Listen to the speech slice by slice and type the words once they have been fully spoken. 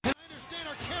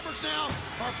now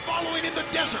are following in the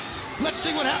desert. Let's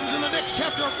see what happens in the next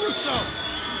chapter of Russo.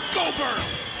 Goldberg.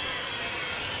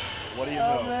 What do you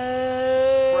know?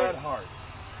 Bret Hart.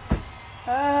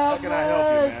 How can I help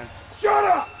you, man? Shut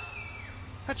up!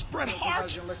 That's Bret Hart.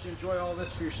 I'm gonna let you enjoy all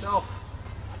this for yourself.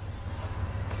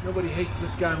 Nobody hates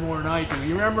this guy more than I do.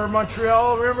 You remember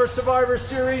Montreal? Remember Survivor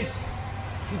Series?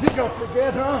 You think I'll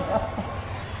forget, huh?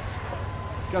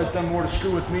 This guy's done more to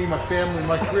screw with me, my family, and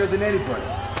my career than anybody.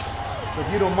 So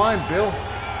if you don't mind, Bill, let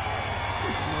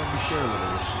me share a little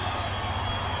of this.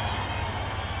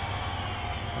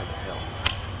 What the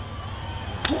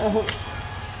hell?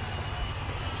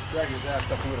 Drag his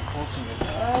ass up a little closer.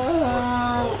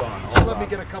 Hold on. Let me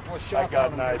get a couple of shots I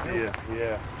got on an him. idea,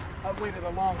 yeah. I've waited a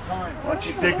long time. Why don't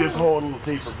you dig this hole a little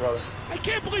deeper, brother? I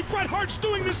can't believe Bret Hart's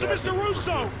doing this to Mr.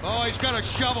 Russo. Oh, he's got a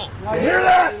shovel. I hear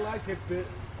that? I like it, bit.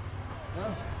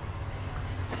 Huh?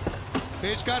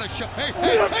 He's got a shovel. Hey,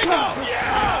 no!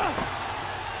 Yeah!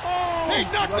 Oh! He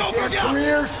knocked Goldberg out!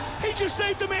 Careers? He just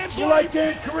saved the man's You life! like to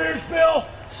end careers, Bill?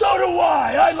 So do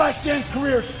I. I like to end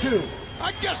careers, too.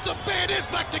 I guess the band is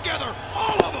back together.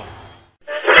 All of them.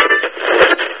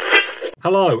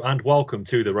 Hello and welcome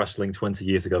to the Wrestling 20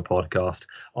 Years Ago podcast.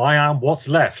 I am what's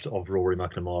left of Rory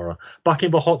McNamara. Back in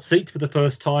the hot seat for the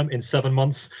first time in 7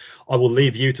 months, I will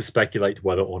leave you to speculate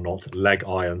whether or not leg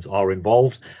irons are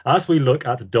involved as we look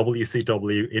at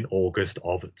WCW in August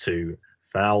of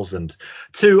 2000.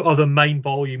 Two other main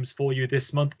volumes for you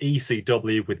this month,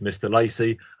 ECW with Mr.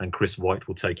 Lacey, and Chris White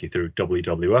will take you through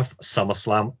WWF,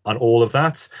 SummerSlam and all of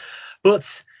that.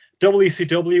 But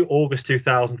WCW, August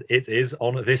 2000, it is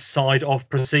on this side of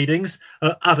proceedings.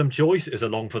 Adam Joyce is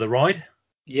along for the ride.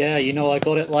 Yeah, you know I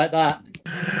got it like that.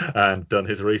 And done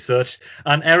his research.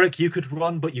 And Eric, you could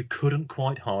run, but you couldn't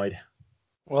quite hide.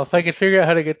 Well, if I could figure out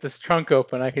how to get this trunk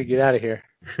open, I could get out of here.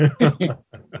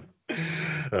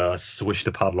 Swish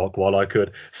the padlock while I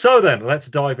could. So then, let's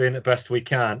dive in best we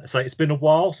can. So it's been a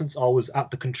while since I was at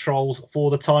the controls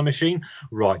for the time machine.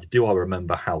 Right, do I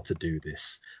remember how to do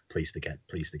this? Please forget.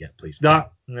 No,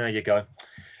 there you go.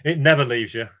 It never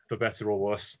leaves you, for better or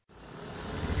worse.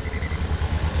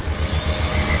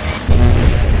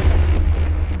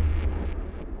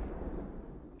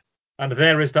 And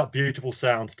there is that beautiful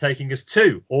sound taking us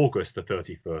to August the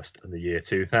 31st in the year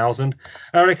 2000.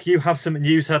 Eric, you have some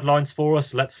news headlines for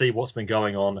us. Let's see what's been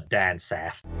going on down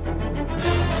south.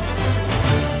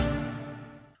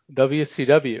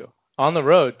 WCW, on the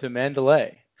road to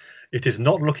Mandalay. It is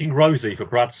not looking rosy for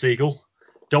Brad Siegel.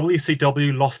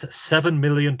 WCW lost $7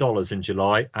 million in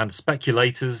July, and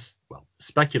speculators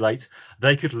speculate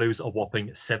they could lose a whopping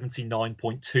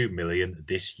 $79.2 million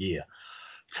this year.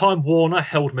 Time Warner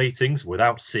held meetings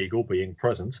without Siegel being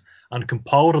present and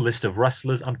compiled a list of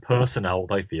wrestlers and personnel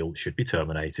they feel should be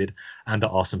terminated, and there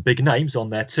are some big names on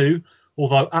there too,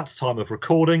 although at time of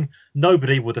recording,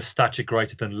 nobody with a stature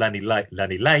greater than Lenny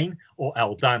Lane or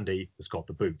El Dandy has got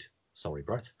the boot. Sorry,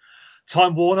 Brett.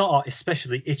 Time Warner are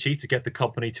especially itchy to get the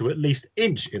company to at least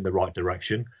inch in the right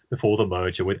direction before the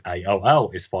merger with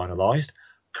AOL is finalised,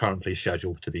 currently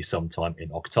scheduled to be sometime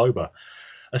in October.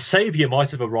 A saviour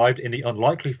might have arrived in the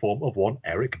unlikely form of one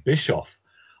Eric Bischoff.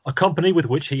 A company with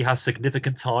which he has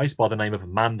significant ties by the name of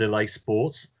Mandalay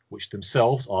Sports, which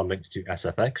themselves are linked to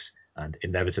SFX and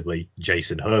inevitably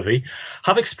Jason Hervey,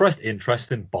 have expressed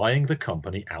interest in buying the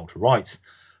company outright.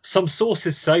 Some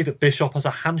sources say that Bischoff has a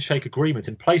handshake agreement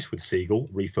in place with Siegel,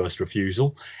 first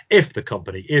refusal, if the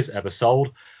company is ever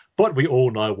sold, but we all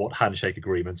know what handshake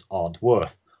agreements aren't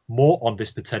worth. More on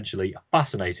this potentially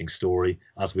fascinating story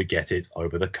as we get it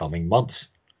over the coming months.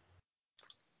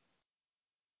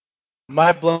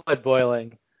 My blood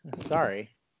boiling. Sorry.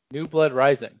 New blood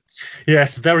rising.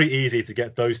 Yes, very easy to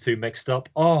get those two mixed up.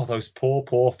 Oh, those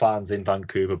poor fans in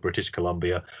Vancouver, British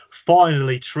Columbia,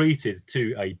 finally treated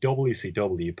to a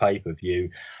WCW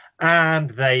pay-per-view, and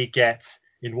they get,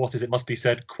 in what is, it must be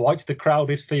said, quite the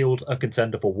crowded field, a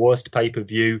contender for worst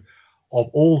pay-per-view of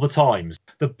all the times.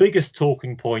 The biggest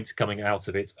talking point coming out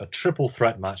of it, a triple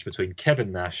threat match between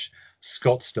Kevin Nash,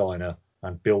 Scott Steiner,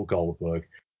 and Bill Goldberg,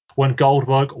 when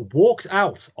Goldberg walked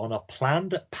out on a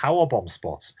planned powerbomb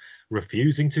spot,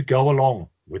 refusing to go along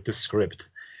with the script.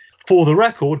 For the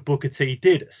record, Booker T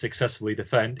did successfully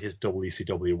defend his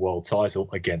WCW World title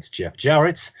against Jeff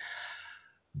Jarrett,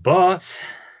 but...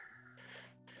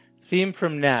 Theme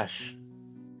from Nash.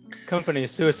 Company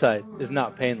suicide is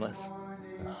not painless.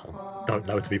 Don't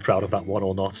know to be proud of that one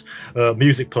or not.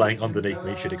 Music playing underneath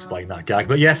me should explain that gag.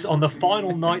 But yes, on the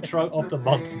final Nitro of the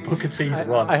month, Booker T's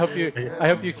run. I hope you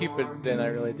keep it in. I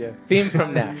really do. Theme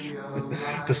from Nash.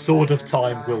 The sword of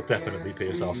time will definitely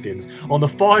pierce our skins. On the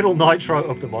final Nitro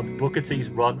of the month, Booker T's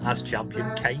run as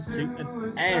champion came to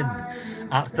an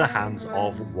end at the hands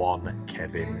of one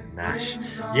Kevin Nash.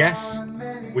 Yes,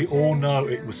 we all know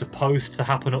it was supposed to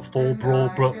happen at Fall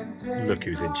Brawl, but look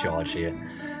who's in charge here.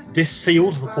 This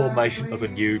sealed the formation of a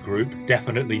new group,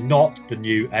 definitely not the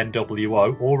new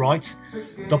NWO, all right.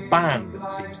 The Band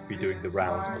seems to be doing the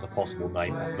rounds as a possible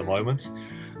name at the moment.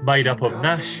 Made up of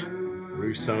Nash,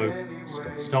 Russo,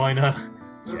 Scott Steiner,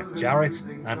 Jeff Jarrett,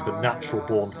 and the Natural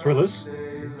Born Thrillers,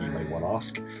 you may well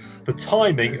ask. The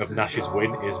timing of Nash's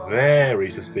win is very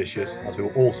suspicious, as we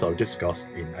will also discuss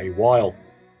in a while.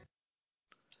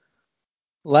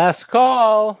 Last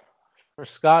call for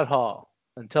Scott Hall.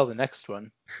 Until the next one.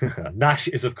 Nash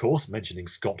is, of course, mentioning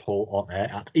Scott Hall on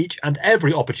air at each and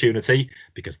every opportunity,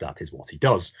 because that is what he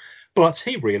does. But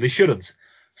he really shouldn't.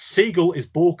 Siegel is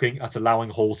balking at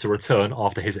allowing Hall to return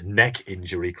after his neck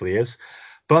injury clears.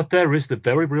 But there is the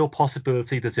very real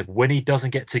possibility that if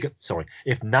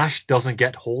Nash doesn't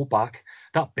get Hall back,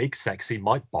 that big sexy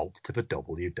might bolt to the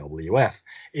WWF,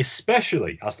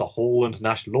 especially as the Hall and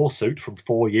Nash lawsuit from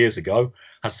 4 years ago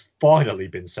has finally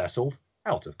been settled.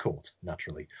 Out of court,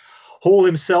 naturally. Hall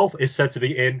himself is said to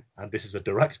be in, and this is a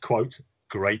direct quote,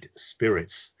 great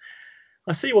spirits.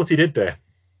 I see what he did there.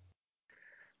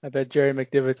 I bet Jerry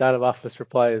McDivitt's out of office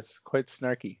reply is quite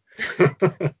snarky.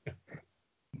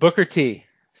 Booker T,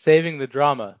 saving the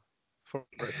drama for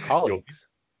his colleagues.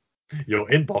 Your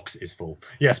inbox is full.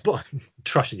 Yes, but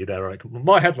trashing you there, Eric.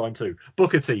 My headline too.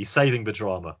 Booker T saving the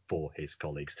drama for his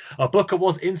colleagues. Booker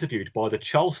was interviewed by the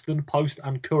Charleston Post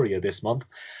and Courier this month,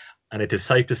 and it is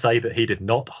safe to say that he did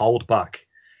not hold back.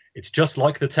 It's just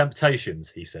like the Temptations,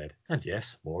 he said. And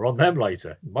yes, more on them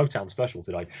later. Motown special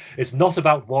today. It's not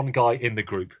about one guy in the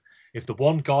group. If the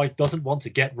one guy doesn't want to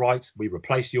get right, we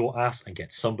replace your ass and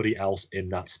get somebody else in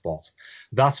that spot.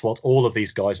 That's what all of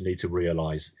these guys need to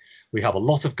realise. We have a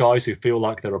lot of guys who feel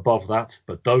like they're above that,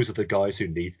 but those are the guys who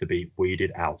need to be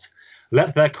weeded out.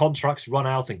 Let their contracts run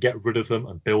out and get rid of them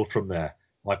and build from there.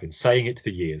 I've been saying it for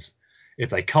years. If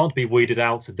they can't be weeded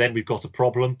out, then we've got a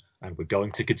problem, and we're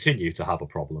going to continue to have a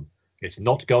problem. It's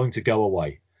not going to go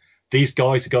away. These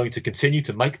guys are going to continue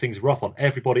to make things rough on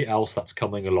everybody else that's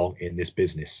coming along in this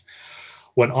business.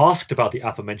 When asked about the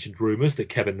aforementioned rumours that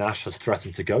Kevin Nash has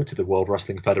threatened to go to the World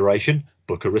Wrestling Federation,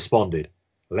 Booker responded,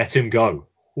 "Let him go."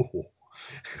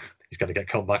 He's going to get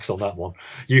comebacks on that one.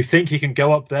 You think he can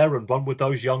go up there and run with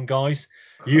those young guys?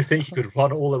 You think he could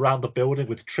run all around the building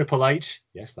with Triple H?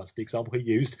 Yes, that's the example he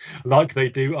used. Like they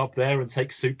do up there and take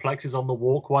suplexes on the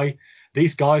walkway.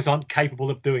 These guys aren't capable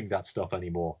of doing that stuff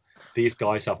anymore. These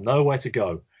guys have nowhere to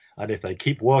go. And if they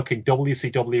keep working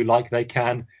WCW like they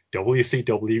can,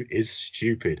 WCW is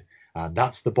stupid. And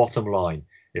that's the bottom line.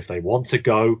 If they want to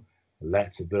go,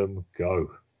 let them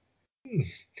go.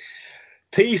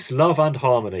 Peace, love, and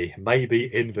harmony may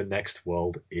be in the next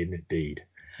world indeed.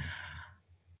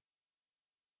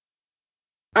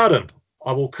 Adam,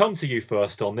 I will come to you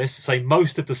first on this. Say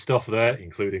most of the stuff there,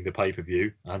 including the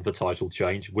pay-per-view and the title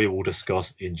change, we will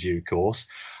discuss in due course.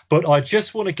 But I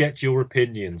just want to get your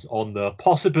opinions on the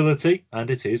possibility, and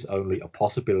it is only a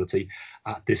possibility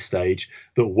at this stage,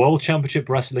 that World Championship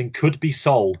Wrestling could be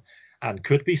sold, and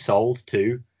could be sold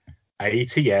to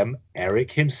ATM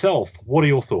Eric himself. What are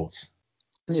your thoughts?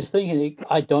 I'm just thinking,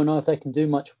 I don't know if they can do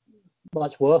much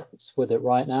worth with it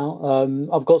right now.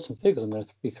 I've got some figures I'm going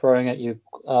to be throwing at you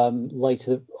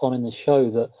later on in the show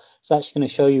that it's actually going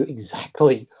to show you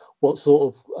exactly what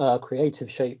sort of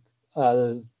creative shape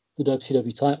the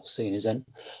WCW title scene is in.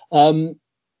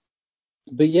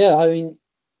 But yeah, I mean,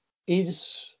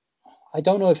 I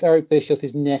don't know if Eric Bischoff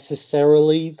is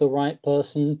necessarily the right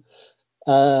person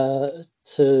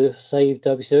to save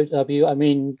WCW. I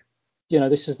mean, you know,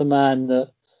 this is the man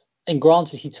that, and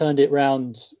granted, he turned it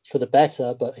round for the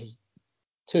better, but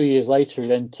 2 years later, he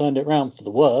then turned it round for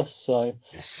the worse. So,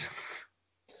 yes.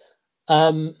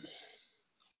 I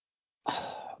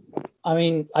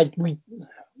mean,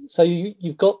 so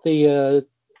you've got the.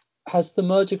 Has the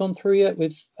merger gone through yet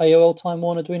with AOL Time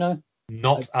Warner? Do we know?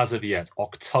 Not as of yet.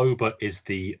 October is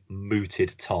the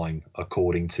mooted time,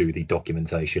 according to the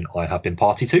documentation I have been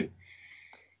party to.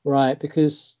 Right,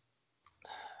 because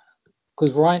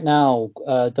right now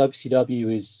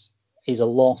WCW is a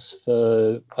loss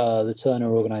for the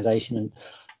Turner organization,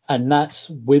 and that's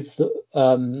with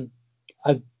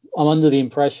I'm under the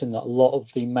impression that a lot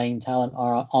of the main talent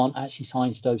aren't actually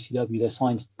signed to WCW. They're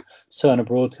signed to Turner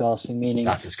Broadcasting, meaning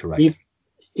that is correct.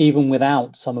 even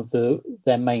without some of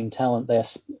their main talent, they're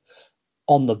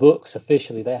on the books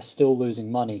officially, they're still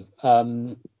losing money.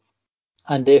 And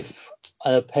if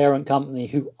a parent company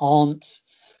who aren't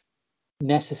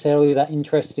necessarily that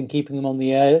interested in keeping them on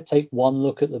the air take one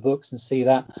look at the books and see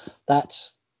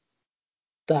that's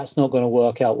not going to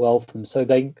work out well for them. So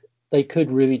they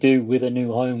could really do with a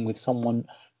new home with someone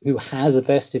who has a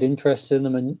vested interest in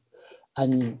them,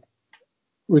 and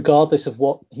regardless of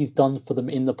what he's done for them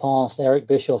in the past, Eric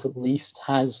Bischoff at least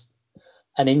has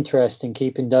an interest in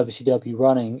keeping WCW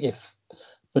running, if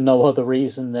for no other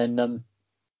reason than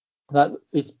that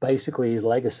it's basically his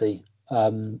legacy.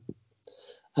 And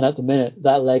at the minute,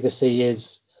 that legacy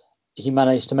is he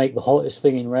managed to make the hottest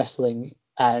thing in wrestling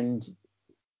and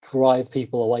drive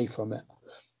people away from it.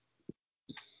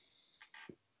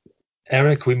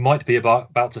 Eric, we might be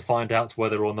about to find out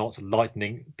whether or not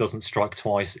lightning doesn't strike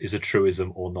twice is a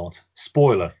truism or not.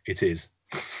 Spoiler, it is.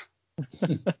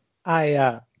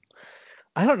 I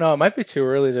don't know. It might be too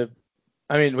early to.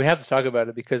 I mean, we have to talk about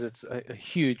it because it's a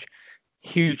huge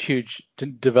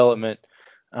development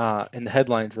in the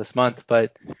headlines this month.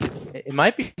 But it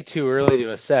might be too early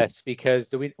to assess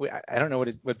because I don't know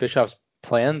what Bischoff's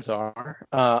plans are.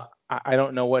 I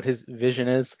don't know what his vision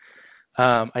is.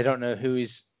 I don't know who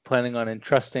he's planning on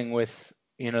entrusting with,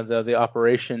 the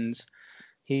operations.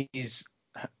 He's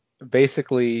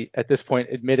basically at this point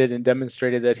admitted and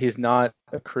demonstrated that he's not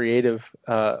a creative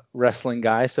wrestling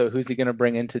guy. So who's he going to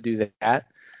bring in to do that?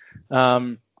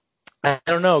 I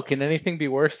don't know. Can anything be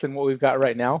worse than what we've got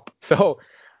right now? So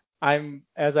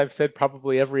as I've said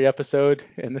probably every episode,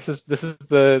 and this is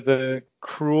the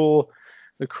cruelness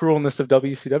of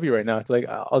WCW right now. It's like,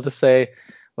 I'll just say,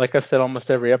 like I've said almost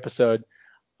every episode,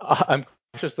 I'm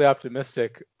cautiously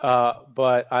optimistic,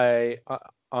 but I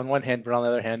on one hand, but on the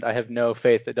other hand, I have no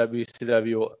faith that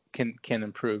WCW can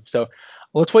improve. So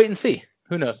let's wait and see.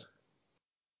 Who knows?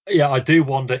 Yeah, I do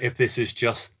wonder if this is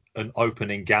just an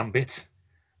opening gambit,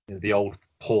 the old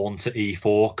pawn to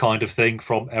E4 kind of thing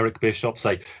from Eric Bischoff.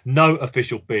 Say no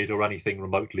official bid or anything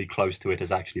remotely close to it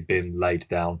has actually been laid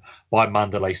down by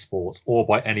Mandalay Sports or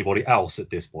by anybody else at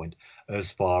this point,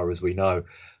 as far as we know.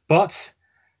 But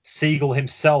Siegel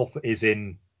himself is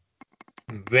in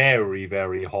very,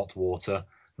 very hot water.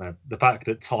 The fact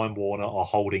that Time Warner are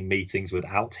holding meetings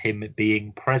without him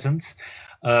being present.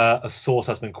 A source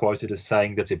has been quoted as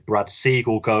saying that if Brad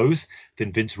Siegel goes,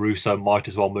 then Vince Russo might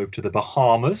as well move to the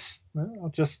Bahamas.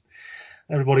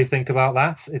 Everybody think about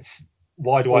that.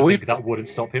 Why do I think that wouldn't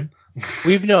stop him?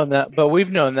 We've known that, but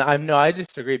I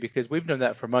disagree because we've known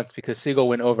that for months because Siegel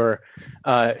went over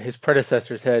his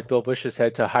predecessor's head, Bill Bush's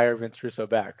head, to hire Vince Russo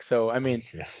back. So I mean,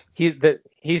 yes.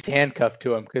 He's handcuffed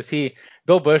to him because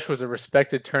Bill Bush was a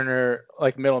respected Turner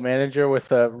middle manager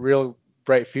with a real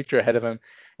bright future ahead of him,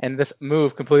 and this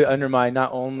move completely undermined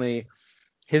not only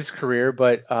his career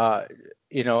but an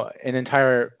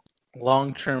entire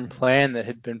long-term plan that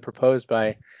had been proposed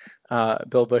by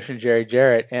Bill Bush and Jerry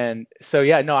Jarrett. And so,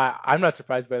 I'm not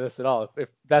surprised by this at all. If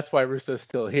that's why Russo's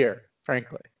still here,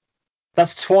 frankly.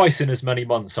 That's twice in as many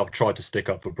months I've tried to stick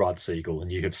up for Brad Siegel,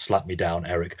 and you have slapped me down,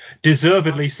 Eric.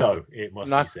 Deservedly so, it must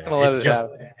be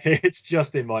said. It's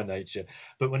just in my nature.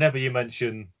 But whenever you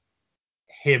mention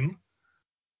him,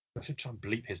 I should try and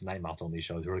bleep his name out on these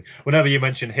shows, really. Whenever you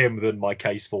mention him, then my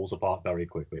case falls apart very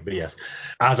quickly. But yes,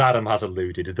 as Adam has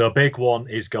alluded, the big one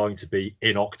is going to be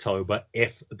in October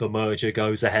if the merger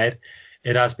goes ahead.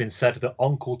 It has been said that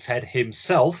Uncle Ted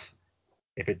himself,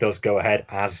 if it does go ahead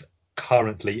as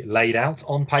currently laid out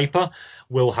on paper,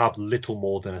 will have little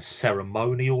more than a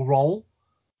ceremonial role.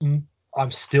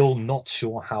 I'm still not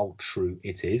sure how true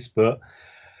it is, but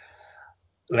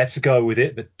let's go with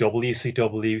it that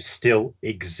WCW still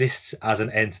exists as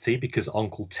an entity because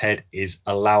Uncle Ted is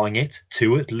allowing it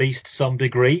to at least some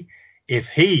degree. If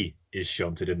he is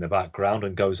shunted in the background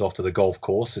and goes off to the golf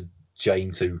course and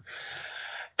Jane to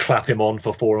clap him on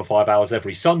for 4 or 5 hours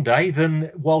every Sunday,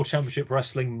 then World Championship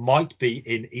Wrestling might be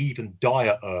in even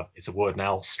dire, it's a word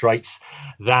now, straits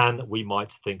than we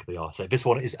might think they are. So this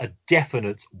one is a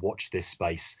definite watch this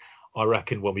space. I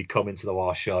reckon when we come into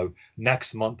our show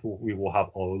next month, we will have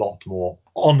a lot more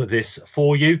on this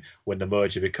for you when the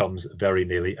merger becomes very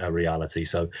nearly a reality.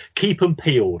 So keep them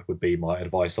peeled would be my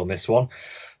advice on this one.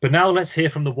 But now let's hear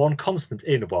from the one constant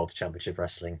in World Championship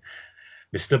Wrestling,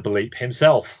 Mr. Bleep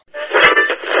himself.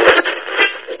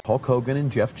 Hulk Hogan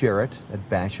and Jeff Jarrett at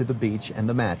Bash at the Beach, and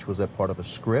the match, was that part of a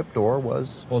script or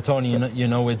was... Well, Tony, you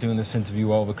know we're doing this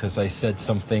interview all because I said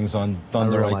some things on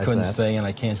Thunder I couldn't say, and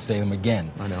I can't say them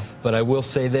again. I know. But I will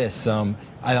say this.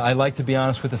 I like to be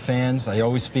honest with the fans. I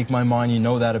always speak my mind. You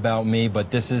know that about me.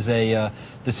 But this is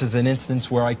an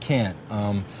instance where I can't.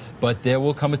 But there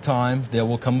will come a time, there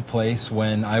will come a place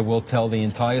when I will tell the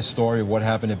entire story of what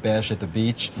happened at Bash at the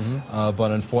Beach.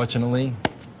 But unfortunately,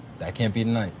 that can't be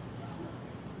tonight.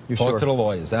 You're Talk sure? to the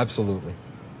lawyers, absolutely.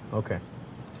 Okay.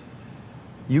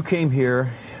 You came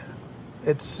here,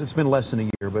 it's been less than a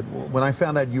year, but when I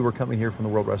found out you were coming here from the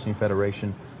World Wrestling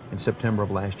Federation in September of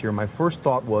last year, my first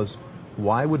thought was,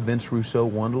 why would Vince Russo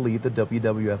want to leave the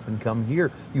WWF and come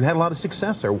here? You had a lot of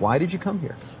success there. Why did you come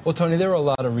here? Well, Tony, there were a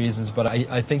lot of reasons, but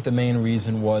I think the main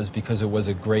reason was because it was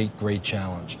a great, great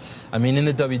challenge. I mean, in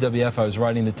the WWF, I was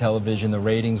writing the television. The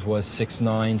ratings was 6,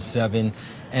 9, 7.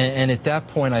 And at that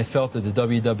point, I felt that the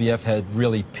WWF had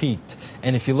really peaked.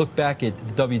 And if you look back at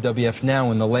the WWF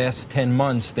now, in the last 10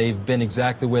 months, they've been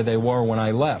exactly where they were when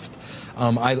I left.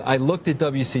 I looked at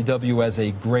WCW as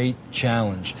a great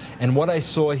challenge. And what I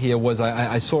saw here was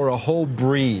I saw a whole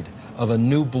breed of a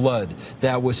new blood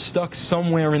that was stuck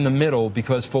somewhere in the middle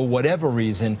because for whatever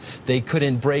reason they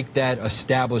couldn't break that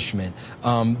establishment.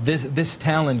 This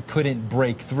talent couldn't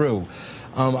break through.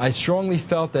 I strongly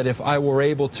felt that if I were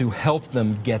able to help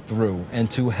them get through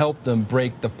and to help them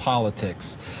break the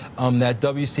politics, that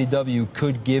WCW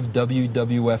could give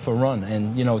WWF a run.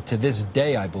 And, you know, to this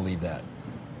day I believe that.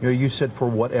 You know, you said for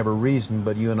whatever reason,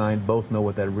 but you and I both know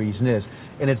what that reason is.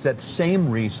 And it's that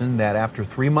same reason that after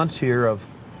 3 months here of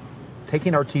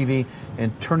taking our TV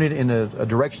and turning it in a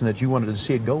direction that you wanted to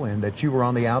see it go in, that you were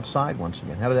on the outside once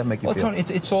again. How did that make you feel? Well,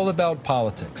 Tony, it's all about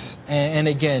politics. And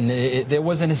again, there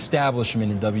was an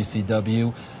establishment in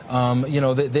WCW.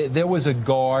 There was a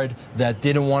guard that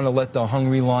didn't want to let the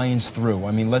Hungry Lions through.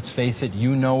 I mean, let's face it,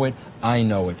 you know it, I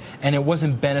know it. And it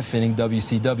wasn't benefiting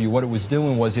WCW. What it was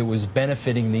doing was it was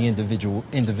benefiting the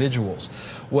individuals.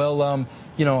 Well,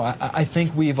 I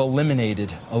think we've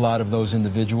eliminated a lot of those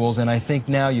individuals, and I think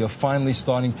now you're finally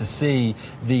starting to see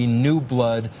the new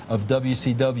blood of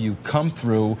WCW come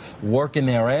through, working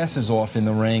their asses off in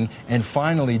the ring, and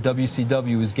finally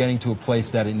WCW is getting to a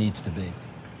place that it needs to be.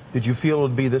 Did you feel it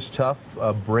would be this tough,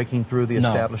 breaking through the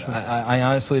establishment? No, I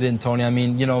honestly didn't, Tony. I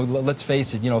mean, let's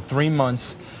face it, 3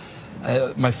 months.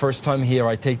 My first time here,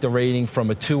 I take the rating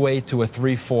from a 2.8 to a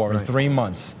 3.4 in 3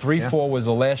 months. 3.4 was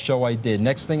the last show I did.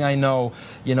 Next thing I know,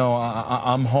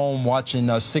 I'm home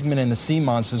watching Sigmund and the Sea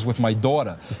Monsters with my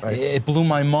daughter. Right. It blew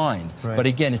my mind. Right. But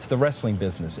again, it's the wrestling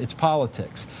business. It's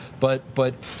politics. But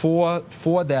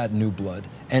for that new blood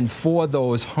and for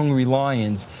those Hungry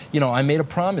Lions, I made a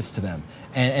promise to them.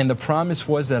 And the promise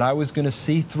was that I was going to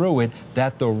see through it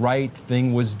that the right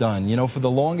thing was done. For the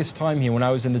longest time here when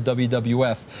I was in the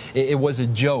WWF, it was a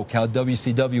joke how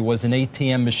WCW was an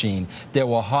ATM machine. There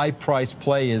were high-priced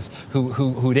players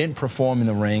who didn't perform in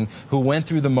the ring, who went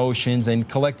through the motions and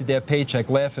collected their paycheck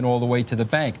laughing all the way to the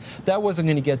bank. That wasn't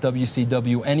going to get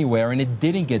WCW anywhere, and it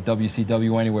didn't get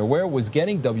WCW anywhere. Where it was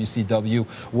getting WCW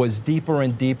was deeper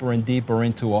and deeper and deeper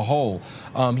into a hole.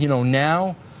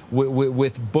 Now,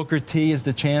 with Booker T as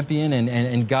the champion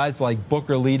and guys like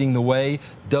Booker leading the way,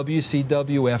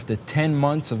 WCW, after 10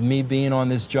 months of me being on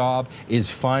this job, is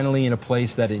finally in a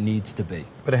place that it needs to be.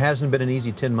 But it hasn't been an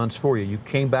easy 10 months for you. You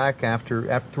came back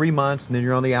after 3 months, and then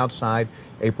you're on the outside.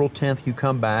 April 10th, you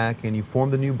come back, and you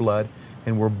form the new blood,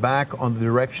 and we're back on the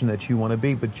direction that you want to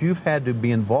be. But you've had to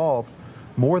be involved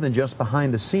more than just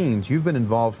behind the scenes. You've been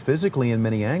involved physically in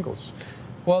many angles.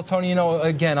 Well, Tony,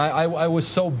 again, I was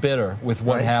so bitter with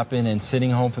what happened and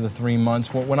sitting home for the 3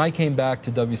 months. When I came back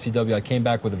to WCW, I came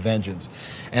back with a vengeance.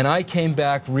 And I came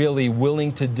back really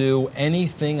willing to do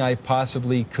anything I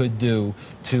possibly could do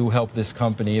to help this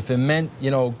company. If it meant,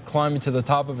 climbing to the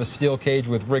top of a steel cage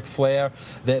with Ric Flair,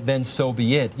 then so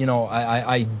be it.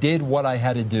 I did what I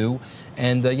had to do.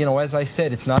 And, as I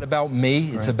said, it's not about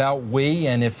me. It's about we.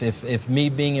 And if me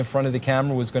being in front of the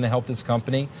camera was going to help this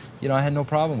company, I had no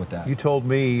problem with that. You told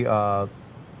me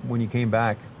when you came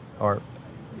back, or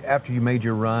after you made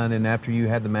your run and after you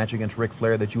had the match against Ric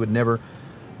Flair, that you would never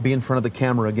be in front of the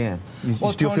camera again. You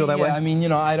still Tony, feel that way? I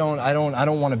mean, I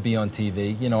don't want to be on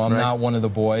TV. I'm not one of the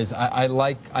boys. I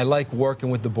like working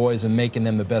with the boys and making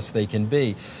them the best they can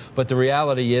be. But the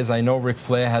reality is, I know Ric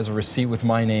Flair has a receipt with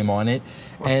my name on it.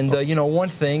 And one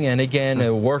thing, and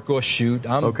again, work or shoot,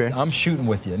 I'm shooting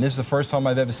with you. And this is the first time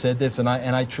I've ever said this, and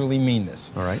I truly mean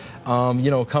this. All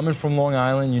right. Coming from Long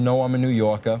Island, I'm a New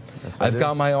Yorker. Yes, I've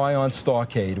got my eye on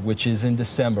Starrcade, which is in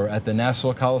December at the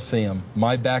Nassau Coliseum,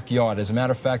 my backyard. As a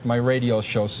matter of fact, my radio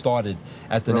show started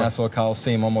at the Nassau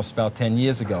Coliseum almost about 10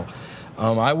 years ago.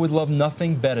 I would love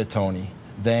nothing better, Tony,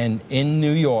 than in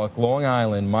New York, Long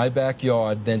Island, my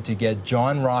backyard, than to get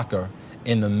John Rocker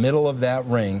in the middle of that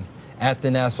ring at the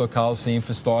Nassau Coliseum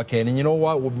for Starrcade. And you know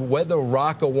what? Whether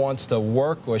Rocker wants to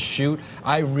work or shoot,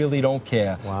 I really don't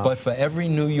care. Wow. But for every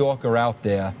New Yorker out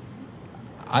there,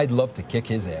 I'd love to kick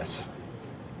his ass.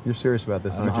 You're serious about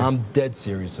this, aren't you? I'm dead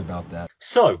serious about that.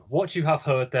 So, what you have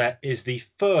heard there is the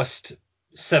first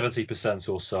 70%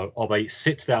 or so of a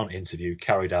sit-down interview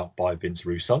carried out by Vince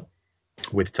Russo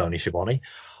with Tony Schiavone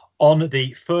on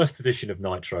the first edition of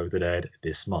Nitro that aired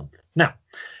this month. Now,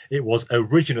 it was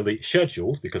originally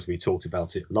scheduled, because we talked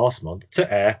about it last month,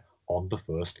 to air on the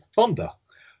first Thunder,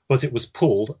 but it was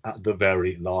pulled at the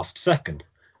very last second,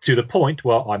 to the point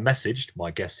where I messaged my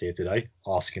guests here today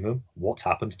asking them what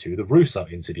happened to the Russo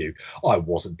interview. I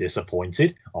wasn't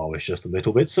disappointed. I was just a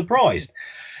little bit surprised.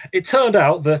 It turned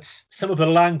out that some of the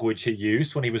language he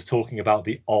used when he was talking about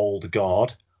the old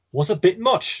guard was a bit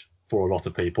much for a lot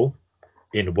of people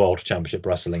in World Championship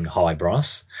Wrestling high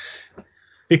brass,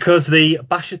 because the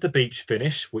Bash at the Beach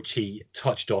finish, which he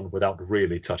touched on without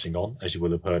really touching on, as you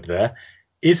will have heard there,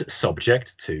 is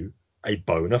subject to a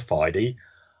bona fide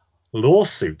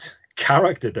lawsuit,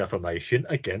 character defamation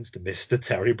against Mr.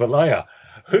 Terry Bollea.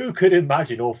 Who could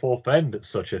imagine or forfend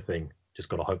such a thing? Just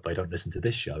got to hope they don't listen to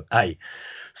this show, eh?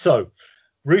 So,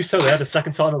 Russo there, the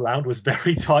second time around, was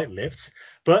very tight-lipped,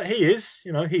 but he is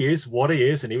what he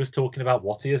is, and he was talking about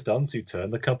what he has done to turn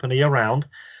the company around.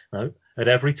 At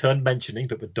every turn mentioning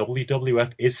that the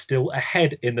WWF is still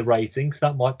ahead in the ratings.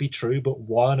 That might be true, but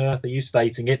why on earth are you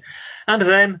stating it? And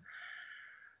then,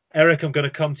 Eric, I'm going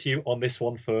to come to you on this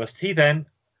one first. He then,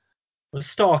 the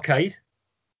Starrcade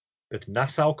at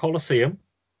Nassau Coliseum.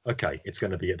 Okay, it's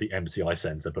going to be at the MCI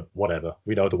Centre, but whatever.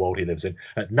 We know the world he lives in.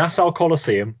 At Nassau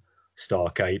Coliseum,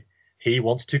 Starrcade, he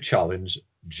wants to challenge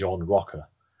John Rocker,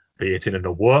 be it in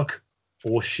a work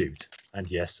or shoot. And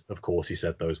yes, of course, he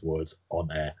said those words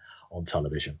on air, on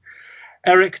television.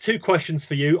 Eric, 2 questions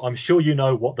for you. I'm sure you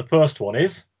know what the first one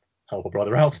is. Help a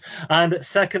brother out. And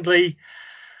secondly,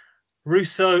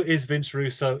 Russo is Vince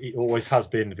Russo. He always has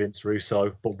been Vince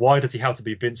Russo. But why does he have to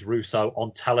be Vince Russo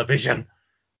on television?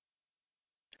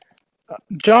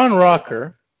 John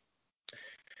Rocker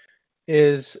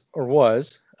is, or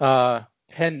was,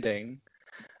 pending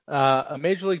a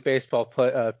Major League Baseball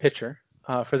pitcher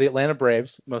for the Atlanta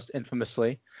Braves, most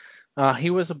infamously. He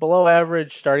was a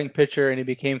below-average starting pitcher, and he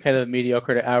became kind of a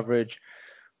mediocre to average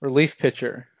relief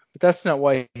pitcher. But that's not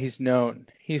why he's known.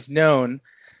 He's known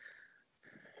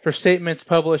for statements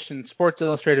published in Sports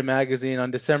Illustrated magazine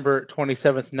on December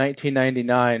 27th,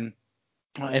 1999,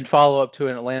 in follow-up to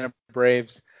an Atlanta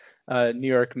Braves New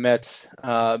York Mets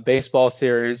baseball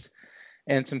series,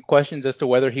 and some questions as to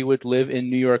whether he would live in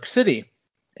New York City.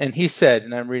 And he said,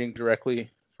 and I'm reading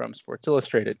directly from Sports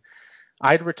Illustrated,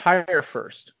 "I'd retire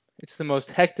first. It's the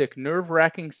most hectic,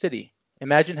 nerve-wracking city.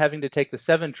 Imagine having to take the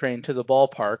 7 train to the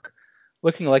ballpark,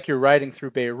 looking like you're riding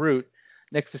through Beirut,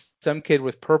 next to some kid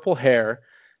with purple hair,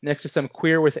 next to some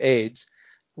queer with AIDS,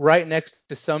 right next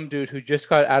to some dude who just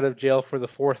got out of jail for the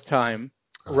 4th time,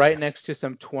 right next to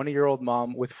some 20-year-old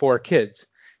mom with 4 kids.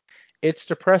 It's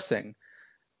depressing.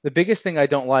 The biggest thing I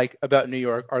don't like about New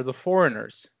York are the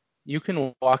foreigners. You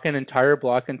can walk an entire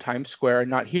block in Times Square and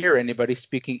not hear anybody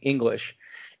speaking English.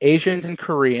 Asians and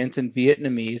Koreans and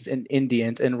Vietnamese and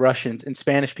Indians and Russians and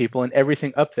Spanish people and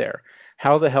everything up there.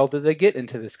 How the hell did they get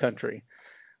into this country?"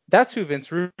 That's who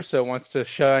Vince Russo wants to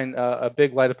shine a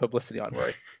big light of publicity on,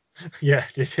 Roy. Yeah,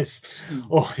 this is.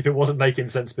 Oh, if it wasn't making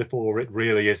sense before, it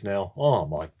really is now. Oh,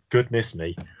 my goodness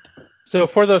me. So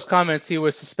for those comments, he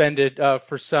was suspended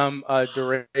for some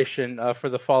duration for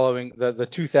the following, the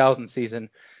 2000 season,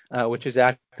 which is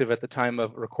active at the time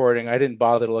of recording. I didn't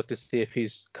bother to look to see if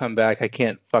he's come back. I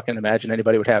can't fucking imagine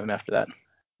anybody would have him after that.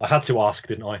 I had to ask,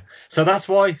 didn't I? So that's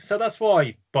why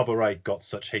Bubba Ray got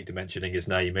such heat mentioning his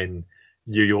name in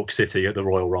New York City at the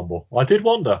Royal Rumble. I did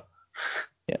wonder.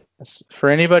 Yes. For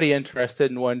anybody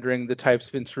interested in wondering the types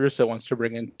Vince Russo wants to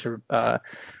bring in to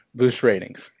boost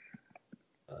ratings.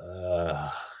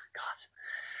 God.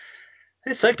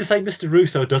 It's safe to say Mr.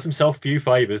 Russo does himself few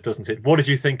favours, doesn't it? What did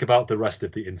you think about the rest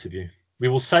of the interview? We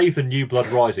will save the New Blood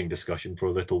Rising discussion for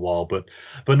a little while, but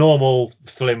the normal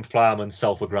flim-flam and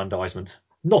self-aggrandizement,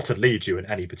 not to lead you in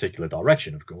any particular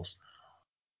direction, of course.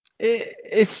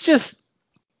 It's just,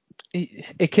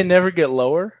 it can never get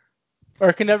lower, or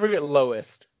it can never get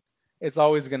lowest. It's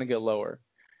always going to get lower.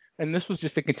 And this was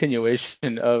just a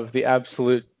continuation of the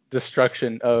absolute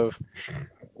destruction of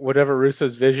whatever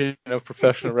Russo's vision of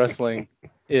professional wrestling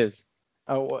is.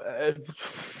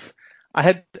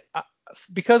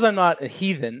 Because I'm not a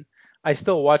heathen, I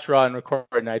still watch Raw and record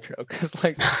Nitro, because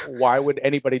like, why would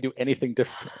anybody do anything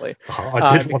differently?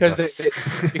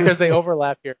 Because they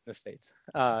overlap here in the States,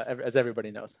 as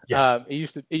everybody knows. Yes. It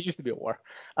used to be a war,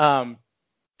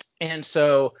 and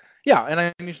so yeah, and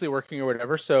I'm usually working or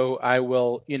whatever, so I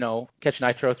will catch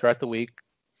Nitro throughout the week.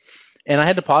 And I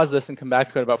had to pause this and come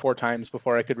back to it about 4 times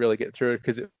before I could really get through it,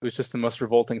 because it was just the most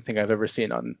revolting thing I've ever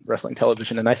seen on wrestling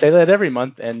television. And I say that every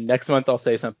month, and next month I'll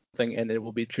say something, and it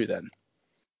will be true then.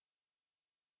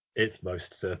 It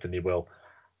most certainly will.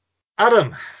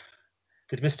 Adam,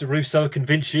 did Mr. Russo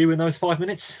convince you in those 5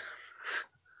 minutes?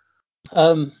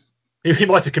 He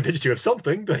might have convinced you of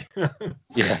something, but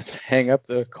yeah, hang up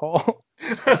the call.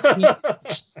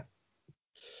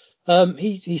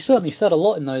 He certainly said a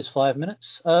lot in those 5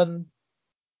 minutes.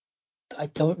 I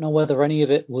don't know whether any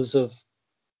of it was of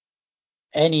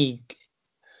anything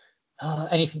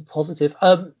positive.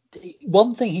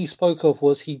 One thing he spoke of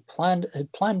was he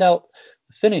had planned out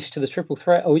the finish to the triple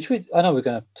threat, which I know we're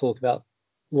going to talk about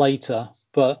later,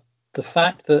 but the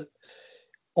fact that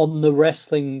on the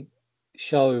wrestling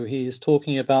show he is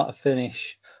talking about a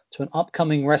finish to an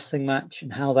upcoming wrestling match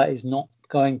and how it's not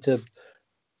going to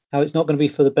be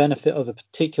for the benefit of a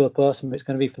particular person, but it's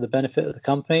going to be for the benefit of the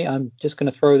company. I'm just going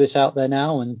to throw this out there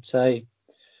now and say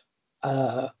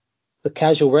the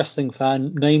casual wrestling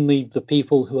fan, namely the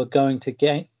people who are going to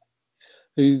get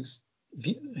whose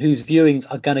viewings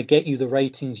are going to get you the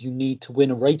ratings you need to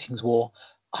win a ratings war,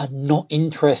 are not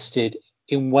interested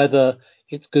in whether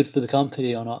it's good for the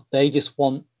company or not. They just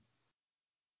want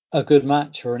a good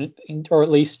match, or at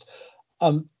least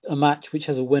a match which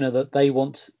has a winner that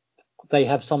they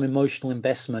have some emotional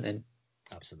investment in.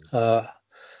 Absolutely.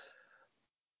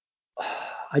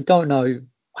 I don't know.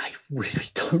 I really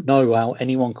don't know how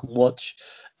anyone can watch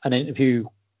an interview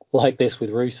like this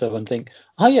with Russo and think,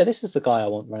 oh yeah, this is the guy I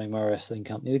want running my wrestling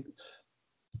company.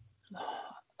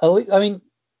 I mean,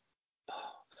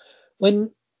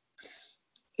 when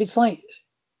it's like,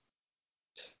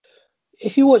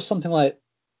 if you watch something like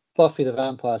Buffy the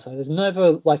Vampire Slayer, there's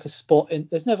never like a spot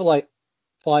there's never like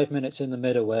 5 minutes in the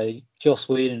middle where Joss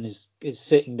Whedon is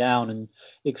sitting down and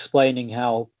explaining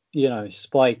how,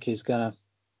 Spike is gonna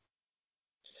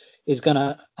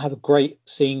have a great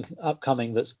scene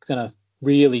upcoming that's gonna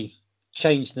really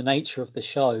change the nature of the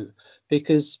show,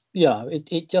 because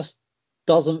it just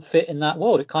doesn't fit in that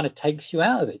world. It kind of takes you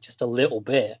out of it just a little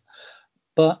bit.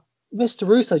 But Mr.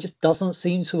 Russo just doesn't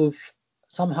seem to have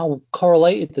somehow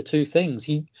correlated the two things.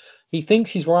 He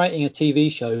thinks he's writing a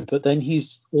TV show, but then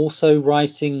he's also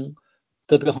writing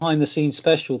the behind the scenes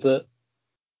special that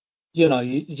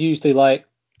usually like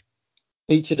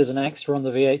featured as an extra on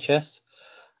the VHS.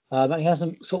 And he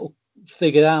hasn't sort of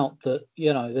figured out that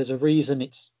there's a reason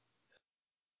it's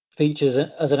features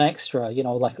as an extra,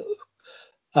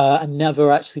 and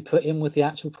never actually put in with the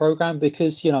actual program,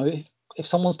 because if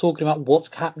someone's talking about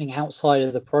what's happening outside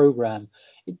of the program,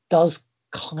 it does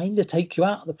kind of take you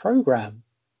out of the program.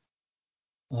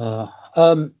 I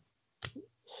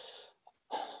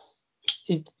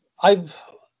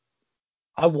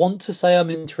want to say I'm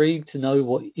intrigued to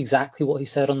know exactly what he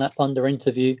said on that Thunder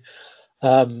interview,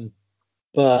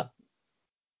 but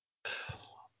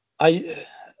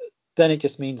then it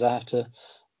just means I have to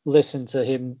listen to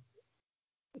him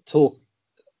talk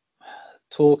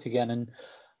again, and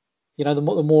the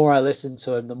more I listen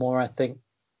to him, the more I think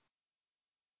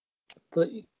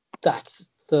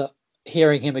that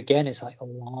hearing him again is like the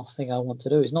last thing I want to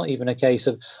do. It's not even a case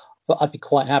of, but I'd be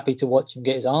quite happy to watch him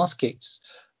get his ass kicked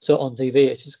on TV.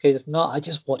 It's just a case of, no, I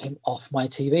just want him off my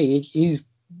TV. He's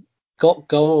got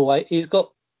go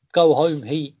home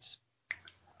heat,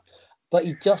 but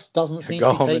he just doesn't seem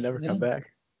to be taking and never come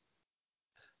back.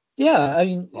 Yeah, I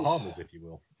mean, Bahamas, if you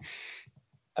will.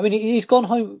 I mean, he's gone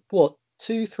home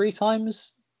 2-3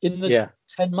 times in the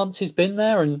 10 months he's been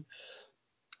there, and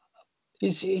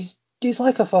he's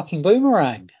like a fucking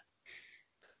boomerang.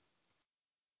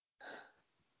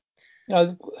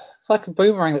 It's like a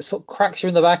boomerang that sort of cracks you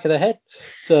in the back of the head,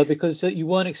 because you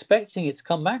weren't expecting it to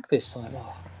come back this time.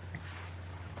 Oh.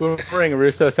 Boomerang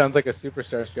Russo sounds like a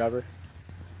Superstars jobber.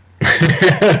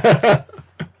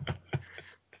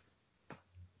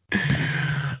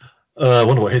 I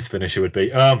wonder what his finisher would be.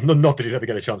 Not that he'd ever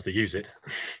get a chance to use it.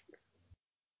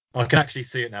 I can actually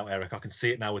see it now, Eric. I can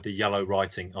see it now with the yellow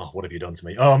writing. Oh, what have you done to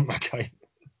me? Okay.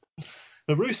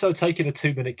 The Russo taking a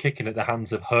 2-minute kicking at the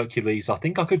hands of Hercules, I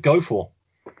think I could go for.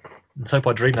 Let's hope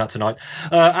I dream that tonight.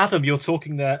 Adam, you're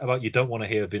talking there about you don't want to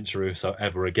hear Vince Russo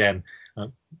ever again.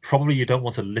 Probably you don't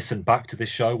want to listen back to this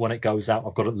show when it goes out.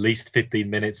 I've got at least 15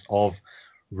 minutes of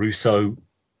Russo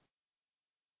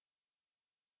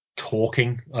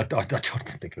talking. I try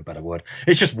to think of a better word.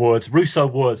 It's just words, Russo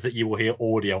words that you will hear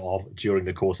audio of during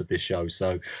the course of this show.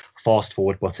 So fast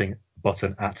forward button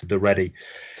at the ready.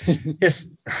 Yes,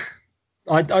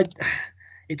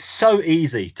 it's so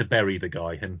easy to bury the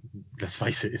guy, and let's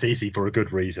face it, it's easy for a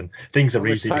good reason. Things are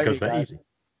easy because they're easy.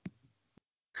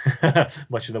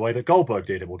 much in the way that Goldberg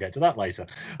did, and we'll get to that later.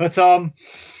 But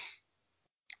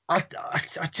I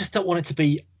just don't want it to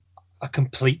be a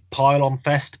complete pile-on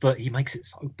fest, but he makes it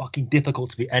so fucking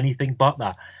difficult to be anything but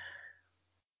that.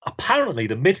 Apparently,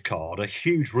 the mid-card are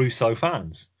huge Russo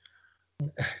fans.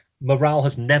 Morale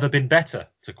has never been better,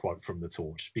 to quote from the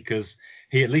Torch, because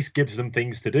he at least gives them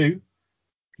things to do.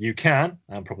 You can,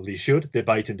 and probably should,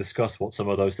 debate and discuss what some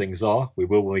of those things are. We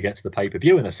will when we get to the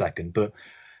pay-per-view in a second, but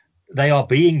they are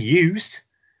being used.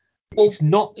 Well, it's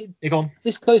not...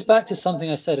 This goes back to something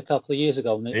I said a couple of years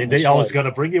ago. Indeed, I was going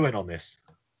to bring you in on this.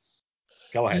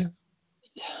 Go ahead.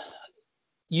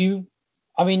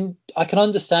 I mean, I can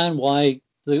understand why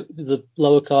the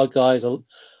lower card guys are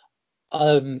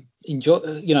are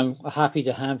happy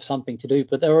to have something to do,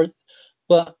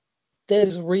 but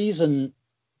there's a reason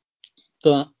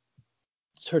that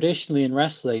traditionally in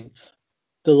wrestling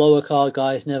the lower card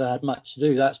guys never had much to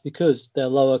do. That's because they're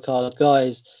lower card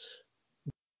guys.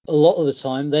 A lot of the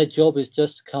time their job is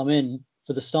just to come in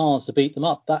for the stars to beat them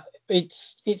up. It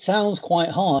sounds quite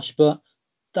harsh, but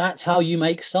that's how you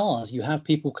make stars. You have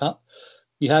people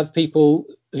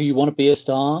who you want to be a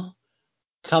star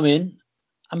come in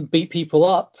and beat people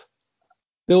up,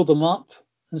 build them up,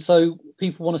 and so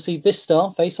people want to see this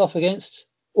star face off against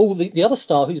all the other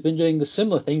star who's been doing the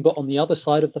similar thing but on the other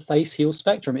side of the face heel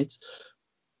spectrum. It's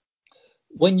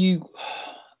when you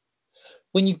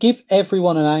give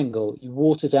everyone an angle, you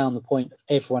water down the point of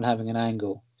everyone having an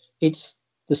angle. It's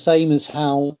the same as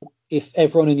how if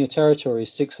everyone in your territory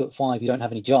is 6'5", you don't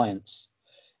have any giants,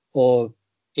 or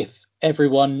if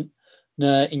everyone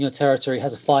in your territory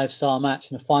has a 5-star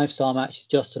match and a 5-star match is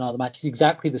just another match. It's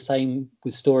exactly the same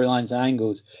with storylines and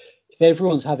angles. If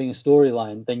everyone's having a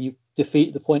storyline, then you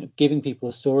defeat the point of giving people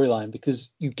a storyline,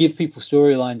 because you give people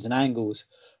storylines and angles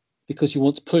because you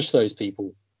want to push those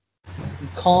people. You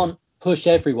can't push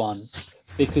everyone,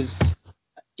 because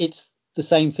it's the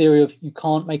same theory of you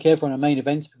can't make everyone a main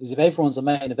eventer, because if everyone's a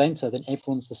main eventer, then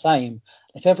everyone's the same.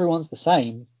 If everyone's the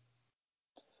same,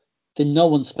 then no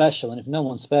one's special. And if no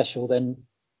one's special, then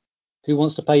who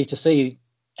wants to pay to see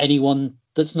anyone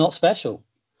that's not special?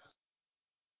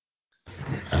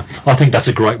 I think that's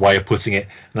a great way of putting it.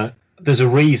 Now, there's a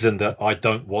reason that I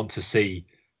don't want to see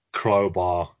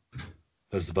Crowbar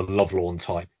as the Lovelorn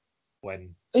type.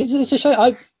 When it's a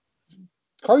shame.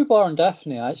 Crowbar and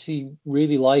Daphne I actually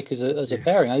really like as a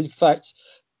pairing. In fact,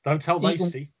 don't tell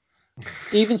Macy.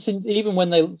 Even when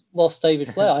they lost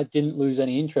David Flair, I didn't lose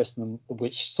any interest in them,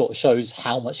 which sort of shows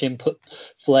how much input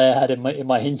Flair had in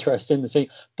my interest in the team.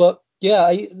 But yeah,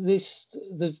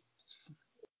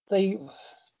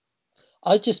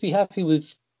 I'd just be happy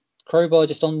with Crowbar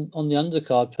just on the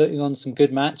undercard, putting on some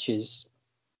good matches,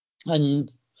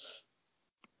 and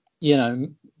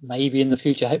maybe in the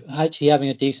future actually having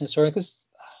a decent story. Because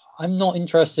I'm not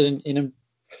interested in a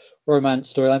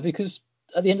romance storyline, because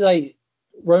at the end of the day,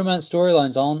 romance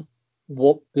storylines aren't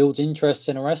what builds interest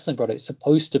in a wrestling product. It's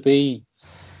supposed to be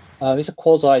it's a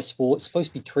quasi sport. It's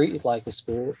supposed to be treated like a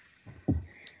sport.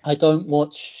 I don't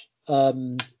watch I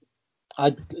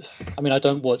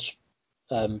don't watch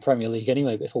Premier League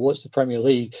anyway, but if I watch the Premier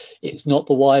League, it's not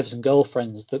the wives and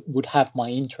girlfriends that would have my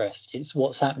interest. It's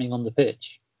what's happening on the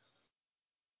pitch.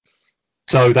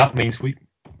 So that means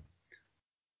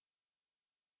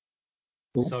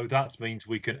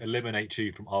we can eliminate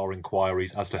you from our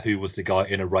inquiries as to who was the guy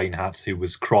in a rain hat who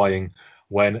was crying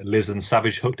when Liz and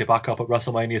Savage hooked it back up at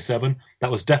WrestleMania 7. That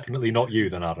was definitely not you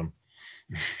then, Adam.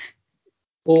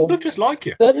 Well, look just like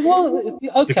you. Okay,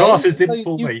 the glasses didn't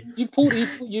fool me.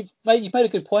 You've made a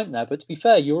good point there, but to be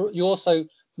fair, you also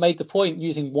made the point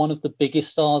using one of the biggest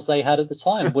stars they had at the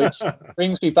time, which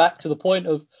brings me back to the point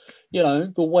of,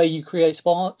 the way you create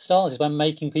stars is by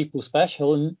making people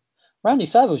special, and Randy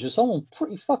Savage was someone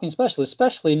pretty fucking special,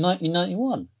 especially in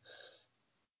 1991.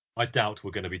 I doubt we're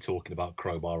going to be talking about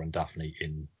Crowbar and Daphne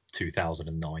in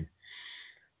 2009.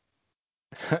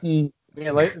 Me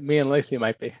and Lacey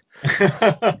might be.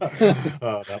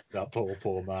 Oh, that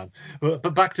poor man.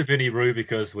 But back to Vinny Rue,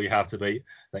 because we have to be.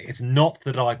 It's not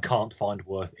that I can't find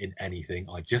worth in anything.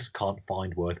 I just can't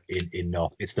find worth in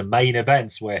enough. It's the main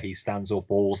events where he stands or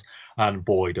falls, and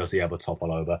boy, does he ever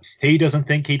topple over. He doesn't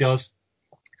think he does,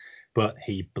 but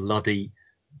he bloody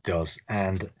does.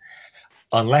 And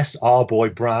unless our boy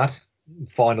Brad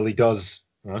finally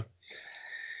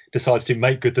decides to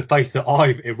make good the faith that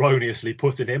I've erroneously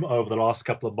put in him over the last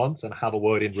couple of months and have a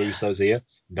word in Russo's ear,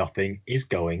 nothing is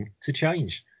going to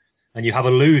change. And you have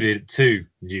alluded to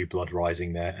New Blood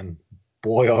Rising there, and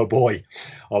boy, oh boy,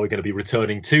 are we going to be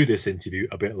returning to this interview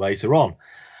a bit later on.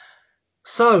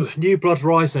 So, New Blood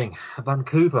Rising,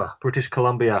 Vancouver, British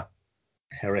Columbia.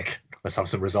 Eric, Let's have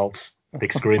some results.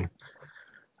 Big screen.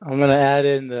 I'm going to add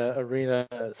in the arena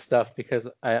stuff because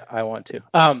I want to.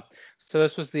 So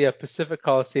this was the Pacific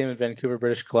Coliseum in Vancouver,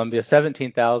 British Columbia,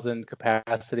 17,000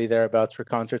 capacity thereabouts for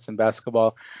concerts and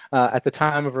basketball. At the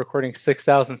time of recording,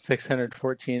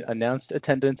 6,614 announced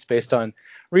attendance based on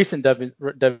recent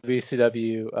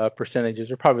WCW percentages.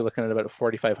 We're probably looking at about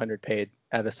 4,500 paid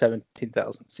out of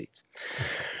 17,000 seats.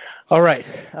 All right,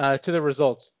 to the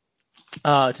results.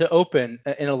 To open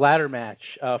in a ladder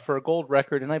match for a gold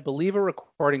record, and I believe a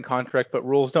recording contract, but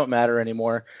rules don't matter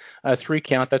anymore. 3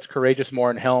 count, that's Courageous Moore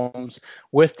and Helms,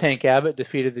 with Tank Abbott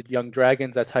defeated the Young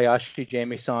Dragons, that's Hayashi,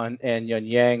 Jamie-san, and Yun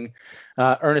Yang.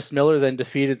 Ernest Miller then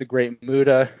defeated the Great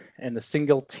Muta, and the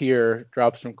single tear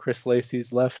drops from Chris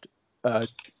Lacey's left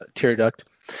tear duct.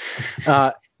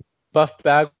 Buff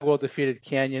Bagwell defeated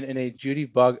Canyon in a Judy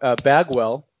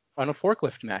Bagwell on a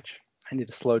forklift match. I need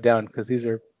to slow down because these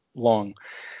are long.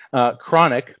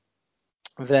 Chronic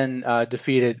then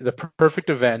defeated the Perfect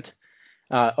Event,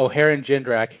 O'Hare and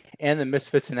Jindrak, and the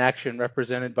Misfits in Action,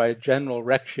 represented by General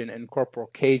Rection and Corporal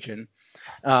Cajun.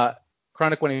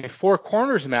 Chronic won a 4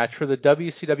 corners match for the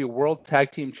WCW World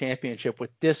Tag Team Championship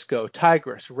with Disco,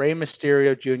 Tigress, Rey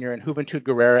Mysterio Jr., and Juventud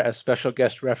Guerrera as special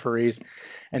guest referees,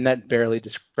 and that barely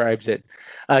describes it.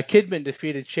 Kidman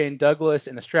defeated Shane Douglas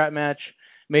in a strap match.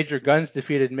 Major Guns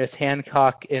defeated Miss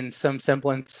Hancock in some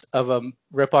semblance of a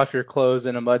rip off your clothes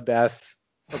in a mud bath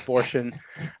abortion.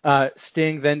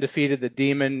 Sting then defeated the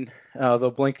Demon, though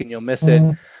blink and you'll miss it.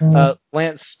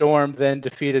 Lance Storm then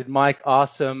defeated Mike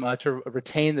Awesome to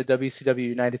retain the WCW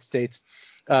United States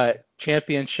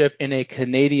Championship in a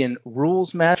Canadian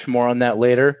rules match. More on that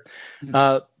later.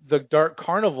 The Dark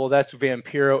Carnival, that's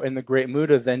Vampiro and the Great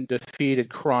Muta, then defeated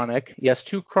Chronic. Yes,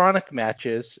 2 Chronic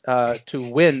matches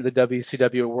to win the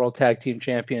WCW World Tag Team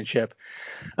Championship.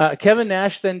 Kevin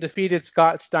Nash then defeated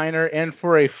Scott Steiner, and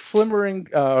for a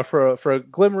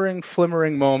glimmering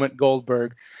moment,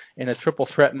 Goldberg in a triple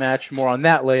threat match. More on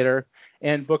that later.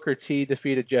 And Booker T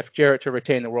defeated Jeff Jarrett to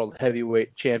retain the World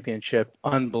Heavyweight Championship.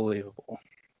 Unbelievable.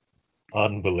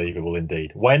 Unbelievable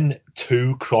indeed. When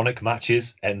 2 Chronic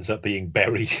matches ends up being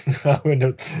buried in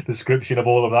the description of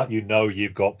all of that, you know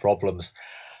you've got problems.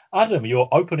 Adam, your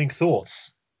opening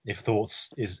thoughts, if thoughts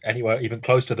is anywhere even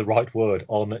close to the right word,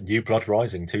 on New Blood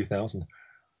Rising 2000.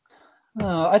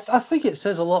 I think it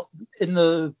says a lot in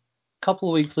the couple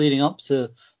of weeks leading up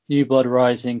to New Blood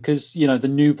Rising, because, you know, the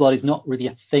New Blood is not really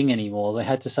a thing anymore. They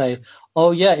had to say,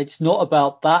 oh yeah, it's not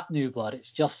about that New Blood.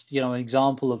 It's just, you know, an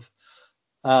example of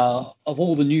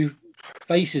all the new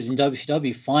faces in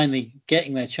WCW finally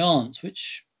getting their chance,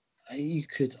 which you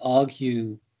could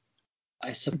argue,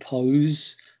 I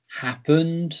suppose,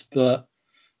 happened, but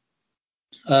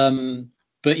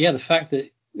yeah, the fact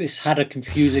that this had a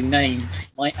confusing name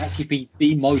might actually be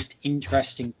the most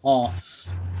interesting part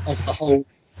of the whole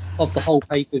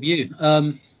pay-per-view.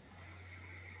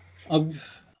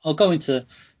 I'll go into,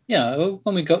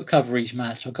 when we cover each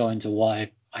match, I'll go into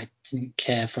why I didn't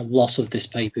care for a lot of this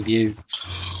pay-per-view.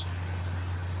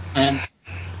 And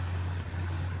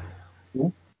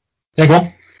yeah, go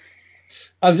on.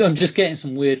 I'm just getting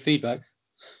some weird feedback.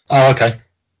 Oh, okay.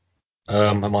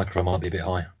 My microphone might be a bit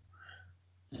high.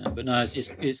 Yeah, but no,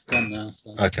 it's gone now.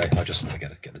 So. Okay, I'll just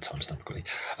get the timestamp quickly.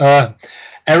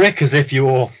 Eric, as if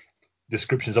your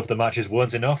descriptions of the matches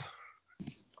weren't enough.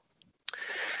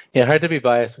 Yeah, hard to be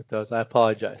biased with those. I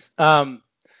apologize.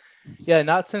 Yeah,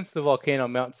 not since the volcano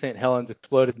Mount St. Helens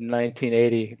exploded in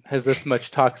 1980 has this much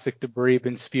toxic debris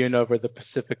been spewed over the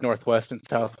Pacific Northwest and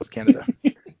Southwest Canada.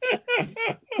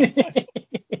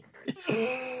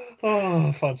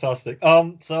 Oh, fantastic.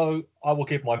 So I will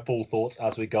give my full thoughts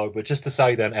as we go, but just to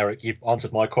say then, Eric, you've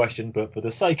answered my question, but for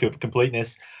the sake of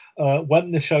completeness,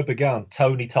 when the show began,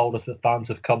 Tony told us that fans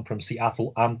have come from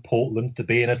Seattle and Portland to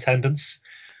be in attendance.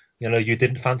 You know, you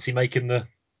didn't fancy making the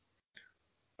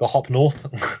hop north?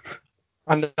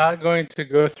 I'm not going to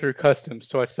go through customs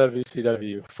to watch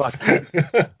WCW. Fuck you.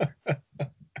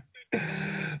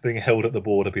 Being held at the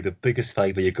border would be the biggest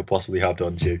favour you could possibly have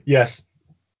done to you. Yes.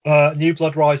 New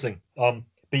Blood Rising.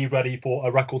 Be ready for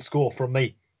a record score from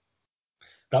me.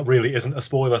 That really isn't a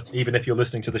spoiler, even if you're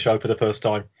listening to the show for the first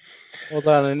time. Hold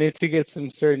on, I need to get some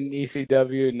certain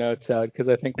ECW notes out because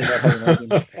I think we might have an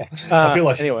argument. I feel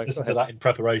I should anyway, listen to that in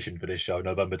preparation for this show,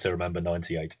 November to Remember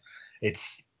 98.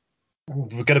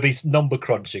 We're going to be number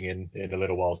crunching in a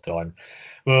little while's time.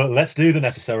 But let's do the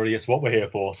necessary. It's what we're here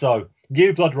for. So,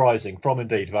 New Blood Rising from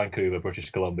indeed Vancouver,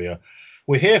 British Columbia.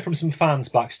 We hear from some fans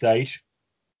backstage.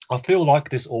 I feel like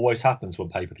this always happens when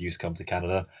pay-per-views come to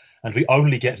Canada, and we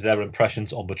only get their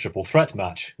impressions on the triple threat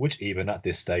match, which even at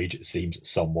this stage seems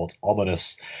somewhat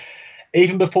ominous.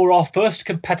 Even before our first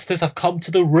competitors have come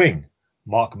to the ring,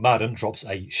 Mark Madden drops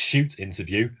a shoot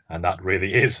interview, and that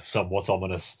really is somewhat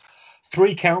ominous.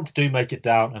 3 count do make it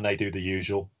down, and they do the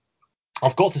usual.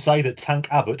 I've got to say that Tank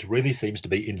Abbott really seems to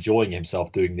be enjoying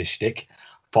himself doing this shtick,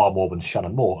 far more than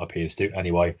Shannon Moore appears to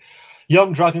anyway.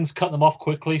 Young Dragons cut them off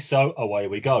quickly, so away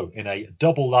we go. In a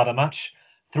double ladder match,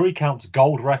 3 counts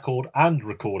gold record and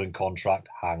recording contract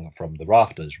hang from the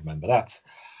rafters, remember that.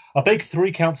 A big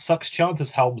 3 count sucks chant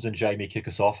as Helms and Jamie kick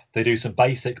us off. They do some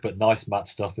basic but nice mat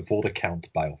stuff before the count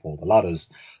bail for the ladders.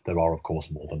 There are, of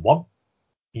course, more than one.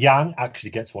 Yang actually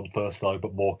gets one first, though,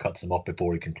 but Moore cuts him off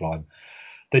before he can climb.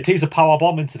 They tease a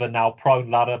powerbomb into the now prone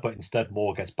ladder, but instead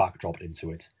Moore gets backdropped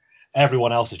into it.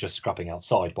 Everyone else is just scrapping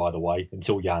outside, by the way,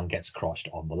 until Yang gets crushed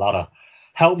on the ladder.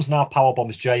 Helms now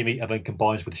powerbombs Jamie and then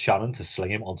combines with Shannon to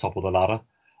sling him on top of the ladder.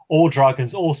 All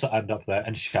Dragons also end up there,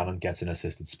 and Shannon gets an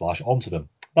assisted splash onto them.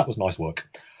 That was nice work.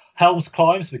 Helms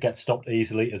climbs but gets stopped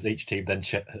easily as each team then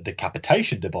check a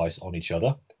decapitation device on each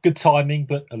other. Good timing,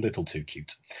 but a little too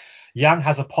cute. Yang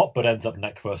has a pop but ends up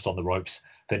neck first on the ropes.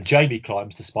 Then Jamie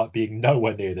climbs despite being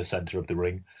nowhere near the centre of the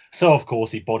ring. So, of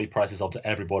course, he body presses onto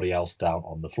everybody else down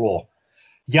on the floor.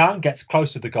 Yang gets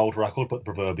close to the gold record, but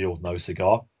the proverbial no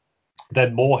cigar.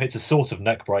 Then Moore hits a sort of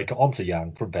neck breaker onto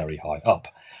Yang from very high up.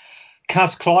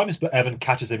 Kaz climbs, but Evan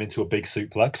catches him into a big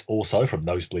suplex, also from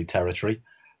nosebleed territory.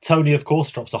 Tony, of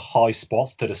course, drops a high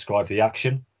spot to describe the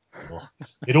action.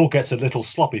 It all gets a little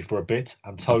sloppy for a bit,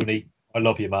 and Tony, I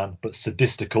love you, man, but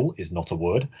sadistical is not a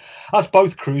word, as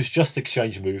both crews just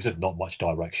exchange moves with not much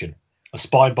direction. A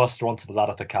spine buster onto the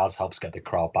ladder for Kaz helps get the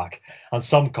crowd back, and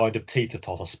some kind of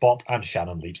teeter-totter spot, and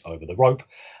Shannon leaps over the rope,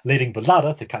 leading the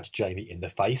ladder to catch Jamie in the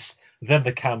face. Then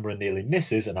the camera nearly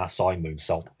misses an Asai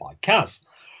moonsault by Kaz.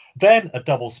 Then a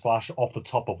double splash off the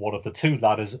top of one of the 2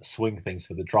 ladders swing things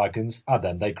for the Dragons, and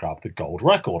then they grab the gold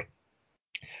record.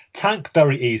 Tank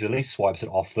very easily swipes it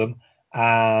off them,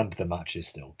 and the match is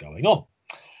still going on.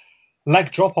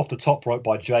 Leg drop off the top rope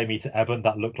by Jamie to Evan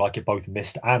that looked like it both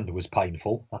missed and was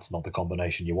painful. That's not the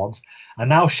combination you want. And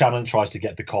now Shannon tries to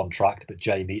get the contract, but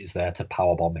Jamie is there to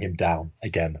powerbomb him down,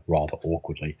 again rather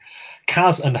awkwardly.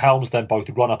 Kaz and Helms then both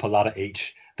run up a ladder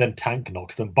each, then Tank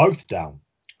knocks them both down.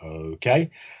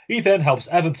 Okay. He then helps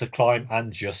Evan to climb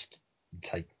and just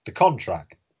take the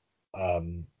contract.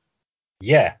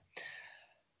 Yeah.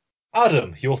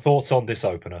 Adam, your thoughts on this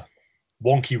opener?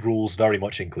 Wonky rules very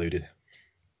much included.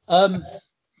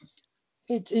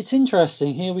 It's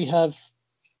interesting. Here we have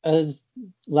a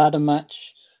ladder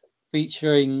match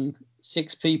featuring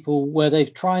 6 people where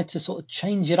they've tried to sort of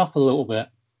change it up a little bit.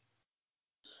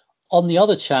 On the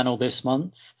other channel this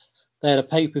month, they had a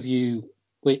pay-per-view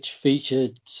which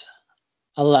featured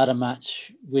a ladder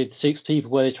match with 6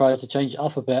 people where they tried to change it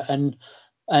up a bit, and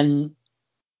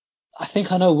I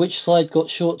think I know which side got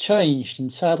shortchanged,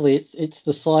 and sadly it's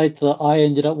the side that I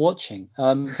ended up watching.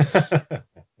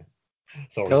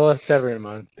 Sorry. Tell us every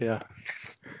month, yeah.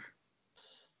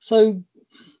 So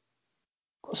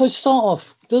to start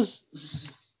off,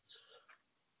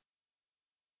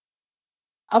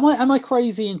 Am I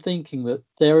crazy in thinking that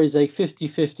there is a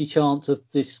 50-50 chance of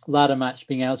this ladder match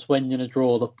being able to end in a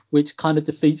draw, which kind of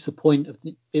defeats the point of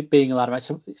it being a ladder match?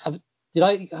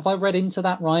 Have I read into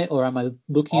that right, or am I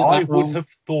looking at that wrong? I would have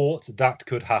thought that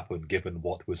could happen given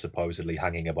what was supposedly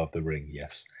hanging above the ring,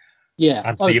 yes. Yeah.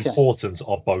 And the importance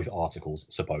of both articles,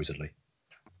 supposedly.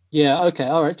 Yeah, okay,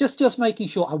 all right. Just making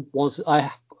sure I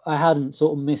hadn't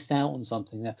sort of missed out on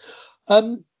something there.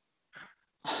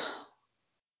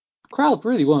 Crowd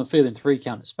really weren't feeling 3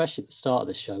 count, especially at the start of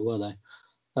this show, were they?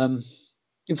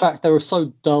 In fact, they were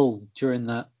so dull during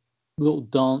that little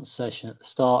dance session at the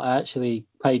start. I actually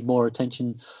paid more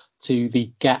attention to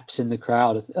the gaps in the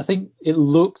crowd. I think it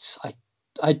looked.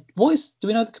 Do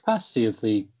we know the capacity of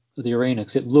the arena?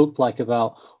 Because it looked like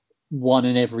about 1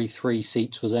 in every 3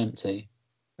 seats was empty.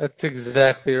 That's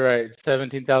exactly right.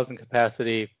 17,000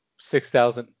 capacity,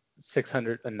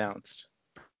 6,600 announced.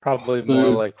 Probably more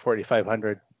like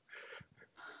 4,500.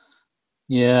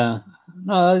 Yeah.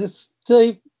 No,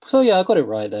 so yeah, I got it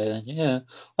right there then. Yeah.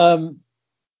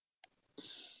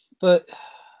 But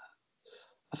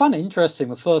I found it interesting.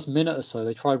 The first minute or so,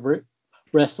 they tried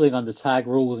wrestling under tag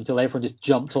rules until everyone just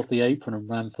jumped off the apron and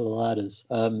ran for the ladders.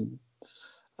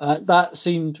 That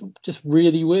seemed just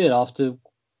really weird after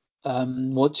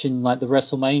watching like the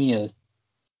WrestleMania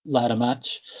ladder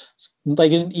match. They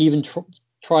didn't even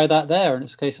try that there, and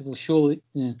it's a case of, well, surely.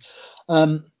 Yeah.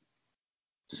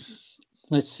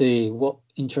 Let's see, what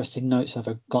interesting notes have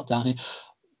I got down here.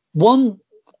 One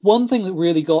thing that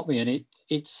really got me, and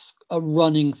it's a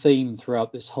running theme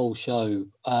throughout this whole show.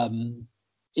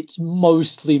 It's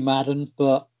mostly Madden,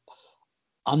 but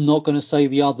I'm not going to say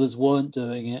the others weren't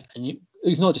doing it, and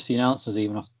it's not just the announcers.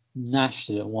 Even I gnashed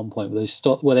it at one point where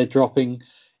they're dropping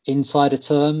insider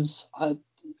terms.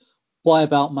 Why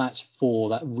about match 4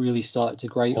 that really started to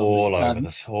grate on me.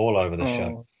 All over the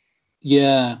show.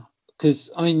 Yeah,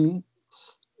 because I mean,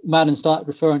 Madden started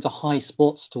referring to high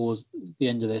spots towards the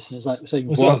end of this, and it's like saying,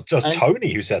 it was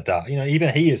Tony who said that. Even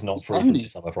he is not proven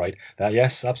this, I'm afraid.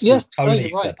 Yes, absolutely. Yes,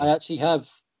 Tony right. said that. I actually have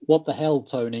 "What the hell,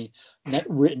 Tony"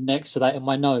 written next to that in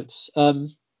my notes. I've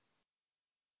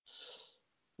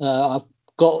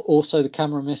got also the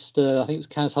camera missed. I think it was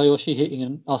Kaz Hayashi hitting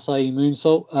an Asai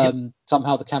moonsault. Yep.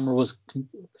 Somehow the camera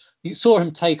you saw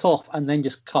him take off and then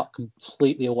just cut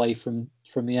completely away from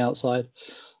the outside.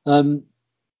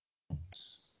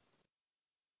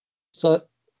 So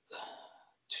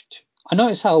I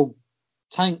noticed how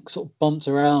Tank sort of bumped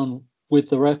around with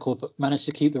the record, but managed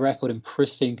to keep the record in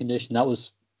pristine condition. That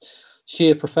was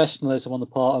sheer professionalism on the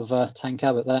part of Tank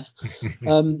Abbott there.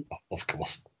 Of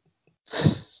course.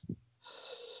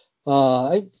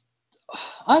 I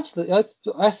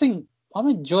think I'm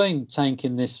enjoying Tank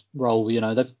in this role.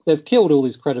 They've killed all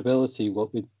his credibility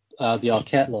with the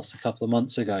Arquette loss a couple of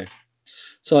months ago.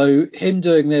 So him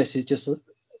doing this is just,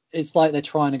 it's like they're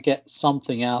trying to get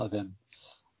something out of him.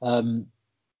 On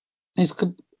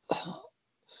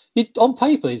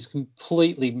paper he's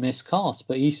completely miscast,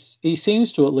 but he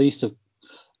seems to at least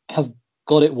have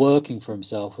got it working for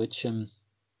himself, which you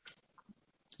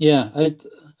got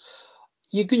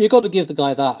to give the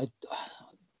guy that.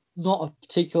 Not a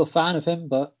particular fan of him,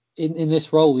 but in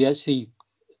this role he's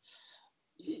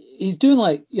doing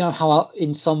like, how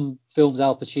in some films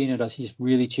Al Pacino does. He just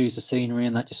really chooses the scenery,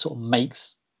 and that just sort of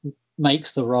makes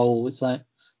the role. It's like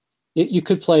you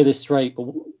could play this straight,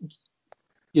 but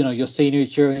your scenery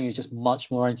chewing is just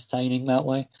much more entertaining that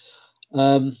way.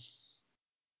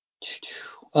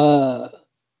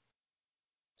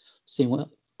 Seeing what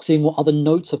other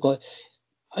notes I've got.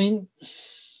 I mean,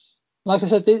 like I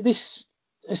said, this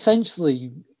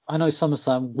essentially, I know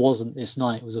SummerSlam wasn't this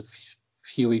night; it was a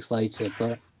few weeks later,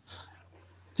 but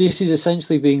this is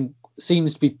essentially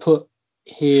seems to be put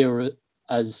here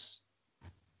as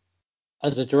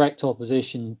a direct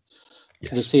opposition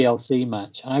to the TLC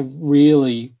match, and I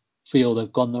really feel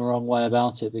they've gone the wrong way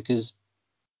about it, because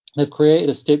they've created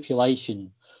a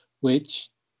stipulation which,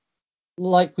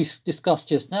 like we discussed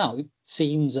just now, it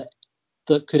seems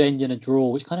that could end in a draw,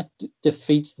 which kind of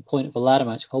defeats the point of a ladder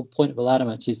match. The whole point of a ladder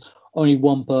match is only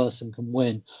one person can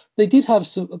win. They did have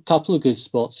a couple of good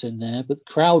spots in there, but the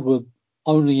crowd were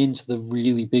only into the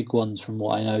really big ones from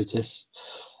what I noticed.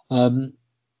 And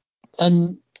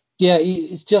yeah,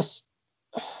 it's just,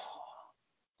 I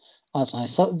don't know.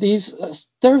 So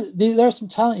there are some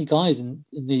talented guys in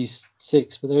these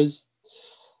 6,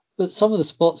 but some of the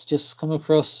spots just come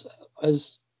across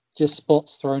as just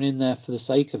spots thrown in there for the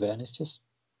sake of it, and it's just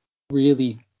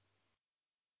really,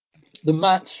 the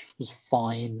match was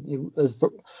fine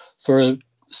for a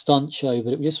stunt show,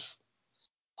 but it was just,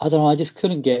 I don't know, I just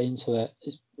couldn't get into it.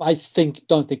 I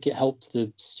don't think it helped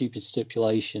the stupid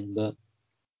stipulation, but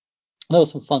there were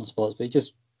some fun spots, but it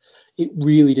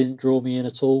really didn't draw me in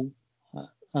at all.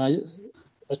 And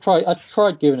I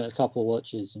tried giving it a couple of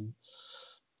watches, and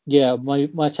yeah, my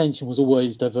attention was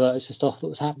always diverted to stuff that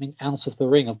was happening out of the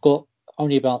ring. I've got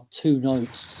only about 2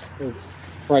 notes of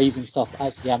praising stuff that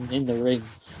actually happened in the ring.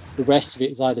 The rest of it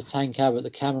is either Tank Abbott,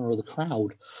 the camera, or the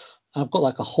crowd. And I've got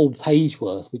like a whole page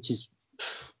worth, which is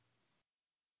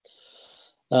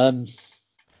so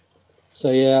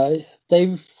yeah,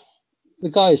 the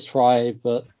guys tried,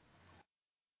 but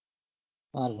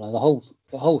I don't know,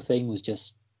 the whole thing was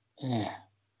just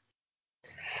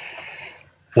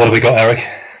What have we got, Eric?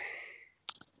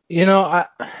 I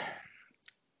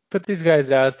put these guys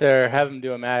out there, have them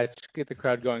do a match, get the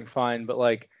crowd going, fine. But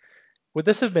like, would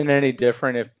this have been any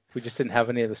different if we just didn't have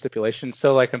any of the stipulations?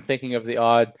 So like, I'm thinking of the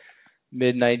odd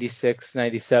mid 96,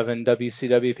 97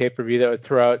 WCW pay-per-view that would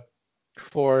throw out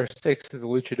 4 or 6 of the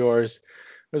luchadors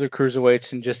or the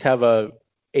cruiserweights and just have a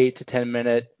 8 to 10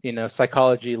 minute,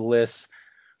 psychology-less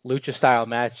lucha style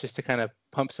match just to kind of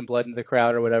pump some blood into the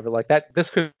crowd or whatever like that. This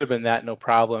could have been that, no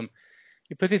problem.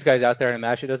 You put these guys out there in a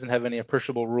match, it doesn't have any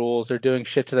appreciable rules. They're doing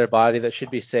shit to their body that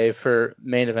should be saved for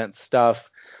main event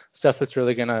stuff that's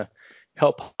really going to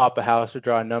help pop a house or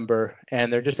draw a number.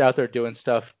 And they're just out there doing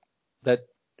stuff that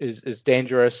is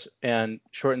dangerous and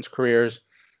shortens careers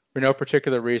for no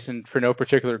particular reason, for no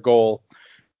particular goal.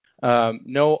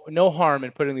 No harm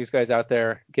in putting these guys out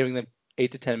there, giving them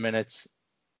 8 to 10 minutes,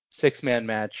 6-man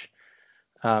match.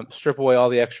 Strip away all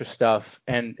the extra stuff,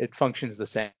 and it functions the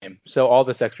same. So all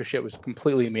this extra shit was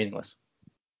completely meaningless.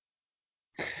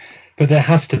 But there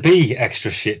has to be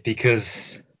extra shit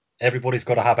because everybody's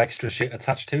got to have extra shit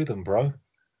attached to them, bro.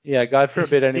 Yeah, God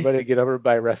forbid anybody get over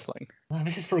by wrestling. Man,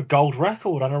 this is for a gold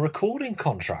record and a recording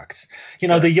contract. You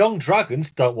Sure. know, the Young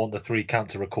Dragons don't want the 3 Count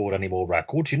to record any more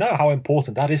records. You know how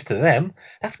important that is to them.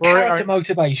 That's character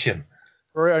motivation.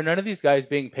 Rory, are none of these guys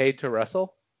being paid to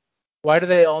wrestle? Why do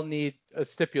they all need a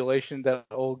stipulation that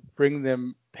will bring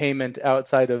them payment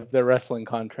outside of their wrestling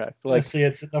contract? Like,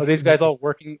 are these guys all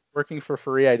working for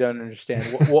free? I don't understand.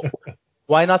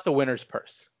 Why not the winner's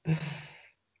purse?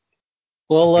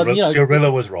 Well,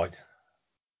 Gorilla was right.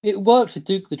 It worked for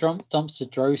Duke the Dumpster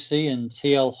Drosy and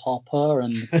TL Hopper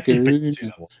and Goon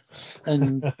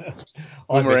and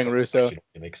Boomerang Russo.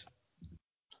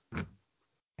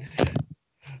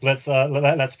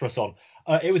 Let's press on.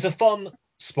 It was a fun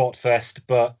spot fest,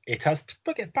 but it has,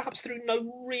 perhaps through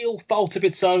no real fault of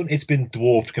its own, it's been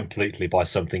dwarfed completely by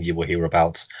something you will hear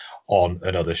about on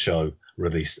another show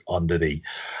released under the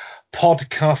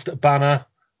podcast banner.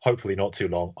 Hopefully not too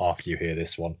long after you hear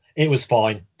this one. It was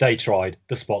fine. They tried.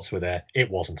 The spots were there.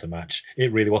 It wasn't a match.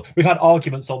 It really was. We've had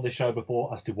arguments on this show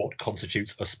before as to what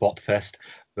constitutes a spot fest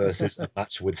versus a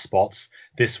match with spots.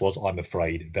 This was, I'm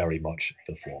afraid, very much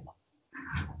the form.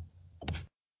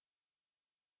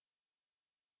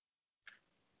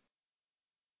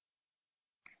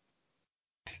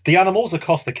 The Animals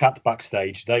accost the Cat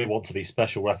backstage. They want to be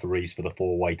special referees for the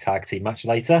 4-way tag team match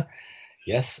later.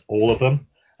 Yes, all of them.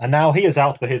 And now he is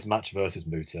out for his match versus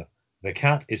Muta. The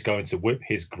Cat is going to whip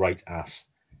his great ass.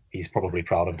 He's probably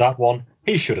proud of that one.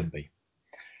 He shouldn't be.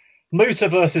 Muta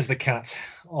versus the Cat.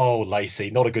 Oh,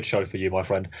 Lacey, not a good show for you, my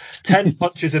friend. 10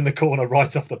 punches in the corner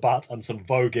right off the bat and some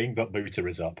voguing, but Muta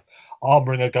is up.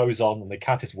 Armbringer goes on and the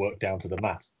Cat is worked down to the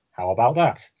mat. How about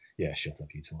that? Yeah, shut up,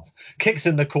 you twats. Kicks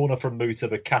in the corner from Muta.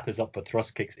 The Cat is up for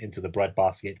thrust kicks into the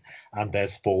breadbasket, and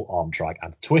there's full arm drag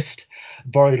and twist.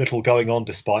 Very little going on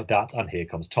despite that, and here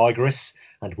comes Tigress,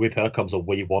 and with her comes a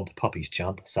 "We Want Puppies"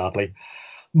 chant, sadly.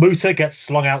 Muta gets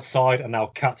slung outside, and now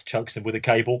Cat chokes him with a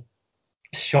cable.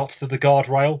 Shots to the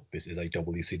guardrail. This is a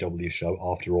WCW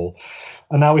show, after all.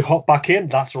 And now we hop back in,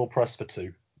 lateral press for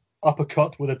 2.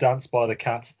 Uppercut with a dance by the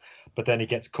Cat, but then he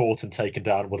gets caught and taken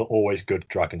down with an always good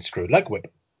dragon screw leg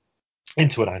whip.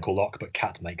 Into an ankle lock, but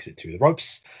Cat makes it to the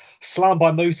ropes. Slam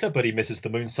by Muta, but he misses the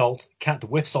moonsault. Cat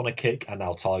whiffs on a kick, and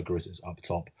now Tigress is up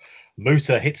top.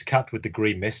 Muta hits Cat with the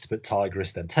green mist, but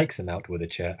Tigress then takes him out with a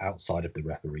chair outside of the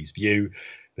referee's view.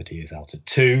 But he is out at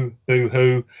 2.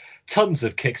 Boo-hoo. Tons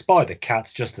of kicks by the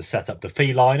Cat just to set up the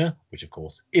feliner, which of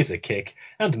course is a kick,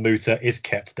 and Muta is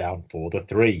kept down for the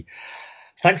 3.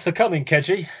 Thanks for coming,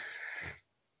 Keji.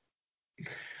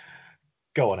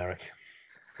 Go on, Eric.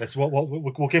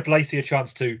 We'll give Lacey a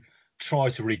chance to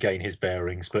try to regain his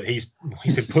bearings, but he's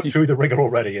been put through the ringer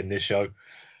already in this show.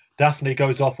 Daphne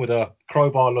goes off with a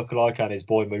crowbar lookalike, and his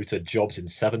boy Muta jobs in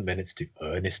 7 minutes to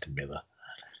Ernest Miller.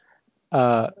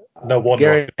 No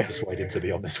wonder I persuade him to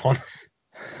be on this one.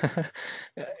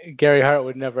 Gary Hart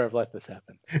would never have let this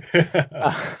happen.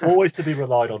 Always to be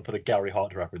relied on for the Gary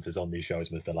Hart references on these shows,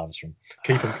 Mr. Landstrom.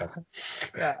 Keep them coming.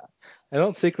 Yeah, I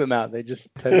don't seek them out; they just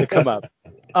tend to come up.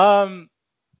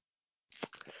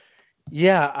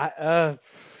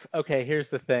 Okay, here's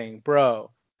the thing,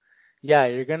 bro. Yeah,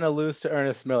 you're going to lose to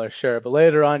Ernest Miller, sure, but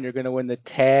later on you're going to win the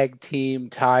tag team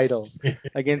titles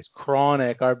against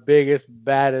Chronic, our biggest,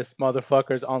 baddest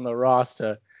motherfuckers on the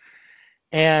roster.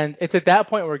 And it's at that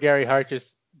point where Gary Hart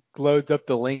just loads up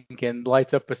the link and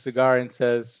lights up a cigar and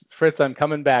says, Fritz, I'm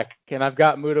coming back, and I've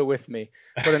got Muta with me.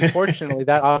 But unfortunately,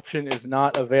 that option is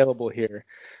not available here.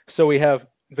 So we have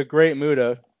the great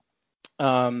Muta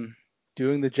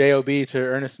doing the JOB to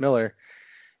Ernest Miller.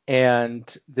 And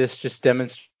this just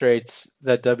demonstrates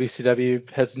that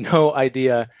WCW has no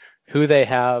idea who they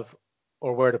have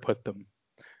or where to put them.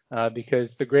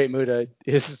 Because the great Muta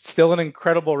is still an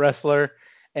incredible wrestler.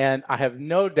 And I have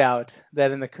no doubt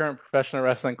that in the current professional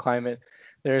wrestling climate,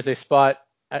 there is a spot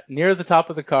near the top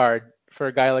of the card for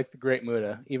a guy like the great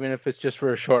Muta, even if it's just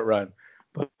for a short run.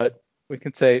 But we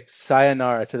can say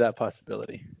sayonara to that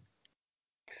possibility.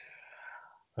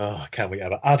 Oh, can we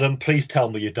ever? Adam, please tell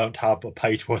me you don't have a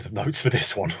page worth of notes for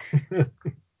this one.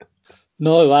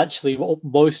 No, actually,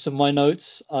 most of my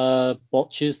notes are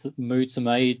botches that Muta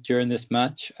made during this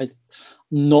match. I'm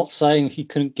not saying he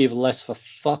couldn't give less of a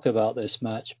fuck about this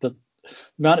match, but the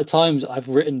amount of times I've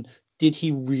written, did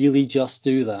he really just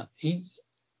do that?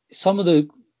 Some of the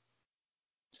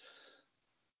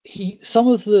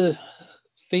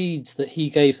feeds that he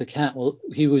gave the Cat, well,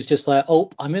 he was just like, oh,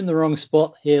 I'm in the wrong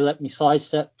spot here, let me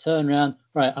sidestep, turn around,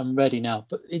 right, I'm ready now.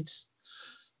 But if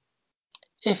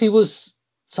he was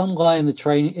some guy in the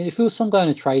training, if it was some guy in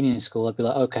a training school, I'd be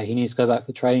like, okay, he needs to go back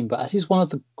for training. But as he's one of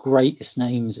the greatest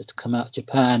names to come out of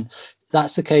Japan,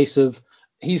 that's a case of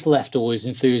he's left all his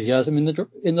enthusiasm in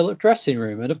the dressing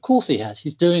room, and of course he has.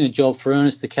 He's doing a job for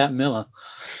Ernest the Cat Miller.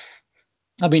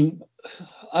 I mean,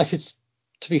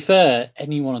 to be fair,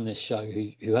 anyone on this show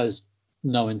who has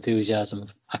no enthusiasm,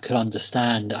 I could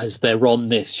understand as they're on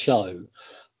this show.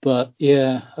 But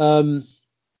yeah,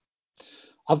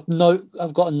 I've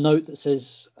got a note that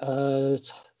says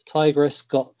Tigress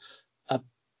got a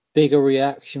bigger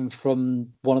reaction from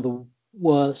one of the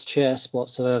worst chair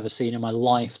spots I've ever seen in my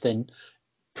life than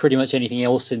pretty much anything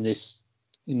else in this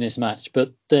match.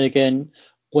 But then again,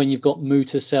 when you've got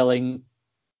Muta selling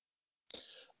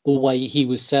the way he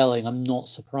was selling, I'm not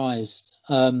surprised.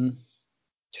 Although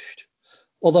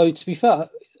to be fair,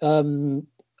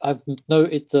 I've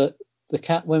noted that the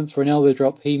Cat went for an elbow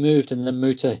drop, he moved, and then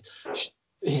Muta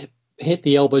hit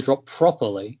the elbow drop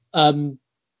properly.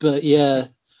 But yeah,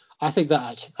 I think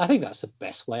that's the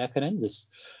best way I can end this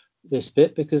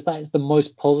bit, because that is the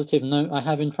most positive note I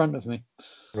have in front of me.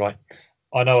 Right.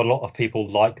 I know a lot of people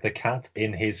like the Cat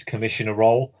in his commissioner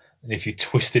role, and if you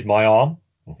twisted my arm,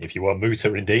 if you were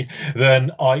Muta indeed,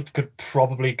 then I could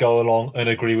probably go along and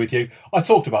agree with you. I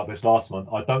talked about this last month.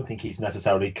 I don't think he's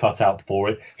necessarily cut out for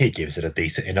it. He gives it a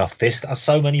decent enough fist, as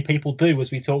so many people do,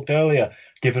 as we talked earlier.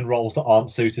 Given roles that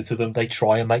aren't suited to them, they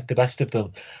try and make the best of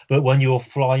them. But when you're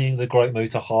flying the Great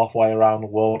Muta halfway around the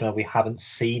world, now we haven't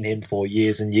seen him for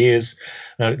years and years.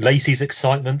 Lacey's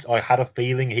excitement, I had a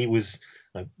feeling he was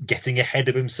getting ahead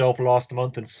of himself last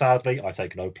month, and sadly, I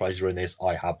take no pleasure in this.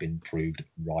 I have been proved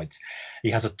right. He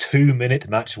has a 2-minute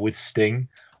match with Sting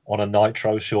on a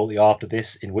Nitro shortly after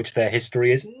this, in which their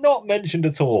history is not mentioned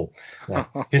at all.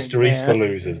 History's for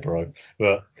losers, bro.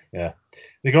 But yeah,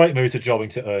 the Great Muta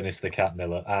jobbing to Ernest the Cat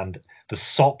Miller, and the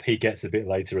sop he gets a bit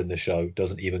later in the show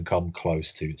doesn't even come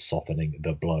close to softening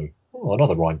the blow. Oh,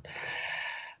 another rhyme.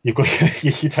 You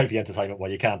take the entertainment where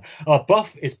you can.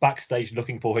 Buff is backstage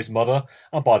looking for his mother,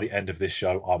 and by the end of this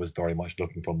show, I was very much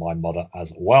looking for my mother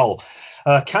as well.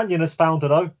 Kanyon has found her,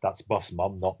 though. That's Buff's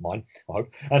mum, not mine, I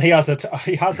hope. And he has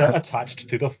her attached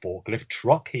to the forklift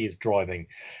truck he is driving.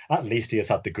 At least he has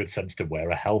had the good sense to wear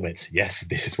a helmet. Yes,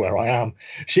 this is where I am.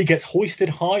 She gets hoisted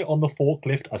high on the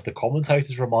forklift as the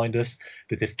commentators remind us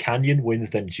that if Kanyon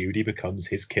wins, then Judy becomes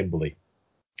his Kimberly.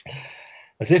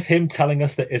 As if him telling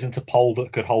us there isn't a pole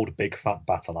that could hold a big fat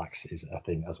battle axe is a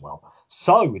thing as well.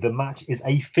 So the match is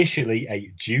officially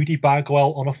a Judy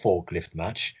Bagwell on a forklift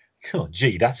match. Oh,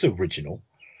 gee, that's original.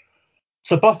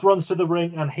 So Buff runs to the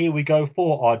ring, and here we go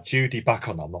for our Judy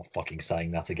Bagwell. No, I'm not fucking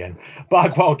saying that again.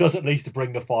 Bagwell does at least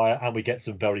bring the fire, and we get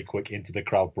some very quick into the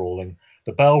crowd brawling.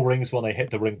 The bell rings when they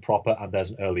hit the ring proper, and there's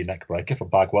an early neck breaker from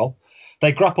Bagwell.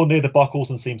 They grapple near the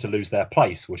buckles and seem to lose their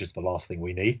place, which is the last thing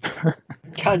we need.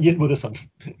 Kanyon with us on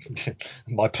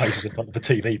my place is in front of the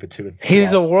TV for 2 and 3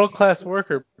 He's a world-class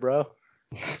worker, bro.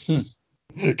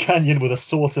 Kanyon with a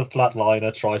sort of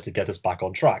flatliner tries to get us back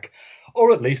on track,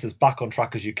 or at least as back on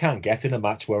track as you can get in a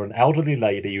match where an elderly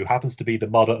lady who happens to be the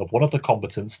mother of one of the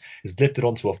combatants is lifted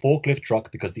onto a forklift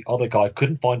truck because the other guy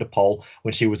couldn't find a pole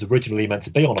when she was originally meant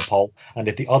to be on a pole, and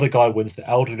if the other guy wins, the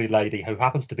elderly lady who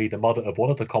happens to be the mother of one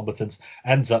of the combatants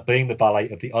ends up being the valet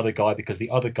of the other guy because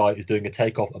the other guy is doing a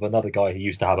takeoff of another guy who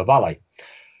used to have a valet.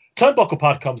 Turnbuckle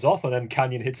pad comes off, and then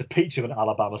Kanyon hits a peach of an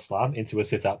Alabama slam into a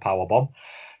sit-out powerbomb.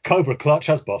 Cobra clutch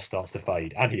as Buff starts to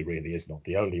fade, and he really is not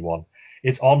the only one.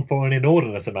 It's on for an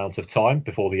inordinate amount of time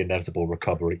before the inevitable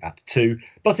recovery at 2,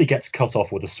 but he gets cut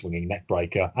off with a swinging neck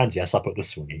breaker, and yes, I put the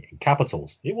swinging in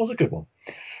capitals. It was a good one.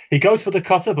 He goes for the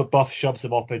cutter, but Buff shoves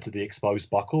him off into the exposed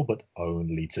buckle, but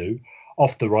only 2.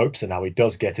 Off the ropes, and now he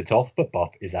does get it off, but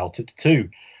Buff is out at 2.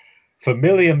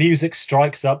 Familiar music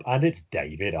strikes up, and it's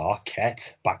David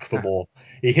Arquette back for more.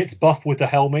 He hits Buff with the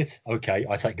helmet. Okay,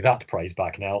 I take that praise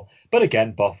back now. But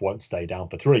again, Buff won't stay down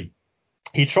for 3.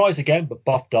 He tries again, but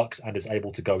Buff ducks and is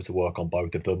able to go to work on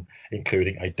both of them,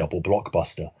 including a double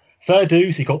blockbuster. Fair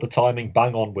dues, he got the timing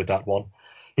bang on with that one.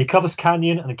 He covers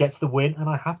Kanyon and gets the win, and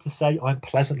I have to say I'm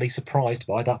pleasantly surprised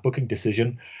by that booking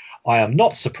decision. I am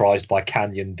not surprised by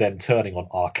Kanyon then turning on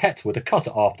Arquette with a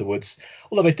cutter afterwards,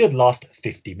 although it did last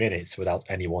 50 minutes without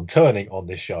anyone turning on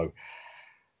this show.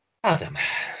 Adam.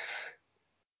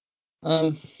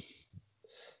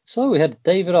 So we had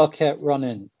David Arquette run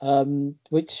in,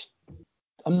 which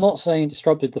I'm not saying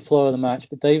disrupted the flow of the match,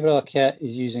 but David Arquette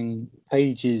is using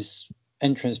Paige's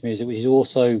entrance music, which is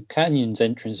also Kanyon's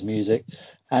entrance music,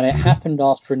 and it happened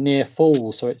after a near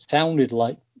fall, so it sounded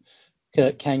like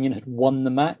Kurt Kanyon had won the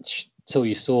match till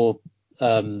you saw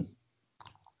the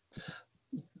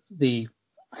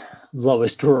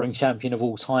lowest drawing champion of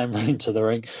all time run into the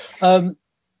ring. I'm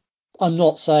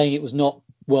not saying it was not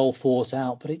well thought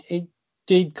out, but it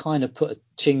did kind of put a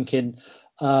chink in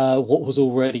what was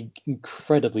already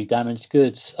incredibly damaged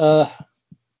goods.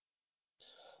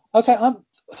 Okay,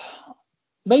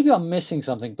 maybe I'm missing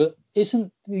something, but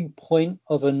isn't the point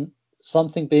of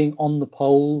something being on the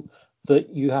pole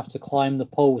that you have to climb the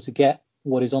pole to get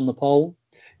what is on the pole?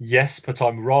 Yes, but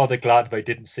I'm rather glad they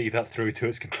didn't see that through to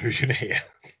its conclusion here.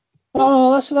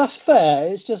 No, that's fair.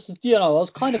 It's just, I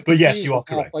was kind of confused. But yes, you are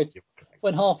correct.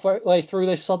 When halfway through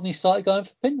they suddenly started going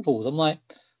for pinfalls. I'm like,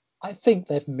 I think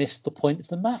they've missed the point of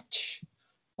the match.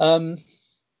 Then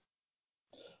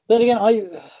again,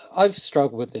 I've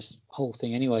struggled with this whole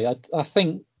thing anyway. I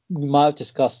think we might have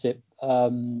discussed it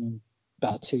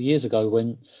about 2 years ago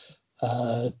when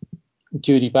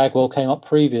Judy Bagwell came up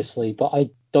previously, but I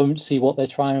don't see what they're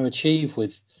trying to achieve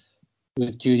with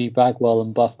Judy Bagwell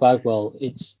and Buff Bagwell.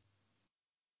 It's,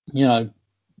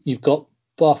 you've got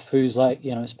Buff, who's like,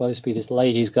 supposed to be this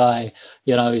ladies guy.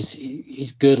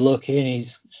 He's good looking,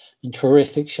 he's in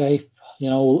terrific shape,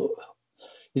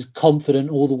 he's confident,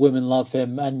 all the women love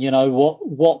him, and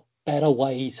what better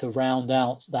way to round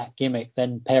out that gimmick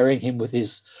than pairing him with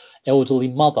his elderly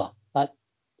mother?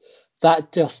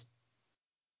 That just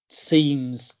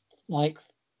seems like,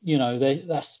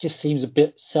 that just seems a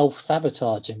bit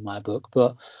self-sabotage in my book,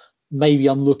 but maybe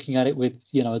I'm looking at it with,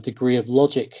 a degree of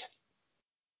logic.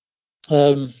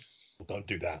 Don't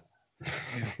do that.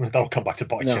 That'll come back to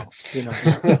bite you.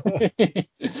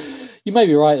 You may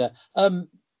be right there. I'm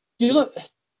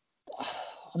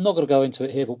not going to go into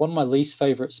it here, but one of my least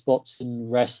favorite spots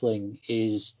in wrestling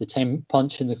is the 10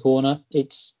 punch in the corner.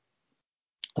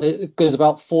 There's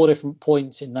about 4 different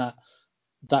points in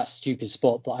that stupid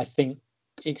spot that I think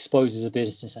exposes a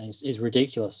business and is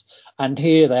ridiculous. And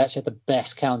here they actually had the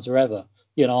best counter ever.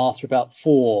 After about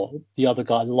 4, the other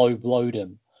guy low blowed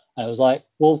him. And it was like,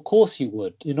 well, of course you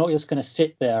would. You're not just going to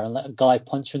sit there and let a guy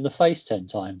punch you in the face 10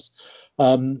 times.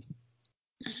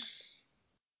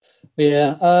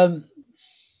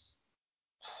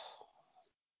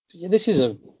 This is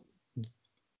the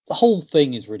whole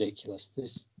thing is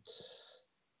ridiculous.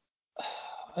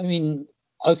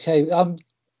 Okay,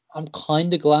 I'm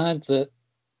kind of glad that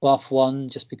Buff won,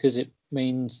 just because it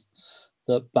means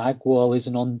that Bagwell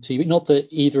isn't on TV. Not that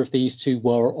either of these two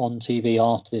were on TV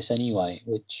after this anyway,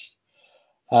 which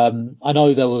I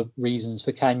know there were reasons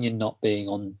for Kanyon not being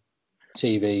on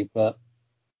TV, but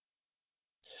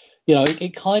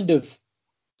it kind of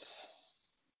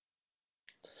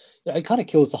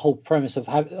kills the whole premise of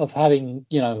having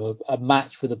a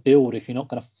match with a build if you're not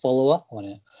going to follow up on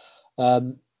it.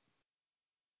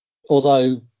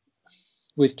 Although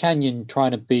with Kanyon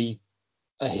trying to be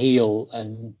a heel,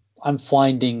 and I'm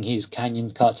finding his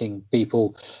Kanyon cutting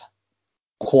people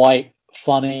quite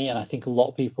funny, and I think a lot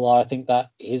of people are. I think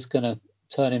that is going to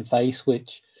turn him face,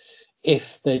 which,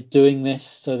 if they're doing this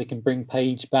so they can bring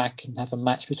Paige back and have a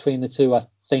match between the two, I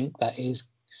think that is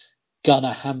going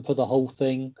to hamper the whole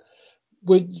thing.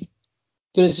 But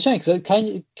it's a shame, because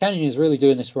Kanyon is really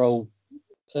doing this role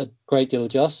a great deal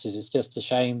of justice. It's just a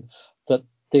shame that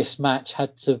this match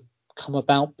had to come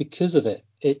about because of it.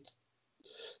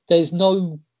 There's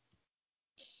no,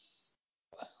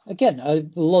 again,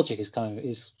 the logic is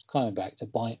coming back to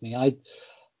bite me.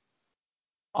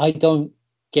 I don't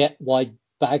get why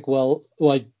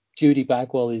Judy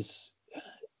Bagwell is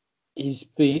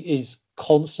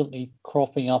constantly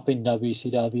cropping up in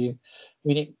WCW.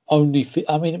 It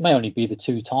may only be the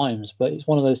 2 times, but it's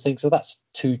one of those things. So that's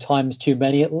 2 times too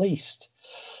many at least.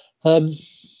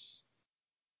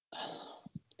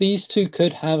 These two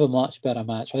could have a much better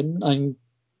match.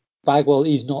 Bagwell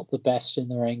is not the best in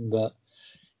the ring, but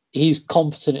he's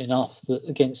competent enough that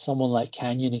against someone like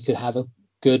Kanyon, he could have a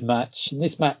good match. And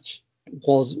this match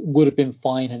would have been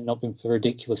fine had it not been for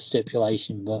ridiculous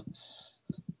stipulation. But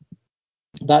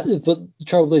the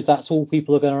trouble is, that's all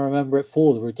people are going to remember it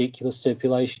for, the ridiculous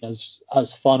stipulation.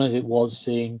 As fun as it was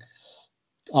seeing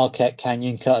Arquette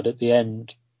Kanyon cut at the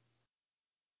end,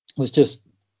 was just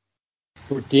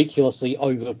ridiculously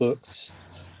overbooked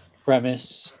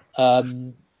premise,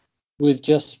 with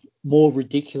just more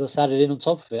ridiculous added in on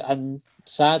top of it. And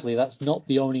sadly, that's not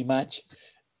the only match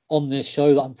on this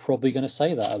show that I'm probably going to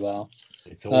say that about.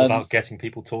 It's all about getting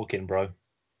people talking, bro.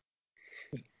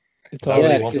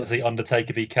 Nobody wants to see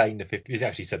Undertaker v Kane. He's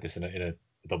actually said this in a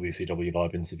WCW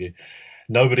live interview.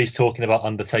 Nobody's talking about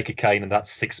Undertaker Kane and that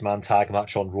 6-man tag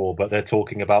match on Raw, but they're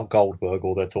talking about Goldberg,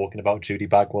 or they're talking about Judy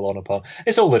Bagwell on a par.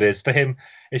 It's all it is. For him,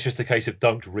 it's just a case of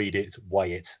don't read it,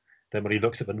 weigh it. Then when he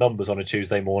looks at the numbers on a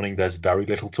Tuesday morning, there's very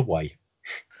little to weigh.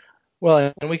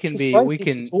 Well, and we can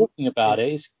talking about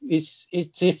it. It's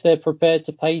if they're prepared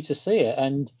to pay to see it,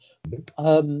 and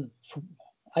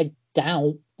I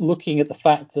doubt, looking at the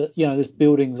fact that this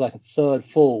building's like a third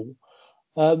full,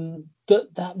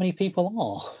 that many people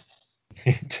are.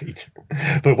 Indeed,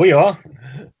 but we are.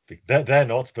 They're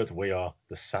not, but we are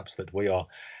the saps that we are.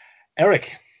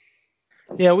 Eric.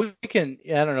 Yeah, we can.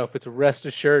 I don't know if it's rest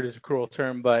assured is a cruel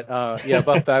term, but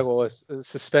Buff Bagwell was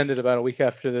suspended about a week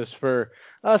after this for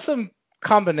some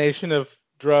combination of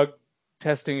drug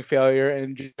testing failure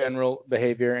and general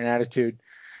behavior and attitude.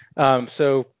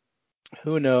 So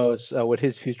who knows what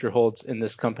his future holds in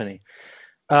this company.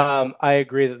 I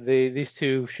agree that these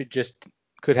two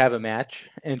could have a match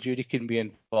and Judy can be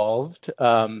involved.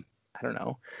 I don't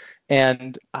know.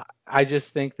 And I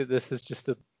just think that this is just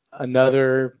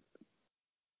another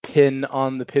pin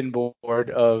on the pin board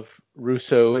of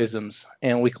Russo-isms,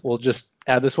 and we'll just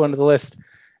add this one to the list.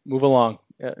 Move along.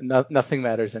 Nothing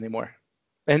matters anymore.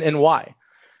 And why?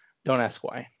 Don't ask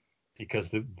why. Because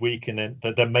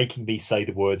they're making me say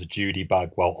the words Judy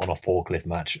Bagwell on a forklift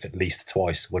match at least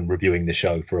twice when reviewing the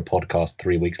show for a podcast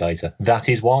 3 weeks later. That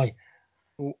is why.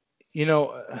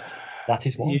 That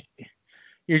is why.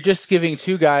 You're just giving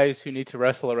two guys who need to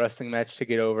wrestle a wrestling match to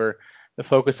get over. The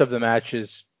focus of the match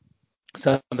is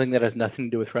something that has nothing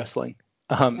to do with wrestling.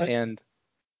 And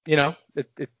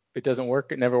it doesn't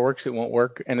work. It never works. It won't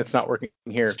work. And it's not working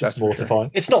here. It's just mortifying.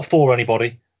 Sure. It's not for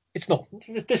anybody. It's not.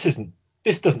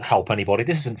 This doesn't help anybody.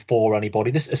 This isn't for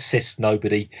anybody. This assists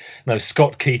nobody.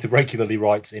 Scott Keith regularly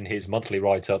writes in his monthly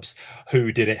write-ups,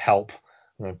 who did it help?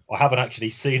 I haven't actually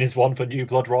seen his one for New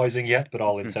Blood Rising yet, but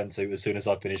I'll intend to as soon as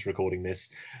I finish recording this.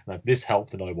 This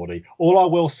helped nobody. All I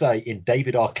will say in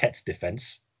David Arquette's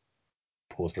defense,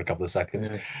 pause for a couple of seconds,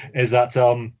 is that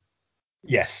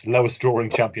yes, lowest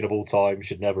drawing champion of all time,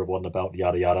 should never have won the belt,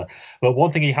 yada yada. But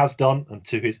one thing he has done, and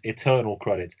to his eternal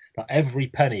credit, that every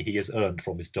penny he has earned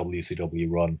from his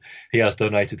WCW run, he has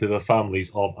donated to the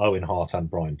families of Owen Hart and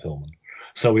Brian Pillman.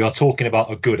 So we are talking about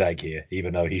a good egg here,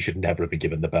 even though he should never have been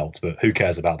given the belt. But who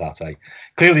cares about that egg?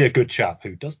 Clearly a good chap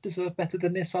who does deserve better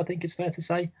than this, I think it's fair to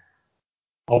say.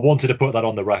 I wanted to put that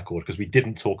on the record because we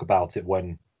didn't talk about it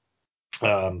when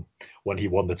he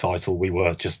won the title. We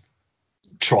were just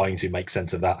trying to make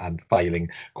sense of that and failing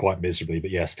quite miserably.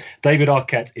 But yes, David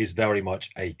Arquette is very much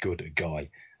a good guy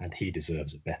and he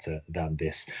deserves better than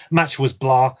this. Match was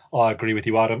blah. I agree with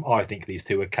you, Adam. I think these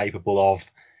two are capable of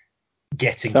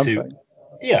getting to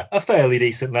a fairly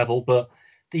decent level, but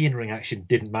the in-ring action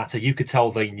didn't matter. You could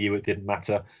tell they knew it didn't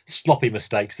matter. Sloppy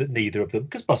mistakes that neither of them,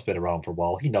 because Buff's been around for a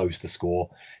while, he knows the score.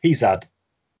 He's had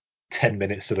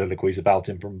 10-minute soliloquies about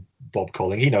him from Bob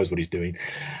Colling. He knows what he's doing.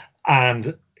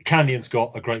 And Canyon's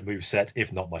got a great moveset,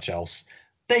 if not much else.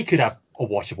 They could have a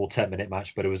watchable 10-minute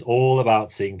match, but it was all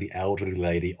about seeing the elderly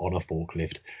lady on a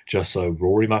forklift, just so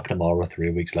Rory McNamara 3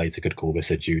 weeks later could call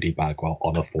this a Judy Bagwell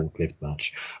on a forklift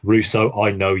match. Russo,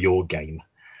 I know your game.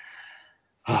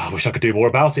 I wish I could do more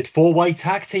about it. 4-way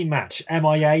tag team match.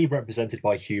 MIA, represented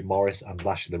by Hugh Morris and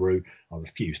Lash LaRue. I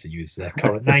refuse to use their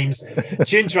current names.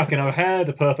 Jindrak and O'Haire,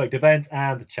 the perfect event,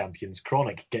 and the champions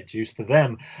Chronic. Get used to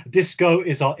them. Disco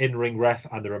is our in-ring ref,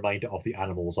 and the remainder of the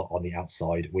animals are on the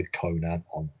outside with Conan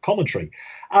on commentary.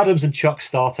 Adams and Chuck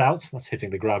start out, that's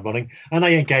hitting the ground running, and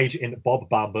they engage in Bob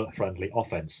Bamber friendly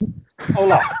offense.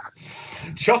 Hola.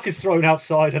 Chuck is thrown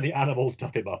outside and the animals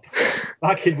duff him up.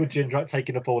 Back in with Jindrak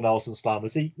taking a full Nelson slam.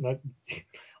 Is he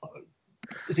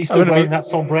still wearing that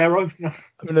sombrero? I'm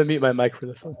going to mute my mic for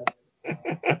this one.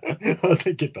 I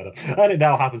think it better. And it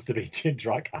now happens to be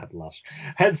Jindrak and Lash.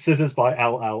 Head scissors by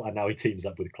LL, and now he teams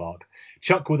up with Clark.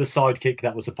 Chuck with a sidekick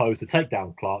that was supposed to take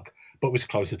down Clark, but was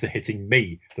closer to hitting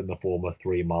me than the former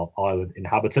 3 Mile Island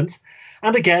inhabitant.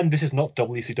 And again, this is not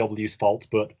WCW's fault,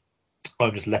 but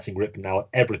I'm just letting rip now at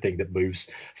everything that moves.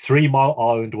 3 Mile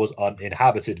Island was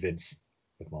uninhabited, Vince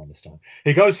McMahon this time.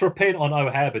 He goes for a pin on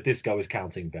O'Haire, but Disco is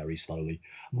counting very slowly.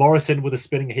 Morrison with a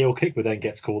spinning heel kick, but then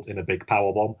gets caught in a big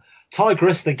powerbomb.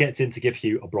 Tigress then gets in to give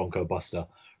Hugh a Bronco Buster.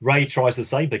 Ray tries the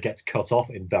same, but gets cut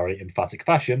off in very emphatic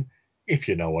fashion, if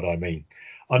you know what I mean.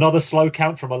 Another slow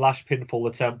count from a Lash pinfall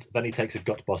attempt, then he takes a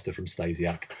gut buster from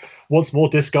Stasiak. Once more,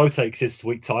 Disco takes his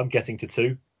sweet time, getting to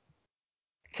 2.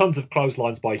 Tons of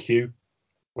clotheslines by Hugh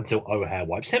until O'Haire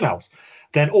wipes him out.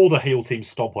 Then all the heel teams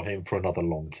stomp on him for another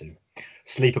long 2.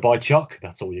 Sleeper by Chuck,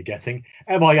 that's all you're getting.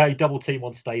 MIA double team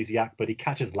on Stasiak, but he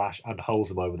catches Lash and holds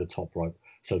him over the top rope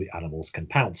so the animals can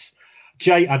pounce.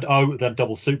 J and O then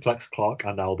double suplex Clark,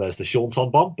 and now there's the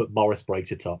Shaunton bomb, but Morris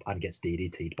breaks it up and gets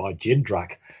DDT'd by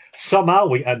Jindrak. Somehow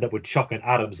we end up with Chuck and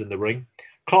Adams in the ring.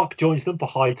 Clark joins them for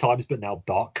high times, but now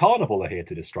Dark Carnival are here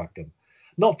to distract them.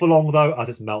 Not for long though, as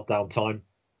it's meltdown time.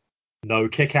 No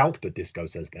kick out, but Disco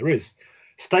says there is.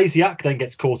 Stasiak then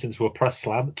gets caught into a press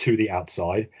slam to the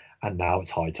outside, and now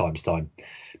it's high times time.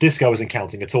 Disco isn't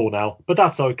counting at all now, but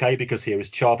that's okay because here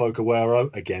is Chavo Guerrero,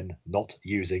 again not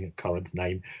using current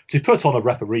name, to put on a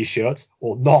referee shirt,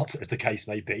 or not as the case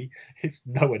may be, it's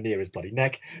nowhere near his bloody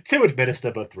neck, to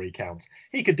administer the 3 count.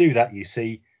 He could do that, you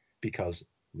see, because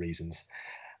reasons.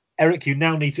 Eric, you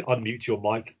now need to unmute your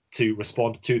mic to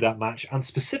respond to that match, and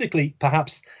specifically,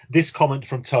 perhaps, this comment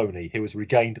from Tony, who has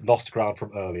regained lost ground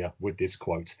from earlier with this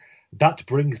quote. That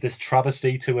brings this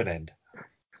travesty to an end.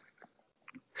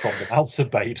 From the mouths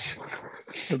of babes.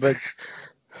 But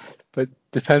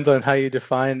depends on how you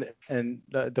define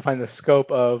the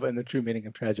scope of and the true meaning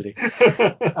of tragedy.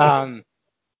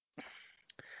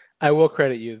 I will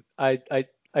credit you. I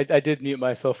did mute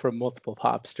myself for multiple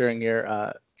pops during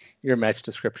your match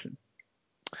description.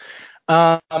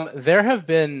 There have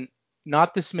been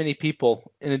not this many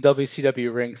people in a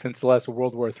WCW ring since the last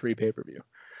World War III pay-per-view.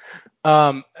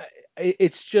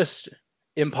 It's just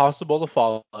impossible to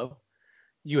follow.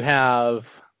 You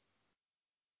have,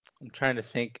 I'm trying to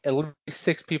think, at least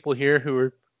 6 people here who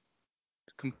are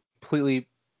completely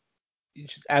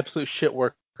just absolute shit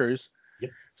workers.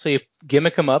 Yep. So you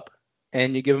gimmick them up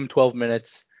and you give them 12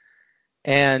 minutes.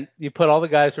 And you put all the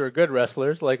guys who are good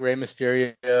wrestlers like Rey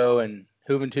Mysterio and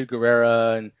Juventud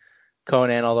Guerrera and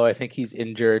Conan, although I think he's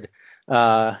injured.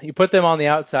 You put them on the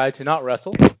outside to not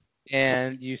wrestle.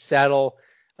 And you saddle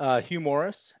Hugh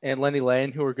Morris and Lenny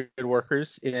Lane, who are good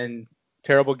workers, in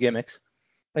terrible gimmicks.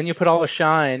 And you put all the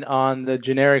shine on the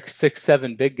generic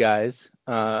 6'7" big guys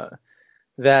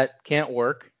that can't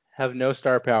work, have no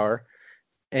star power,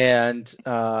 and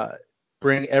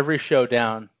bring every show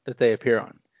down that they appear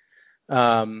on.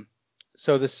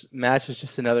 So this match is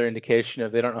just another indication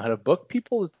of they don't know how to book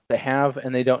people that they have,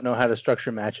 and they don't know how to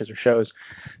structure matches or shows.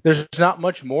 There's not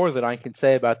much more that I can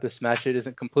say about this match. It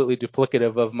isn't completely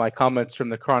duplicative of my comments from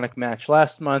the Chronic match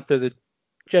last month or the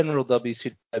general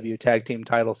WCW tag team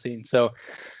title scene. So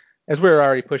as we were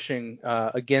already pushing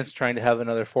against trying to have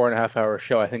another 4.5-hour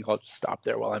show, I think I'll just stop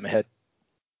there while I'm ahead.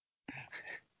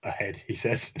 Ahead, he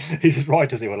says. He's as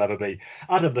right as he will ever be.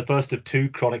 Adam, the first of 2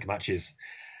 Chronic matches.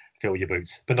 Fill your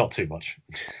boots, but not too much.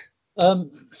 I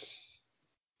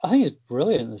think it's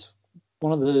brilliant. It's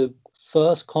one of the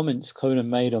first comments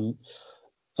Conan made on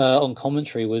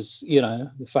commentary was,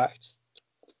 the fact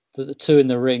that the 2 in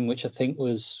the ring, which I think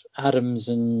was Adams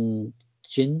and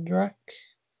Jindrak,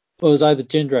 well, it was either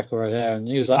Jindrak or O'Hare, and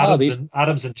he was like,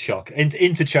 Adams and Chuck,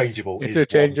 interchangeable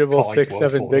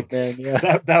 6'7" big man.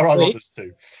 Yeah, there are others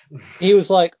too. He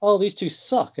was like, "Oh, these 2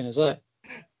 suck," and it's like,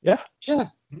 yeah.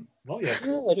 Not yet.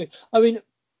 Yeah, I do. I mean,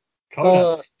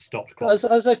 Conan stopped clock.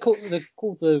 As I call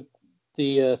the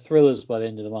thrillers by the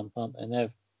end of the month, aren't they?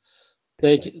 And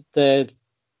they're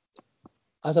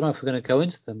I don't know if we're going to go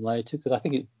into them later because I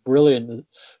think it's brilliant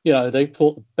that they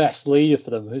thought the best leader for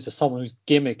them, who's someone whose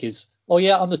gimmick is, oh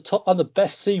yeah, I'm the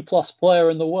best C+ player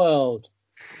in the world.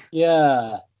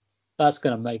 Yeah, that's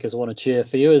going to make us want to cheer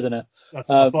for you, isn't it?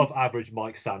 That's above average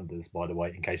Mike Sanders, by the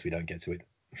way, in case we don't get to it.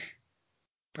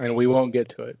 And we won't get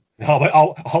to it.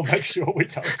 I'll make sure we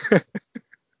don't.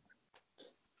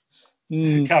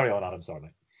 Carry on, Adam. Sorry,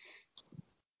 mate.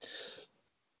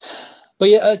 But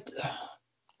yeah,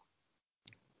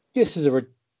 this is are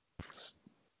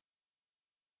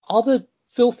the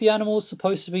filthy animals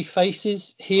supposed to be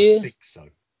faces here? I think so.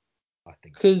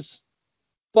 Because,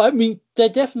 but I mean, they're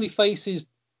definitely faces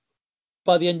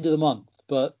by the end of the month.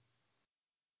 But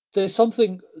there's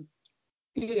something.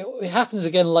 It happens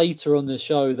again later on the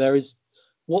show. There is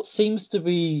what seems to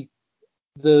be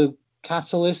the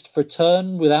catalyst for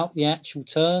turn without the actual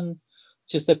turn.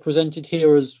 Just they're presented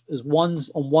here as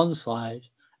ones on one side,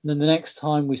 and then the next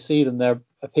time we see them, they're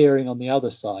appearing on the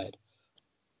other side.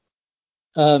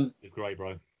 You're great,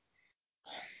 bro.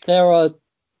 There are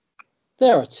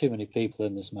too many people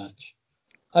in this match.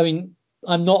 I mean,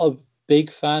 I'm not a big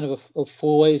fan of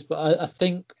four-ways, but I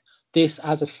think this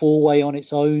as a four-way on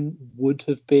its own would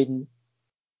have been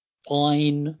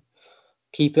fine.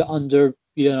 Keep it under,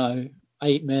 8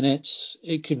 minutes.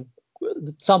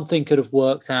 Something could have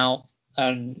worked out,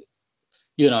 and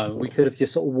we could have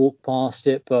just sort of walked past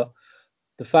it. But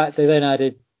the fact they then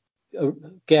added a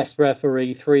guest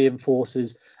referee, 3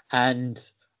 enforcers, and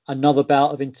another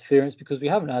bout of interference, because we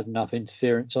haven't had enough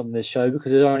interference on this show,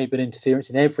 because there's only been interference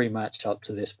in every match up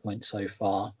to this point so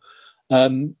far.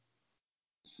 And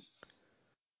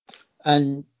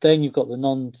then you've got the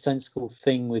nonsensical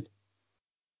thing with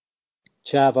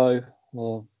Chavo,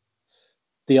 or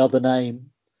the other name,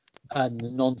 and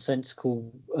the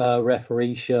nonsensical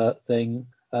referee shirt thing.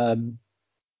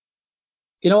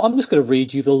 I'm just going to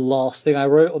read you the last thing I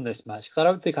wrote on this match because I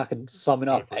don't think I can sum it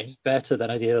up any better than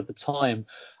I did at the time.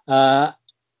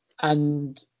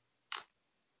 And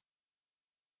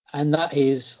that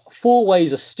is, 4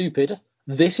 ways are stupid.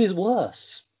 This is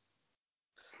worse.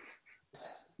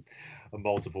 A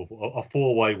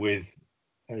 4-way with,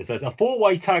 it says a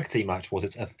 4-way tag team match was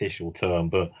its official term,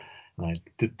 but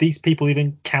did these people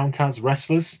even count as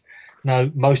wrestlers?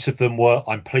 No, most of them were,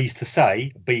 I'm pleased to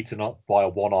say, beaten up by a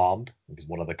one-armed, because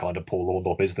what other kind of Paul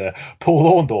Orndorff is there?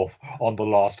 Paul Orndorff on the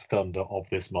last Thunder of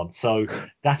this month. So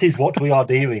that is what we are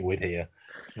dealing with here.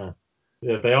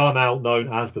 Yeah, they are now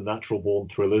known as the Natural Born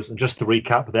Thrillers. And just to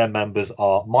recap, their members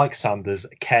are Mike Sanders,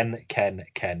 Ken, and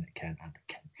Ken.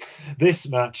 This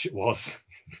match was,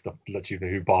 to let you know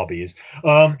who Barbie is,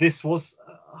 this was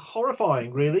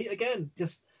horrifying, really. Again,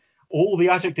 just all the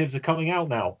adjectives are coming out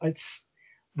now. It's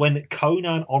when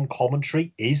Konnan on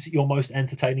commentary is your most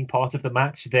entertaining part of the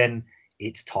match, then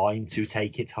it's time to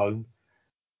take it home.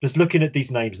 Just looking at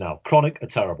these names now, Chronic are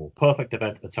terrible, Perfect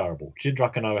Event are terrible,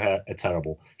 Jindrak and O'Hare are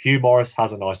terrible, Hugh Morris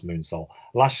has a nice moonsault,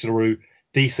 Lash LaRue,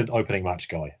 decent opening match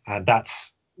guy, and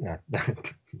that's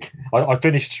I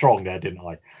finished strong there, didn't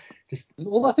I?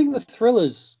 Well, I think the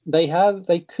Thrillers, they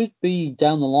could be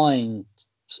down the line.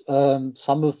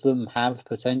 Some of them have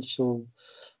potential.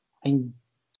 I mean,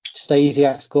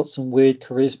 Stasiak's got some weird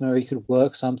charisma. He could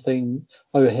work something.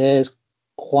 O'Hare's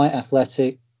quite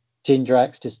athletic.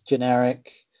 Jindrak's just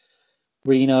generic.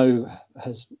 Reno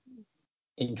has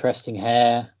interesting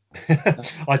hair.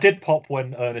 I did pop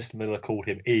when Ernest Miller called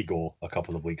him Igor a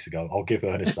couple of weeks ago. I'll give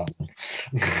Ernest that one.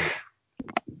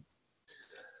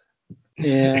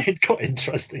 Yeah. He's got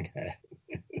interesting hair.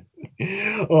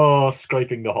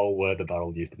 Scraping the hole where the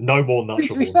barrel used to. No more natural.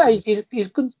 To be fair,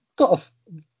 he's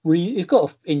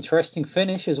got an interesting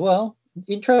finish as well.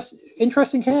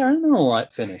 Interesting hair and an all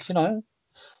right finish,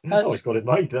 He's got it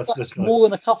made. That's more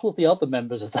than a couple of the other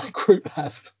members of that group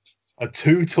have. A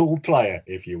two-tool player,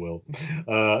 if you will.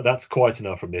 That's quite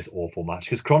enough from this awful match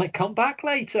because Chronic come back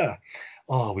later.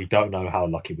 We don't know how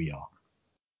lucky we are.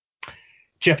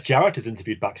 Jeff Jarrett is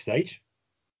interviewed backstage.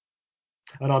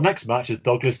 And our next match is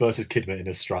Douglas versus Kidman in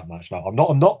a strap match. Now,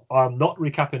 I'm not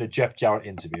recapping a Jeff Jarrett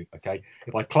interview, okay?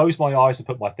 If I close my eyes and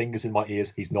put my fingers in my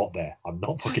ears, he's not there. I'm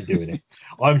not fucking doing it.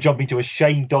 I'm jumping to a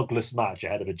Shane Douglas match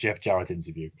ahead of a Jeff Jarrett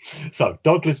interview. So,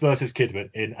 Douglas versus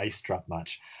Kidman in a strap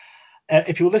match.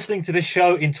 If you're listening to this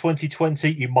show in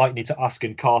 2020, you might need to ask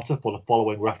in Carter for the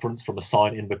following reference from a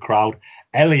sign in the crowd.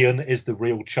 Elian is the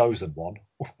real chosen one.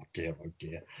 Oh dear.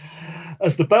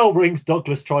 As the bell rings,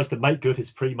 Douglas tries to make good his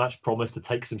pre-match promise to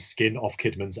take some skin off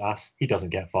Kidman's ass. He doesn't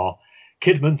get far.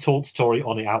 Kidman taunts Tori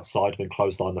on the outside, then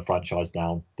clothesline the franchise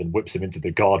down, then whips him into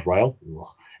the guardrail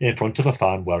in front of a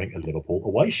fan wearing a Liverpool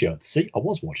away shirt. See, I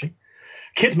was watching.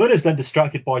 Kidman is then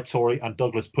distracted by Tori and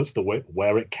Douglas puts the whip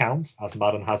where it counts, as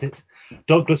Madden has it.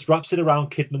 Douglas wraps it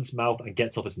around Kidman's mouth and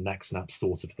gets off his neck snap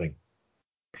sort of thing.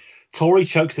 Tori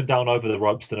chokes him down over the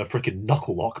ropes, then a freaking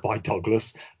knuckle lock by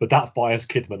Douglas, but that fires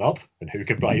Kidman up, and who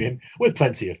can blame him, with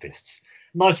plenty of fists.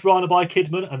 Nice runner by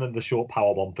Kidman, and then the short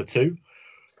powerbomb for 2.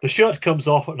 The shirt comes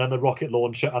off, and then the rocket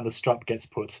launcher and the strap gets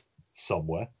put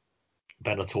somewhere.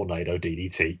 Then a tornado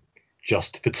DDT,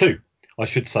 just for 2. I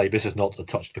should say this is not a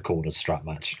touch the corners strap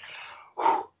match.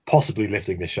 Possibly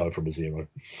lifting this show from a 0.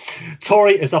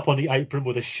 Tori is up on the apron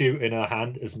with a shoe in her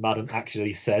hand as Madden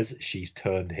actually says she's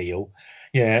turned heel.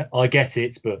 Yeah, I get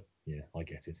it, but yeah, I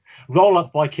get it. Roll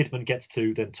up by Kidman gets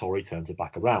 2, then Tori turns it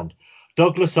back around.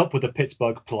 Douglas up with a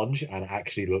Pittsburgh plunge and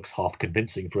actually looks half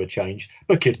convincing for a change,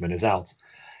 but Kidman is out.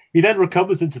 He then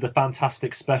recovers into the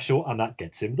fantastic special and that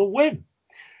gets him the win.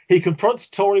 He confronts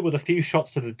Tori with a few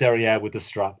shots to the derriere with the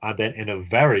strap, and then in a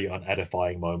very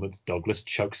unedifying moment, Douglas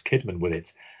chokes Kidman with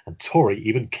it, and Tori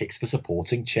even kicks the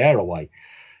supporting chair away.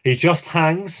 He just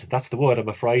hangs, that's the word I'm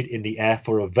afraid, in the air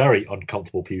for a very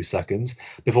uncomfortable few seconds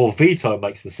before Vito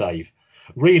makes the save.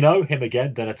 Reno, him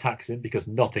again, then attacks him because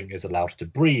nothing is allowed to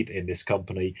breathe in this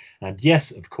company, and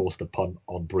yes, of course, the pun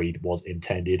on breathe was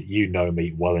intended. You know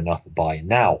me well enough by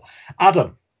now.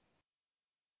 Adam.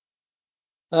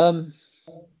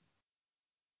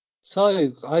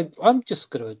 So I'm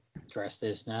just going to address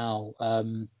this now.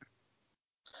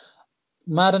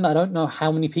 Madden, I don't know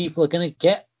how many people are going to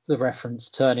get the reference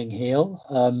turning heel.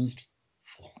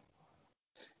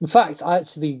 In fact, I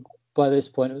actually, by this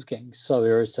point, I was getting so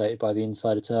irritated by the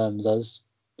insider terms. I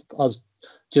was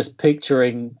just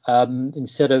picturing,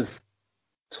 instead of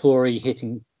Tori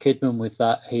hitting Kidman with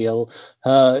that heel,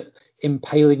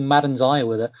 impaling Madden's eye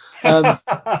with it.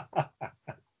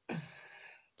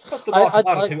 That's the Mark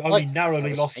Madden who only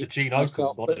narrowly lost to Gene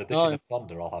Okerlund on an edition of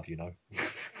Thunder, I'll have you know.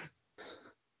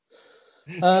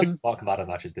 Two Mark Madden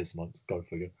matches this month. Go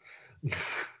figure.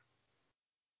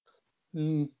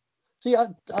 See,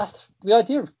 the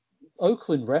idea of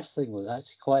Oakland wrestling was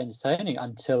actually quite entertaining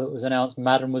until it was announced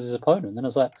Madden was his opponent. And then I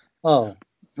was like, oh,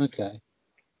 okay.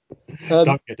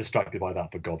 Don't get distracted by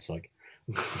that, for God's sake.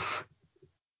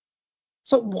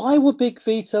 So why were Big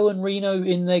Vito and Reno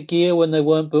in their gear when they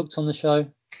weren't booked on the show?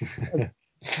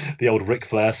 The old Ric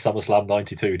Flair SummerSlam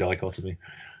 92 dichotomy.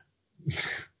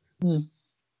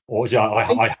 Or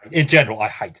yeah, in general, I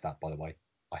hate that, by the way.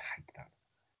 I hate that.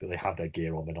 But they have their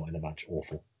gear on, they're not in the match.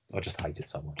 Awful. I just hate it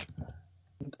so much.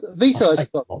 Vito actually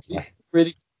got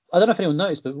really. I don't know if anyone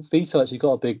noticed, but Vito actually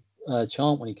got a big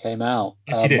chant when he came out.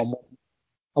 Yes, he did.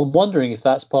 I'm wondering if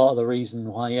that's part of the reason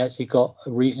why he actually got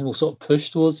a reasonable sort of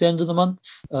push towards the end of the month.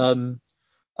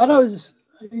 I know.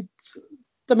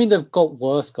 I mean, they've got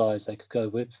worse guys they could go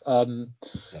with.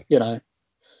 Exactly. You know,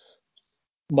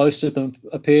 most of them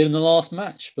appeared in the last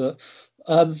match, but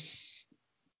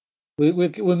we're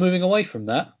moving away from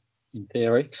that in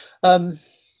theory.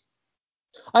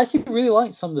 I actually really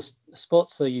like some of the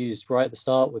spots they used right at the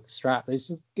start with the strap.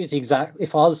 It's exactly,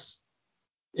 if I was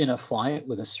in a fight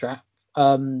with a strap,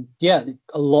 yeah,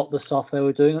 a lot of the stuff they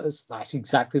were doing, that's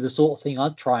exactly the sort of thing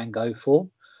I'd try and go for.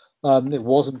 It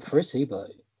wasn't pretty,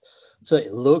 but so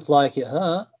it looked like it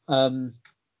hurt.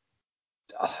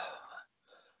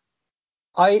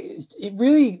 It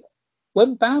really,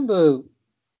 when Bamboo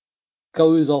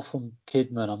goes off on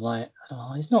Kidman, I'm like,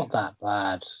 oh, he's not that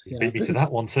bad. You beat me to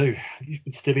that one too. You've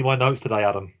been stealing my notes today,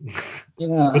 Adam.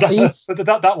 Yeah, but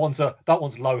that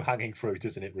one's low hanging fruit,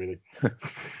 isn't it? Really.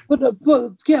 but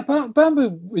yeah,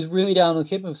 Bamboo was really down on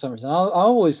Kidman for some reason. I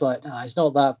always like, nah, he's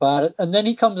not that bad. And then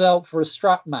he comes out for a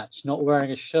strap match, not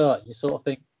wearing a shirt. You sort of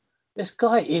think, this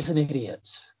guy is an idiot.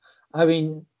 I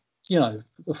mean, you know,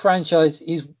 the franchise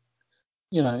is,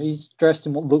 you know, he's dressed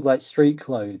in what look like street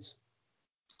clothes.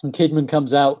 And Kidman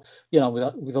comes out, you know,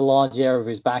 with a large area of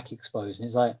his back exposed. And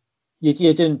he's like, you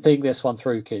didn't think this one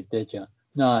through, kid, did you?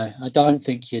 No, I don't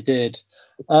think you did.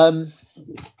 Trying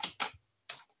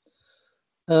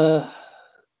to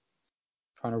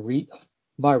read.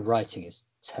 My writing is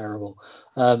terrible.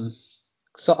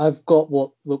 So I've got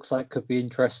what looks like could be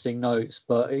interesting notes,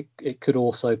 but it could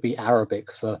also be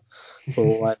Arabic for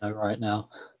all I know right now.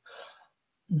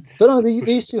 But no,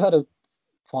 these two had a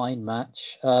fine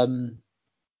match.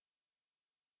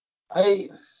 They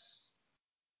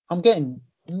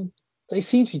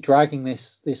seem to be dragging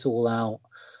this all out.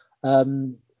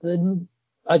 Then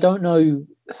I don't know.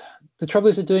 The trouble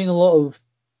is they're doing a lot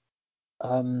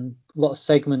of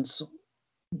segments,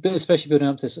 but especially building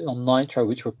up to this on Nitro,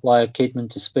 which require Kidman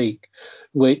to speak.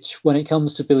 Which, when it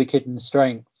comes to Billy Kidman's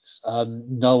strengths,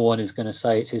 no one is going to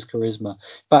say it's his charisma.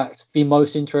 In fact, the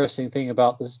most interesting thing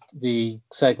about the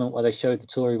segment where they showed the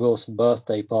Tori Wilson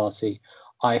birthday party,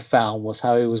 I found, was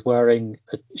how he was wearing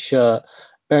a shirt.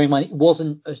 Bearing in mind, it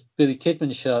wasn't a Billy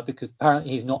Kidman shirt because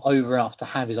apparently he's not over enough to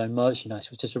have his own merchandise.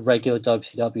 It was just a regular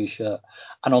WCW shirt.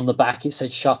 And on the back it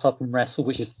said "Shut Up and Wrestle,"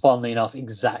 which is, funnily enough,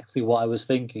 exactly what I was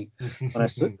thinking. When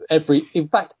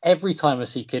every time I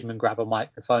see Kidman grab a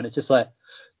microphone, it's just like,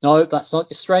 no, that's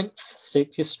not your strength.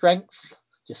 Stick to your strength.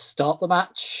 Just start the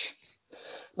match.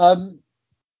 But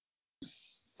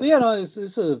yeah, no,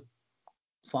 it's a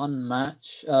fun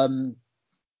match.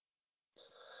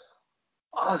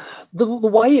 The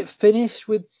way it finished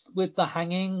with the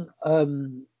hanging,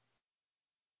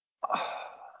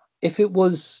 if it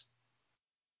was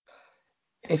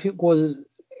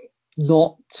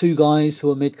not two guys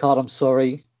who are mid card, I'm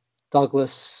sorry,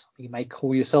 Douglas, you may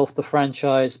call yourself the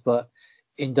franchise, but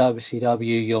in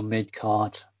WCW you're mid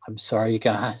card. I'm sorry,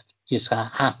 you're just gonna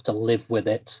have to live with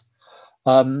it.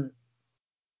 But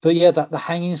yeah, the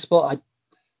hanging spot,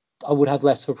 I would have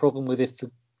less of a problem with if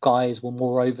the guys were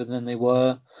more over than they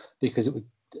were, because it would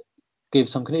give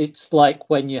some. It's like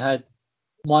when you had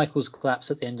Michael's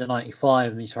collapse at the end of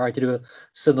 '95 and he tried to do a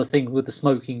similar thing with the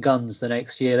Smoking Guns the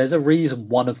next year. There's a reason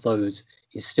one of those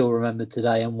is still remembered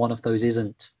today and one of those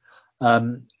isn't.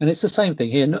 And it's the same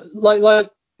thing here.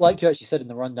 Like you actually said in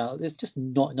the rundown, there's just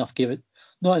not enough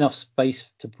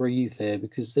space to breathe here,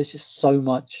 because there's just so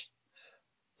much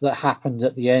that happened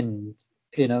at the end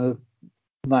in a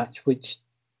match, which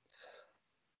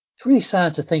it's really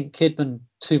sad to think Kidman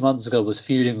 2 months ago was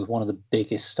feuding with one of the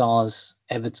biggest stars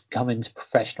ever to come into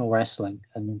professional wrestling,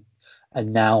 and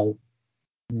now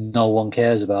no one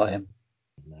cares about him.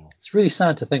 No. It's really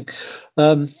sad to think.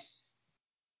 But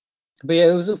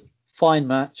yeah, it was a fine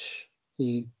match.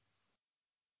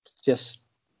 Just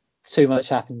too much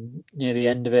happened near the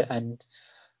end of it, and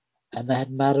they had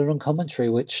Madden on commentary,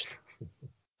 which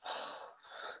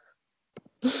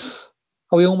are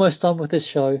we almost done with this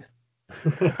show?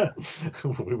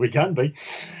 We can be.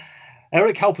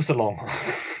 Eric, help us along.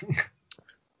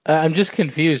 I'm just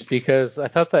confused because I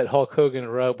thought that Hulk Hogan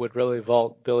rub would really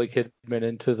vault Billy Kidman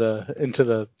into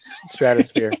the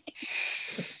stratosphere.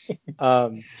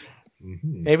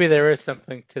 Maybe there is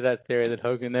something to that theory that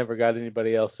Hogan never got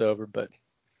anybody else over, but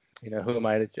who am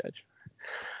I to judge?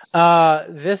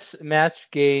 This match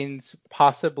gains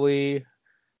possibly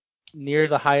near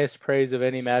the highest praise of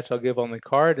any match I'll give on the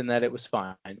card, in that it was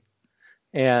fine.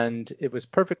 And it was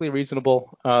perfectly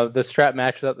reasonable. The strap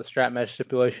match without the strap match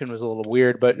stipulation was a little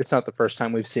weird, but it's not the first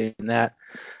time we've seen that.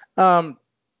 And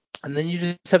then you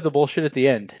just have the bullshit at the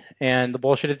end. And the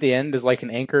bullshit at the end is like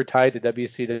an anchor tied to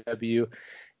WCW,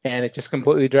 and it just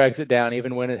completely drags it down,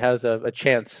 even when it has a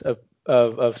chance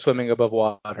of swimming above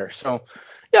water. So,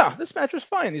 yeah, this match was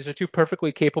fine. These are two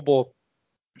perfectly capable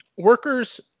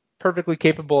workers, perfectly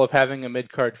capable of having a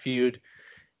mid-card feud,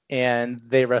 and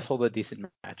they wrestled a decent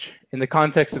match. In the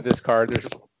context of this card, there's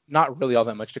not really all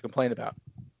that much to complain about.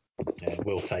 Yeah,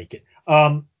 we'll take it.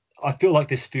 I feel like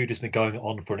this feud has been going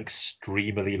on for an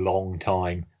extremely long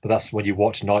time, but that's when you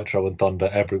watch Nitro and Thunder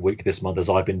every week this month, as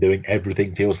I've been doing.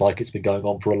 Everything feels like it's been going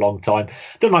on for a long time.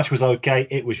 The match was okay.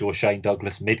 It was your Shane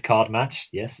Douglas mid-card match.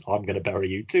 Yes, I'm going to bury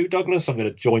you too, Douglas. I'm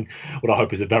going to join what I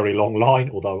hope is a very long line,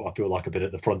 although I feel like I've been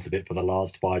at the front of it for the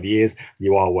last 5 years.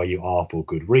 You are where you are for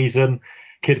good reason.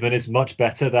 Kidman is much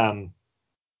better than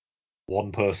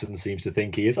one person seems to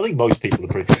think he is. I think most people are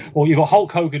pretty... Well, you've got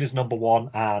Hulk Hogan as number one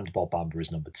and Bob Bamber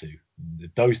is number two.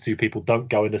 If those two people don't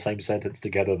go in the same sentence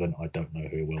together, then I don't know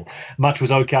who will. Match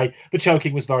was okay, but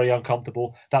choking was very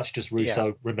uncomfortable. That's just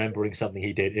Russo remembering something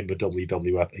he did in the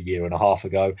WWF a year and a half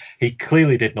ago. He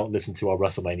clearly did not listen to our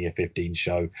WrestleMania 15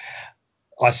 show.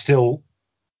 I still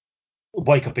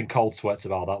wake up in cold sweats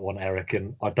about that one, Eric,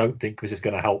 and I don't think this is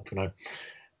going to help,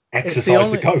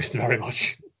 exercise the ghost very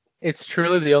much. It's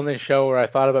truly the only show where I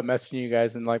thought about messaging you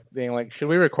guys and being like, should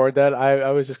we record that? I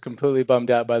was just completely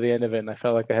bummed out by the end of it, and I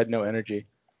felt like I had no energy.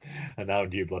 And now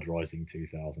New Blood Rising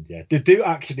 2000, yeah. Do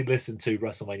actually listen to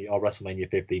our WrestleMania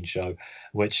 15 show,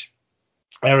 which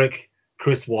Eric,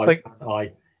 Chris White, and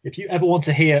I, if you ever want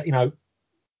to hear,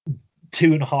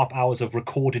 2.5 hours of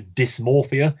recorded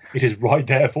dysmorphia, it is right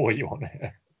there for you on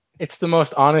there. It's the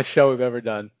most honest show we've ever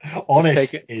done.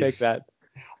 Honest take that.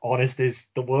 Honest is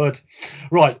the word.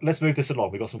 Right, let's move this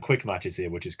along. We've got some quick matches here,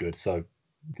 which is good. So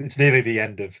it's nearly the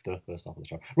end of the first half of the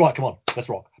show. Right, come on, let's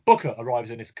rock. Booker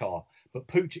arrives in his car, but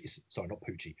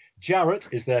Jarrett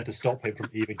is there to stop him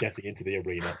from even getting into the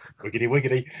arena. Wiggity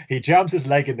wiggity. He jams his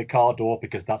leg in the car door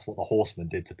because that's what the Horsemen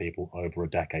did to people over a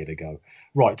decade ago.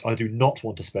 Right, I do not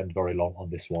want to spend very long on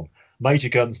this one. Major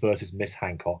Guns versus Miss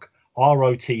Hancock.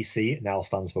 ROTC now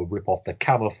stands for Rip Off the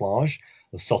Camouflage,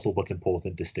 a subtle but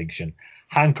important distinction.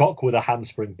 Hancock with a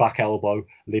handspring back elbow,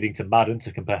 leading to Madden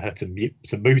to compare her to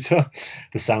Muta.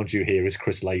 The sound you hear is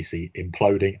Chris Lacey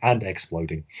imploding and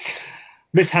exploding.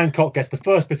 Miss Hancock gets the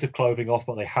first bit of clothing off,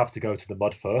 but they have to go to the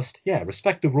mud first. Yeah,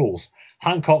 respect the rules.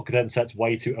 Hancock then sets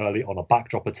way too early on a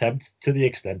backdrop attempt, to the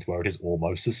extent where it is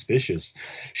almost suspicious.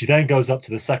 She then goes up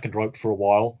to the second rope for a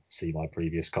while. See my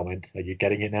previous comment. Are you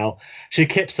getting it now? She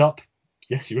kips up.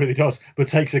 Yes, she really does, but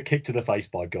takes a kick to the face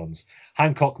by Guns.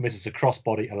 Hancock misses a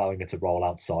crossbody, allowing her to roll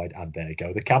outside, and there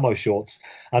go the camo shorts.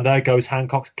 And there goes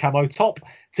Hancock's camo top.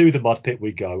 To the mud pit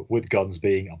we go, with Guns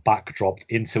being backdropped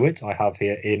into it. I have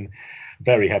here in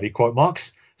very heavy quote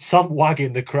marks. Some wag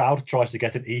in the crowd tries to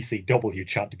get an ECW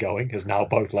chant going, as now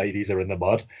both ladies are in the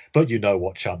mud, but you know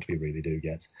what chant we really do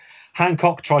get.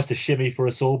 Hancock tries to shimmy for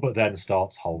us all, but then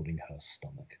starts holding her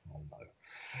stomach. Oh no.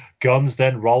 Guns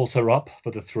then rolls her up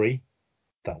for the 3.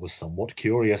 That was somewhat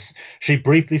curious. She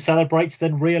briefly celebrates,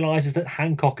 then realises that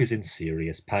Hancock is in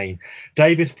serious pain.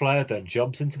 David Flair then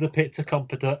jumps into the pit to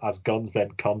comfort her, as Guns then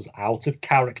comes out of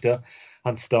character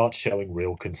and starts showing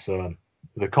real concern.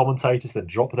 The commentators then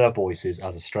drop their voices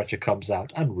as a stretcher comes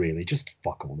out, and really just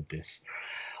fuck all of this.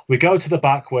 We go to the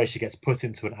back where she gets put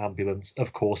into an ambulance.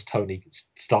 Of course, Tony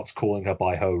starts calling her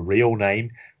by her real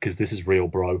name, because this is real,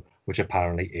 bro, which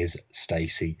apparently is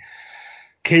Stacy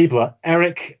Keibler.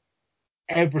 Eric,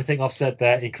 everything I've said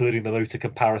there, including the Muta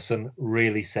comparison,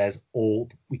 really says all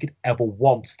we could ever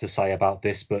want to say about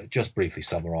this, but just briefly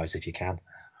summarise if you can.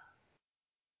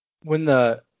 When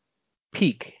the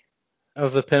peak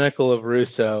of the pinnacle of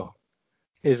Russo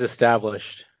is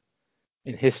established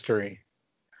in history,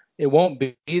 it won't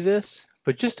be this,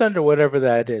 but just under whatever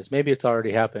that is, maybe it's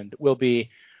already happened, we'll be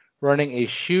running a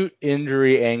shoot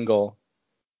injury angle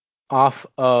off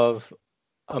of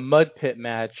a mud pit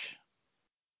match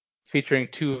featuring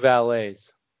 2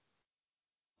 valets.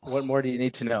 What more do you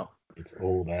need to know? It's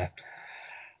all there.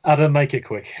 Adam, make it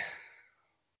quick.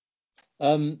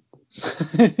 I'll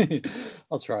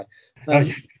try.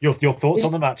 Your thoughts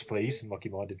on the match, please,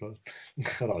 monkey-minded.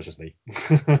 That was just me.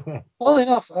 Well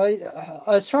enough, I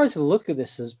was trying to look at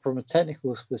this as from a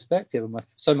technical perspective.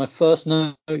 So my first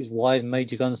note is, why is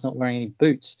Major Guns not wearing any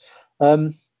boots?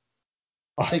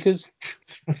 Because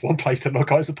that's one place to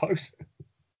look, I suppose.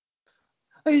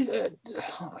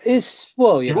 It's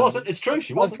well, she wasn't. It's true.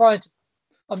 She wasn't.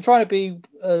 I'm trying to be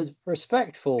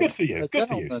respectful. Good for you. Good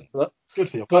for you. But, good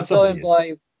for you. But going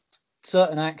by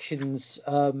certain actions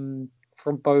from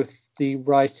both the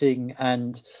writing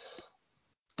and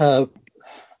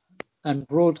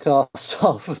broadcast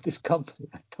staff of this company,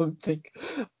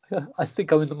 I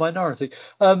think I'm in the minority.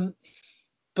 But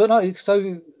no,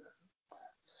 so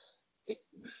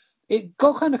it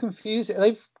got kind of confusing.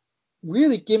 They've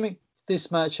really gimmicked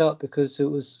this match up because it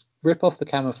was rip off the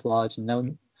camouflage, and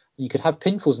then you could have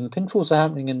pinfalls, and the pinfalls are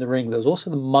happening in the ring. There was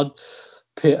also the mud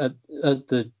pit at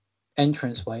the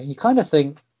entranceway. You kind of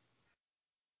think,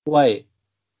 wait,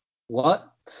 what?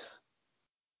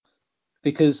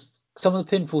 Because some of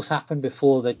the pinfalls happened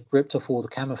before they ripped off all the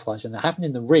camouflage, and they happened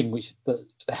in the ring, but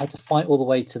they had to fight all the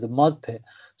way to the mud pit.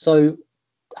 So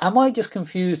am I just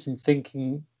confused in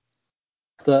thinking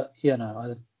that,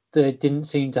 they didn't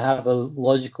seem to have a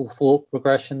logical thought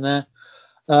progression there?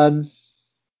 I'd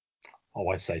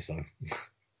say so.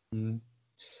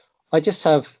 I just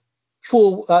have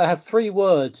 3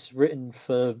 words written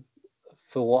for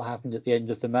what happened at the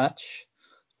end of the match,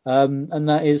 and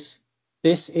that is,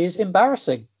 this is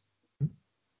embarrassing.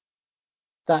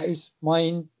 That is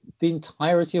the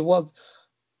entirety of what I've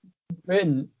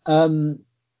written.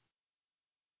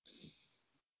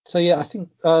 So yeah, I think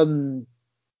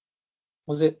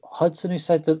was it Hudson who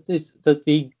said that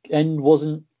the end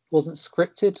wasn't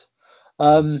scripted,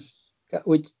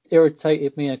 which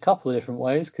irritated me in a couple of different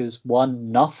ways, because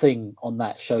one, nothing on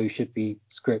that show should be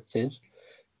scripted.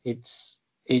 It's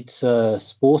a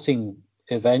sporting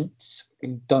event.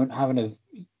 You don't have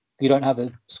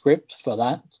a script for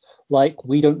that. Like,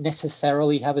 we don't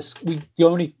necessarily have we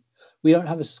don't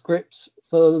have a script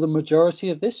for the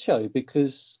majority of this show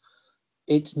because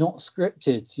it's not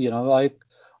scripted.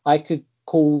 I could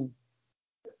call,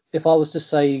 if I was to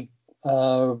say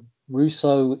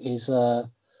Russo is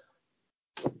a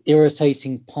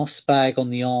irritating pus bag on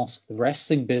the arse of the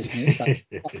wrestling business. That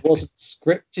wasn't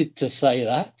scripted to say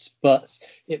that, but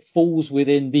it falls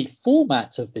within the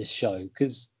format of this show,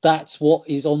 because that's what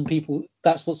is on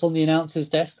that's what's on the announcer's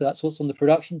desk, that's what's on the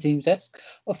production team's desk,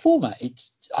 a format.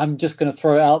 I'm just going to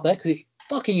throw it out there because it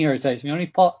fucking irritates me. Only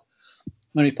part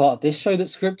of this show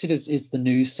that's scripted is the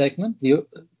news segment. The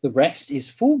rest is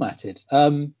formatted.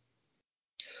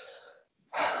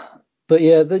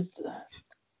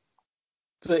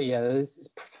 But yeah,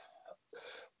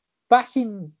 back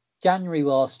in January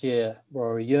last year,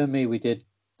 Rory, you and me, we did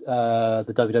the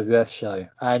WWF show,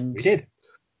 and we did.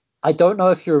 I don't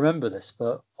know if you remember this,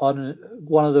 but on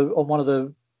one of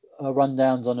the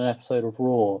rundowns on an episode of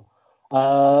Raw,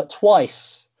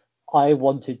 twice I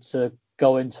wanted to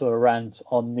go into a rant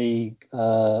on the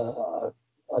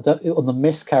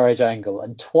miscarriage angle,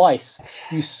 and twice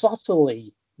you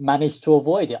subtly managed to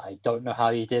avoid it. I don't know how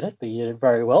you did it, but you did it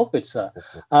very well, good sir.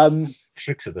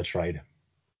 Tricks of the trade.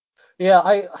 Yeah,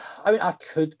 I mean, I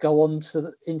could go on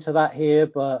into that here,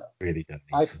 but really don't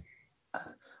need to.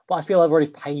 But I feel I've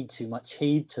already paid too much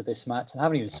heed to this match, and I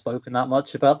haven't even spoken that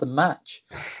much about the match.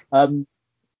 I mean,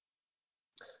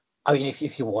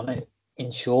 if you want it,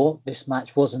 in short, this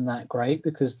match wasn't that great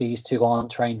because these two aren't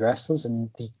trained wrestlers,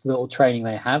 and the little training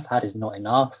they have had is not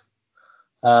enough.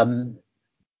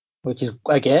 Which is,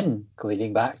 again,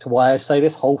 leading back to why I say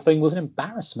this whole thing was an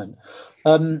embarrassment.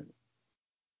 But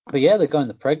yeah, they're going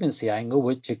the pregnancy angle,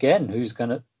 which, again, is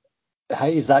that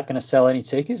going to sell any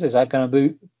tickets? Is that going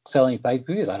to sell any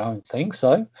pay-per-views? I don't think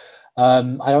so. I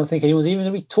don't think anyone's even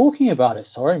going to be talking about it.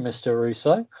 Sorry, Mr.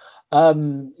 Russo.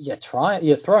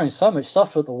 You're throwing so much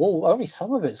stuff at the wall. Only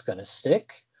some of it's going to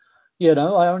stick.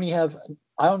 I only have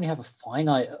a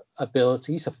finite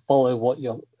ability to follow what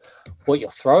you're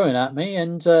throwing at me,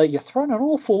 and you're throwing an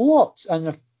awful lot. And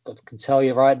I can tell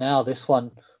you right now, this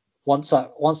one, once I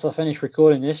finish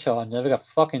recording this show, I'm never gonna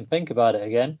fucking think about it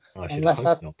again, unless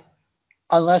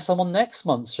I'm on next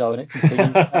month's show and it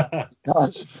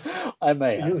continues. I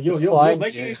may have to you're find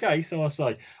making you. a case, so I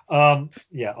say.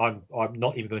 Yeah, I'm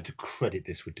not even going to credit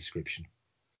this with description.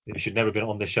 It should never have been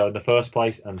on this show in the first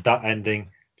place, and that ending,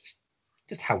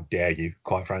 just how dare you?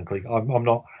 Quite frankly, I'm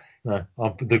not. No,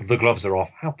 the gloves are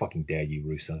off. How fucking dare you,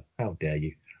 Russo? How dare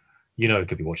you? You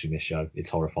could be watching this show. It's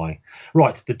horrifying.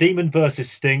 Right, the Demon versus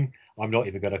Sting. I'm not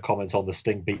even going to comment on the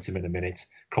Sting beats him in a minute.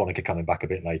 Kronika coming back a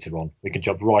bit later on. We can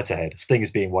jump right ahead. Sting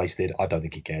is being wasted. I don't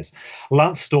think he cares.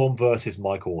 Lance Storm versus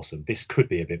Mike Awesome. This could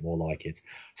be a bit more like it.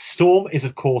 Storm is,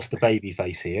 of course, the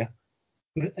babyface here.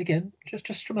 But again,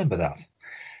 just remember that.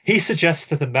 He suggests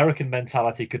that American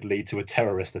mentality could lead to a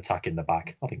terrorist attack in the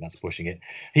back. I think that's pushing it.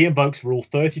 He invokes Rule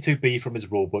 32B from his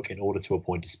rulebook in order to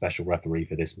appoint a special referee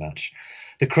for this match.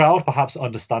 The crowd, perhaps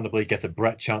understandably, get a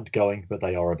Brett chant going, but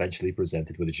they are eventually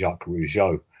presented with Jacques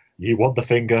Rougeau. You want the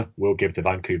finger? We'll give the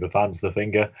Vancouver fans the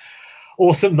finger.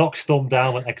 Awesome knocks Storm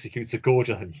down and executes a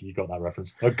gorgeous, you got that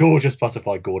reference, a gorgeous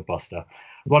butterfly gourd buster.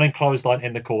 Running clothesline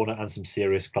in the corner and some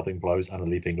serious clubbing blows and a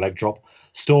leaping leg drop.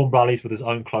 Storm rallies with his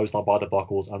own clothesline by the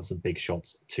buckles and some big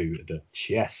shots to the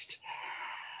chest.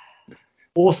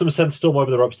 Awesome sends Storm over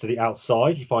the ropes to the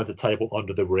outside. He finds a table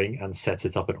under the ring and sets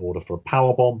it up in order for a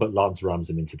powerbomb, but Lance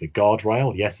rams him into the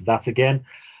guardrail. Yes, that again.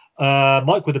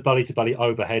 Mike with a belly-to-belly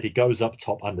overhead. He goes up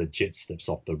top and legit slips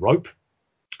off the rope.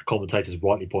 Commentators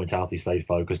rightly point out he stayed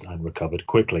focused and recovered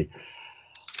quickly.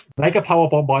 Mega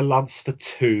powerbomb by Lance for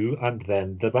 2, and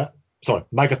then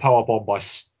mega powerbomb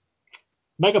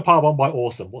by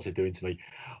Awesome. What's it doing to me?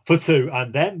 For 2,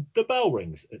 and then the bell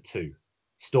rings at 2.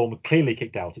 Storm clearly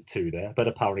kicked out at 2 there, but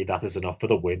apparently that is enough for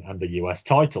the win and the US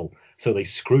title. So they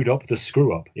screwed up the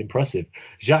screw-up. Impressive.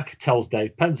 Jacques tells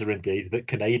Dave Penzer indeed that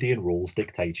Canadian rules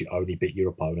dictate you only beat your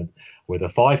opponent with a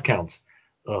 5 count.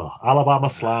 Alabama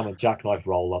slam and jackknife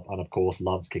roll up, and of course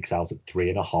Lance kicks out at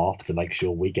 3.5 to make sure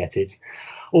we get it.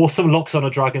 Awesome locks on a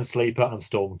dragon sleeper and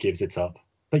Storm gives it up.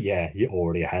 But yeah, you're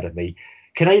already ahead of me.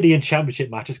 Canadian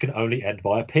Championship matches can only end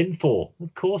by a pinfall.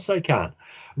 Of course they can.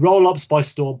 Roll-ups by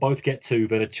Storm both get 2,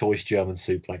 but a choice German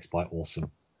suplex by Awesome.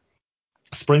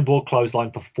 Springboard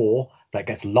clothesline for 4. That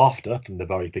gets laughter from the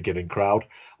very forgiving crowd.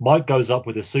 Mike goes up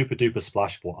with a super duper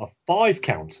splash for a 5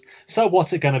 count. So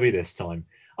what's it going to be this time?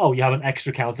 Oh, you have an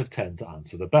extra count of 10 to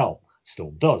answer the bell.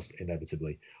 Storm does,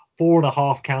 inevitably.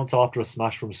 4.5 count after a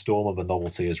smash from Storm, and the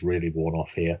novelty has really worn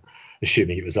off here,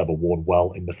 assuming it was ever worn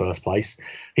well in the first place.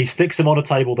 He sticks him on a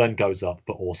table, then goes up,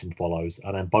 but Awesome follows,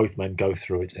 and then both men go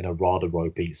through it in a rather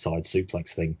ropey side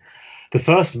suplex thing. The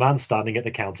first man standing at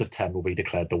the count of 10 will be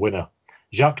declared the winner.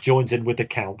 Jacques joins in with the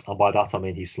count, and by that I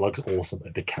mean he slugs Awesome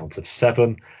at the count of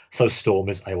 7, so Storm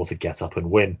is able to get up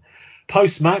and win.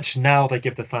 Post-match, now they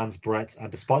give the fans Brett, and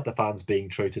despite the fans being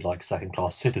treated like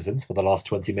second-class citizens for the last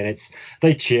 20 minutes,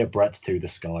 they cheer Brett to the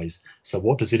skies. So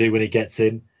what does he do when he gets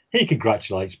in? He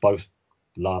congratulates both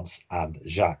Lance and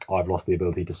Jacques. I've lost the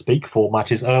ability to speak 4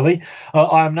 matches early.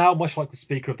 I am now, much like the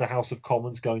Speaker of the House of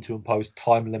Commons, going to impose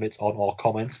time limits on our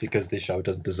comments because this show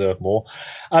doesn't deserve more.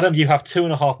 Adam, you have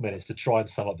 2.5 minutes to try and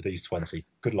sum up these 20.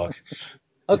 Good luck.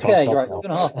 Okay, right,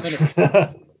 2.5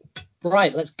 minutes.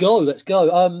 Right, let's go.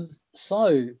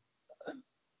 So,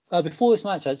 before this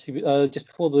match, actually, just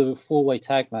before the 4-way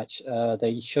tag match,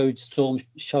 they showed Storm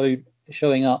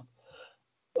showing up,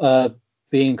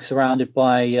 being surrounded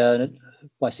by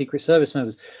Secret Service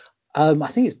members. I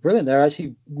think it's brilliant. They're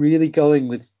actually really going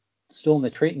with Storm.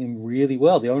 They're treating him really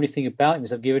well. The only thing about him is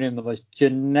they've given him the most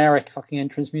generic fucking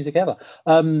entrance music ever.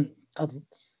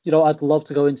 I'd love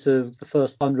to go into the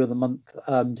first thunder of the month,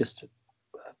 just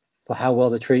for how well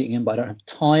they're treating him, but I don't have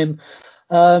time.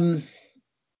 I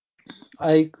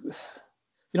like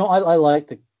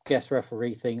the guest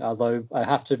referee thing, although I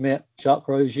have to admit, Jacques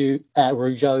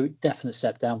Rougeau, definite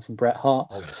step down from Bret Hart.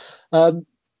 Oh, yes.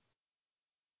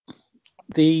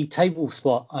 The table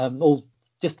spot, or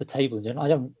just the table in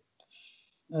general,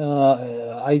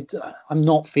 I'm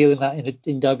not feeling that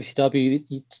in WCW.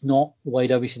 It's not the way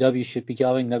WCW should be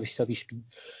going. WCW should be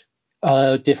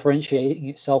differentiating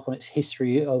itself on its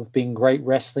history of being great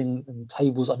wrestling, and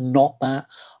tables are not that.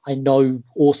 I know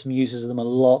Awesome uses them a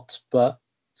lot, but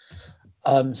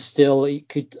still, I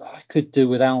could do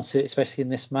without it, especially in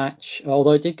this match.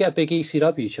 Although I did get a big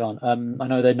ECW chant. I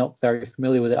know they're not very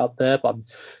familiar with it up there, but I'm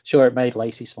sure it made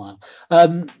Lacey smile.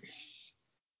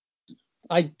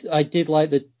 I did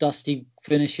like the Dusty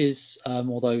finishes,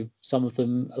 although some of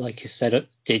them, like you said,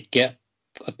 did get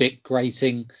a bit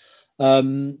grating.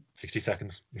 60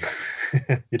 seconds.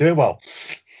 You're doing well.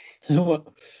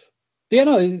 Yeah,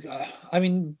 no, I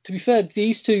mean, to be fair,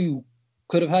 these two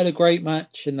could have had a great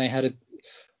match, and they had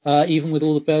even with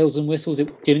all the bells and whistles,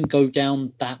 it didn't go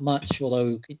down that much,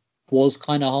 although it was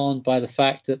kind of harmed by the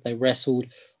fact that they wrestled,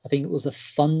 I think it was the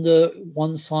Thunder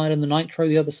one side and the Nitro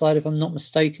the other side, if I'm not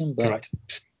mistaken. But correct.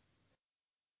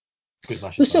 Good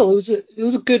match. But still, it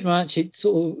was a good match. It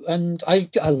and I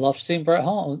love seeing Bret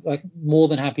Hart. Like, more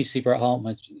than happy to see Bret Hart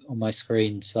on my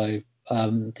screen. So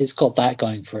it's got that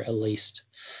going for it at least.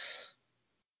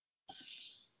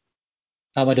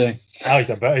 How am I doing? Oh, you've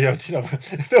done better.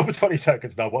 Film for 20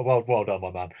 seconds now. Well done,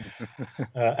 my man.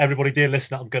 Everybody, dear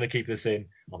listener, I'm going to keep this in.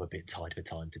 I'm a bit tight for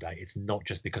time today. It's not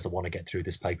just because I want to get through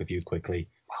this pay-per-view quickly.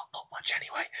 Well, not much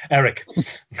anyway. Eric.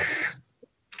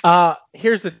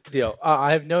 Here's the deal.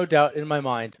 I have no doubt in my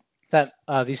mind that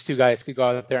these two guys could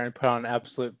go out there and put on an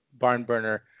absolute barn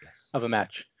burner of a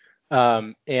match.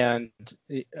 And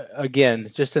again,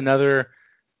 just another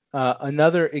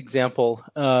example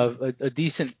of a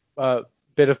decent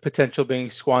bit of potential being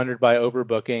squandered by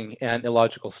overbooking and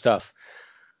illogical stuff.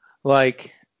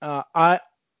 Like my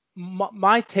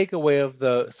takeaway of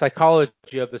the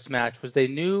psychology of this match was they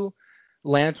knew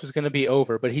Lance was going to be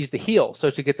over, but he's the heel. So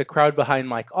to get the crowd behind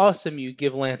Mike Awesome, you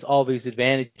give Lance all these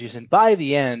advantages. And by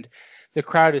the end, the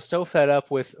crowd is so fed up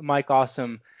with Mike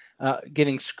Awesome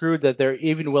getting screwed that they're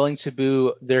even willing to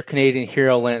boo their Canadian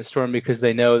hero Lance Storm because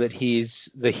they know that he's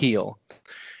the heel.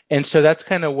 And so that's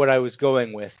kind of what I was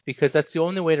going with, because that's the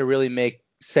only way to really make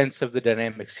sense of the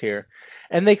dynamics here.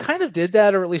 And they kind of did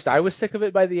that, or at least I was sick of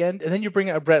it by the end. And then you bring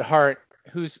out Bret Hart,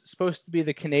 who's supposed to be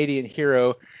the Canadian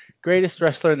hero, greatest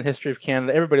wrestler in the history of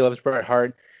Canada. Everybody loves Bret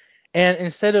Hart. And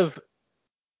instead of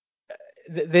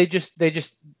they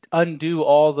just undo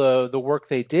all the work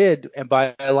they did and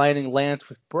by aligning Lance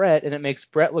with Bret, and it makes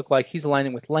Bret look like he's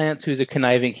aligning with Lance, who's a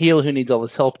conniving heel who needs all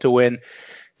this help to win.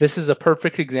 This is a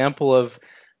perfect example of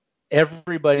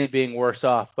everybody being worse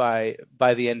off by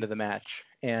the end of the match.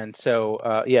 And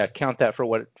so count that for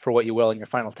what you will in your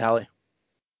final tally.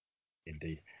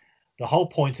 Indeed. The whole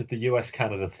point of the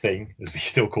US-Canada thing, as we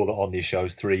still call it on these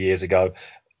shows 3 years ago,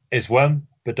 is when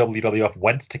the WWF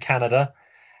went to Canada,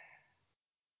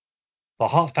 the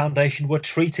Hart Foundation were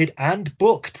treated and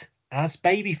booked as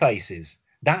babyfaces.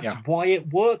 That's why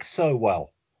it worked so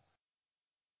well.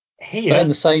 Here, but in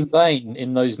the same vein,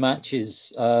 in those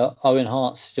matches, Owen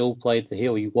Hart still played the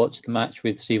heel. You watched the match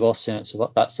with Steve Austin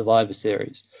at that Survivor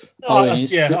Series. I'd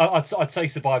say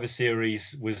Survivor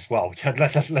Series was, well,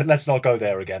 let's not go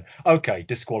there again. Okay,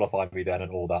 disqualify me then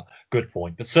and all that. Good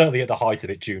point. But certainly at the height of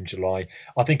it, June, July,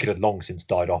 I think it had long since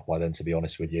died off by then, to be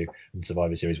honest with you. And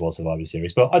Survivor Series was Survivor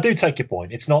Series. But I do take your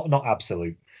point. It's not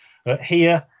absolute.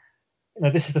 Here,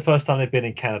 this is the first time they've been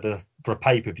in Canada for a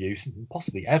pay-per-view,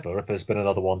 possibly ever. If there's been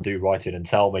another one, do write in and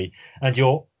tell me. And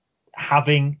you're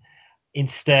having,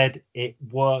 instead, it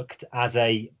worked as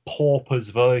a pauper's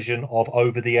version of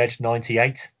Over the Edge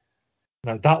 98.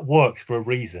 That worked for a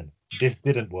reason. This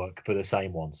didn't work for the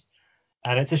same ones.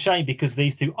 And it's a shame because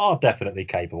these two are definitely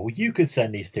capable. You could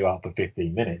send these two out for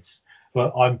 15 minutes.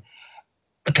 But I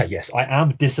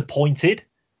am disappointed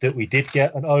that we did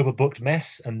get an overbooked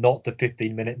mess and not the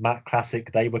 15-minute Matt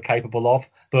Classic they were capable of.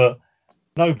 But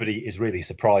nobody is really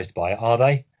surprised by it, are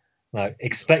they? No,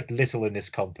 expect little in this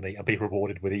company and be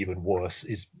rewarded with even worse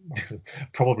is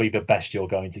probably the best you're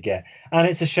going to get. And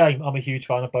it's a shame. I'm a huge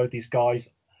fan of both these guys.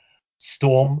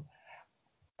 Storm,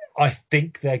 I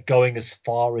think they're going as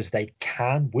far as they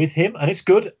can with him. And it's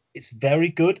good. It's very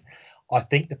good. I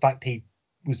think the fact he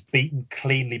was beaten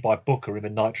cleanly by Booker in the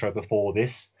Nitro before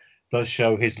this does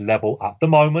show his level at the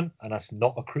moment, and that's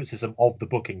not a criticism of the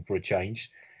booking for a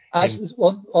change. Actually,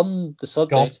 on the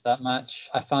subject of that match,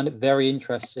 I found it very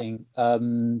interesting.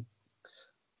 When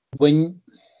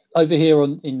over here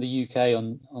in the UK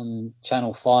on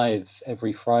Channel 5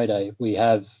 every Friday, we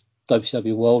have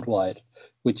WCW Worldwide,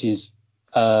 which is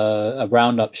a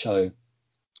roundup show,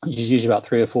 which is usually about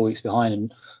 3 or 4 weeks behind.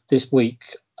 And this week,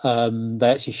 they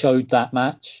actually showed that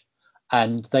match.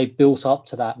 And they built up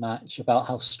to that match about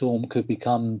how Storm could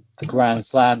become the Grand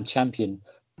Slam champion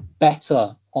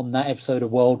better on that episode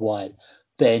of Worldwide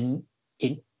than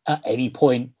at any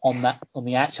point on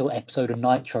the actual episode of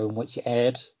Nitro in which it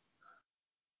aired.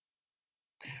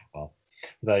 Well,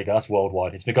 there you go. That's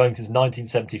Worldwide. It's been going since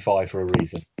 1975 for a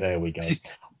reason. There we go.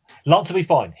 Lance will be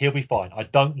fine. He'll be fine. I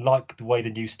don't like the way the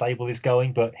new stable is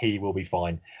going, but he will be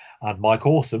fine. And Mike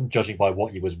Awesome, judging by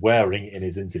what he was wearing in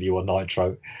his interview on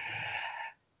Nitro,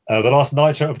 the last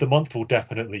Nitro of the month will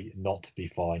definitely not be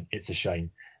fine. It's a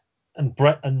shame. And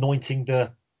Bret anointing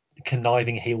the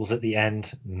conniving heels at the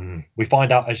end. We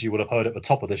find out, as you would have heard at the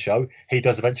top of the show, he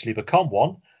does eventually become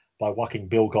one by whacking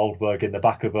Bill Goldberg in the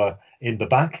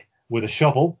back with a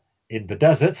shovel in the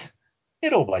desert.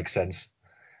 It all makes sense.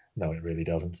 No, it really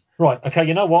doesn't. Right, okay,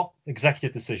 you know what?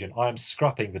 Executive decision. I am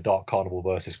scrapping the Dark Carnival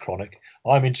versus Chronic.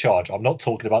 I'm in charge. I'm not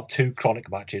talking about 2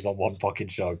 Chronic matches on one fucking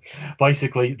show.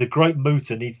 Basically, the Great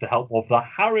Muta needs the help of the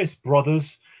Harris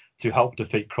brothers to help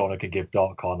defeat Chronic and give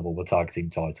Dark Carnival the tag team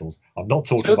titles. I'm not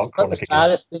talking about Chronic again. The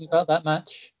saddest thing about that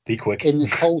match? Be quick. In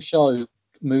this whole show,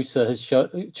 Muta has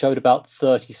showed about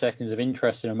 30 seconds of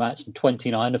interest in a match, and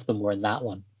 29 of them were in that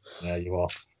one. There you are.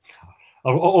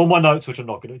 All my notes, which I'm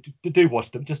not going to do, watch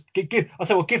them. Just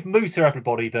give Muta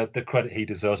everybody the credit he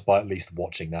deserves by at least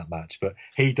watching that match, but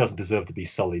he doesn't deserve to be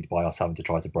sullied by us having to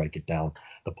try to break it down.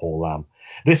 The poor lamb.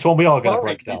 This one we are going to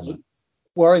break down.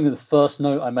 Worrying that the first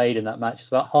note I made in that match is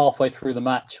about halfway through the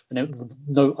match, and the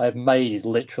note I've made is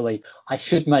literally, I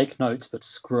should make notes, but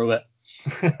screw it.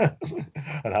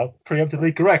 And how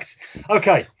preemptively correct.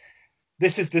 Okay.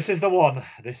 This is the one.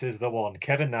 This is the one.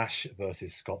 Kevin Nash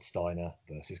versus Scott Steiner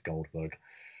versus Goldberg.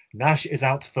 Nash is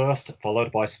out first,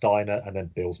 followed by Steiner, and then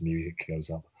Bill's music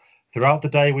goes up. Throughout the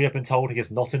day, we have been told he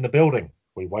is not in the building.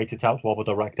 We wait it out while the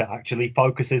director actually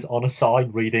focuses on a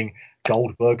sign reading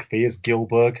Goldberg fears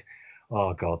Gilberg.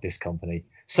 Oh, God, this company.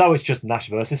 So it's just Nash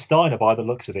versus Steiner by the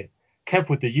looks of it. Kev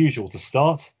with the usual to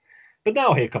start. But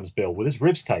now here comes Bill with his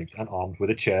ribs taped and armed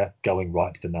with a chair, going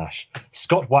right for Nash.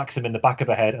 Scott whacks him in the back of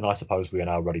the head, and I suppose we are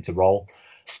now ready to roll.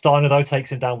 Steiner, though,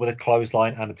 takes him down with a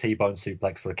clothesline and a T-bone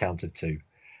suplex for a count of 2.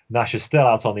 Nash is still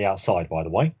out on the outside, by the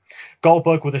way.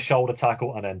 Goldberg with a shoulder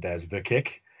tackle, and then there's the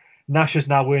kick. Nash is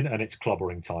now in, and it's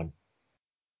clobbering time.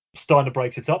 Steiner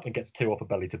breaks it up and gets 2 off a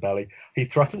belly-to-belly. He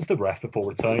threatens the ref before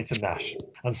returning to Nash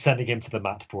and sending him to the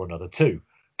mat for another 2.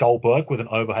 Goldberg with an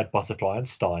overhead butterfly on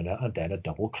Steiner and then a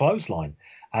double clothesline,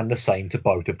 and the same to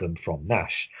both of them from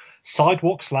Nash.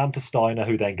 Sidewalk slam to Steiner,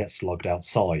 who then gets slugged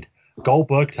outside.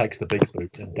 Goldberg takes the big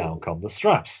boot and down come the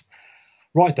straps.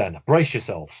 Right then, brace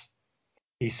yourselves.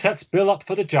 He sets Bill up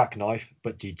for the jackknife,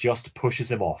 but he just pushes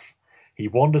him off. He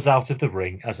wanders out of the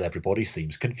ring as everybody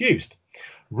seems confused.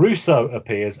 Russo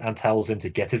appears and tells him to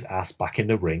get his ass back in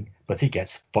the ring, but he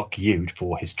gets fuck you'd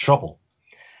for his trouble.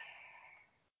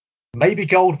 Maybe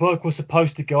Goldberg was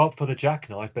supposed to go up for the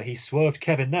jackknife, but he swerved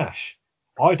Kevin Nash.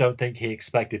 I don't think he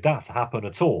expected that to happen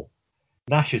at all.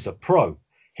 Nash is a pro.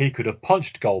 He could have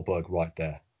punched Goldberg right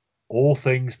there. All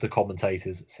things the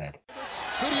commentators said.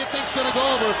 Who do you think's going to go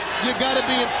over? You got to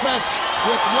be impressed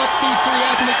with what these 3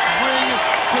 athletes bring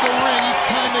to the ring each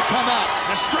time they come out.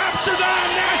 The straps are down.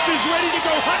 Nash is ready to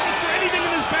go hunting for anything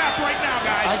in his path right now,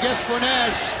 guys. I guess for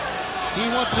Nash, he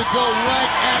wants to go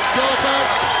right at Goldberg.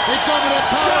 He's going to that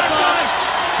powerbomb.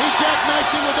 He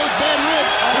jackknifes him with those bad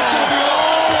ribs. He's going to be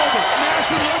all over. Nash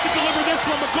would love to deliver this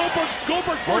one, but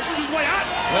Goldberg forces his way out.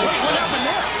 Wait, what happened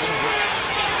there?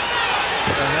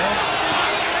 What the hell?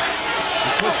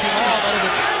 He pushed him off out of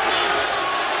the...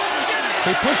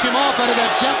 He pushed him off out of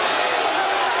that jet.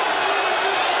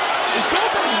 Is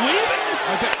Goldberg leaving?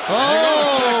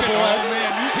 Oh, boy. Oh,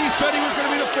 man. He said he was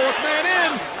going to be the 4th man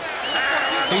in.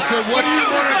 He said, what do you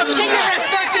want to do now?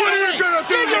 What are you going to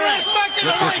do now?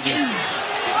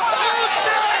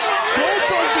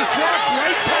 Goldberg just walked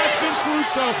right past Vince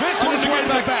Russo. Vince just went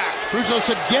back. Russo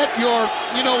said, get your,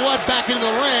 you know what, back into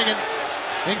the ring.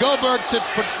 And Goldberg said,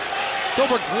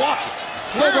 Goldberg's walking.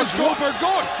 Where is Goldberg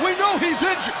going? We know he's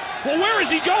injured. Well, where is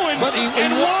he going?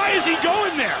 And why is he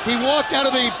going there? He walked out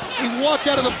of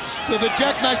the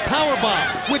jackknife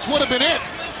powerbomb, which would have been it.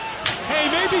 Hey,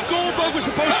 maybe Goldberg was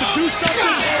supposed to do something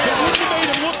that wouldn't have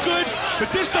made him look good, but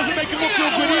this doesn't make him look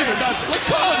real good either, does it? Let's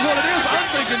call it what it is. I'm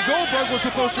thinking Goldberg was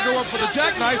supposed to go up for the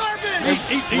jackknife.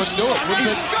 He swerved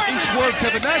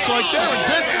Kevin Nash right there, and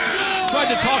Vince tried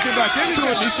to talk him back into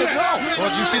it, and he said no. Well,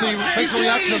 did you see the facial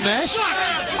reaction of Nash?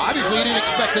 Obviously, he didn't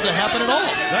expect it to happen at all.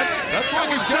 That's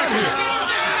what we've got here.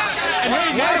 And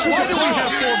hey, Nash was a pro.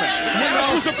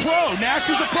 Nash was a pro. Nash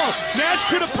was a pro. Nash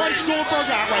could have punched Goldberg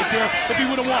out right there if he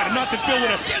would have wanted. Not that Bill would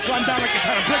have gone down like a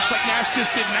ton of bricks like Nash just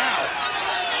did now.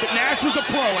 But Nash was a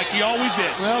pro like he always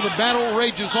is. Well, the battle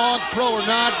rages on, pro or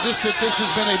not. This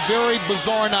has been a very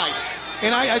bizarre night.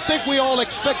 And I think we all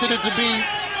expected it to be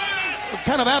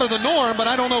kind of out of the norm, but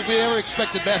I don't know if we ever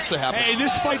expected that to happen. Hey,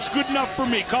 this fight's good enough for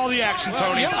me. Call the action,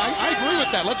 Tony. Yeah, I agree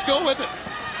with that. Let's go with it.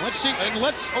 Let's see, and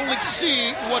let's only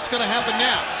see what's going to happen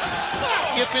now.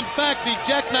 If, in fact, the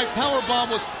jackknife powerbomb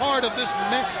was part of this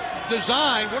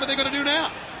design, what are they going to do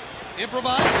now?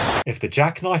 Improvise? If the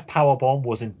jackknife powerbomb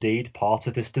was indeed part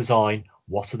of this design,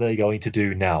 what are they going to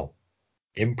do now?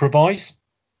 Improvise?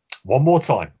 One more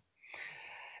time.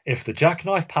 If the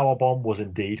jackknife powerbomb was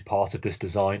indeed part of this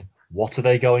design, what are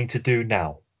they going to do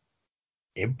now?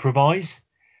 Improvise?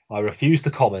 I refuse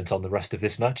to comment on the rest of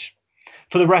this match.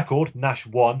 For the record, Nash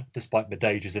won despite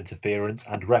Medeja's interference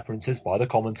and references by the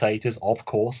commentators, of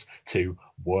course, to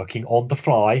working on the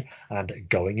fly and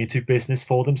going into business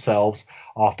for themselves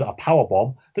after a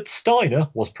powerbomb that Steiner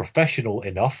was professional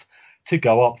enough to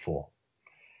go up for.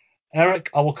 Eric,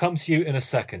 I will come to you in a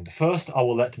second. First, I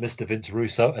will let Mr. Vince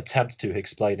Russo attempt to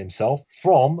explain himself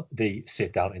from the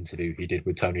sit-down interview he did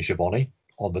with Tony Schiavone.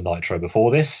 on the Nitro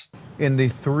before this. In the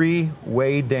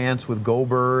three-way dance with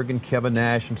Goldberg and Kevin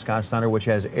Nash and Scott Steiner, which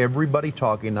has everybody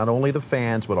talking, not only the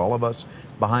fans, but all of us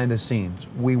behind the scenes,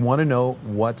 we want to know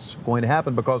what's going to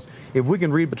happen, because if we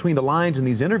can read between the lines in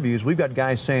these interviews, we've got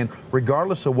guys saying,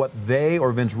 regardless of what they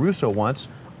or Vince Russo wants,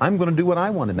 I'm going to do what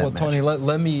I want in that match. Well, Tony,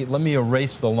 let me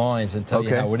erase the lines and tell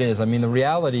you how it is. I mean, the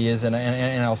reality is, and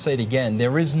I'll say it again,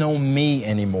 there is no me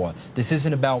anymore. This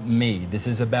isn't about me. This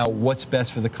is about what's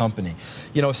best for the company.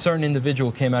 You know, a certain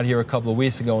individual came out here a couple of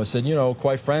weeks ago and said, you know,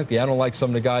 quite frankly, I don't like some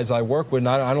of the guys I work with, and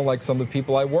I don't like some of the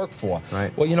people I work for.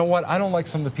 Right. Well, you know what? I don't like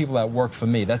some of the people that work for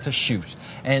me. That's a shoot.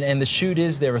 And the shoot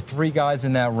is there are 3 guys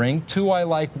in that ring. 2 I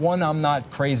like, 1 I'm not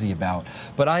crazy about.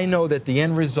 But I know that the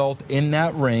end result in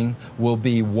that ring will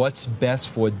be what's best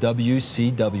for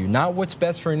WCW, not what's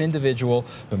best for an individual,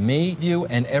 but me, you,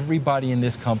 and everybody in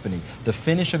this company. The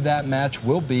finish of that match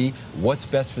will be what's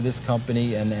best for this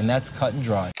company, and that's cut and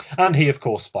dry. And he, of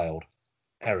course, failed.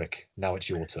 Eric, now it's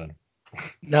your turn.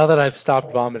 Now that I've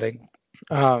stopped vomiting,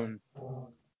 I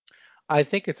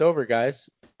think it's over, guys.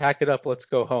 Pack it up. Let's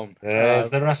go home. There's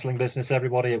the wrestling business,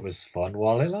 everybody. It was fun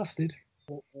while it lasted.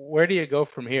 Where do you go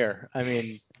from here? I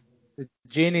mean, the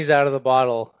genie's out of the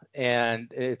bottle,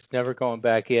 and it's never going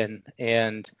back in.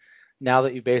 And now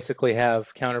that you basically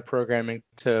have counter programming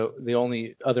to the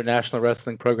only other national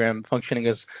wrestling program functioning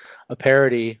as a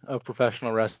parody of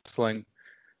professional wrestling,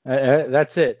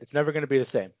 that's it. It's never going to be the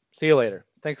same. See you later.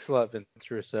 Thanks a lot, Vince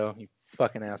Russo, you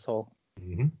fucking asshole.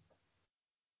 Mm-hmm.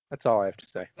 That's all I have to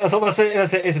say.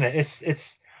 That's it, isn't it?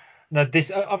 It's no,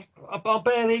 this. I'm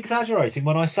barely exaggerating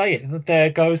when I say it. There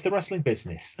goes the wrestling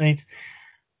business. I mean,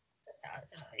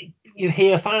 you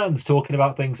hear fans talking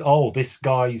about things. Oh, this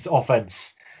guy's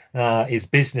offense is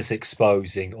business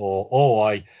exposing, or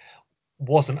I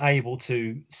wasn't able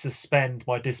to suspend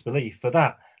my disbelief for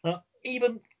that.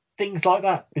 Even things like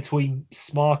that between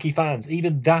smarky fans,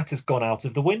 even that has gone out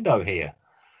of the window here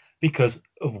because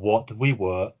of what we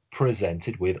were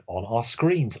presented with on our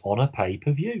screens on a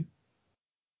pay-per-view.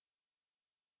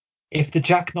 If the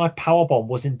Jackknife Powerbomb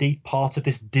was indeed part of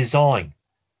this design,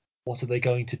 what are they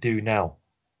going to do now?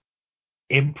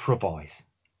 Improvise.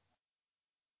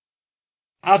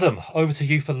 Adam, over to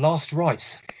you for last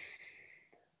rites.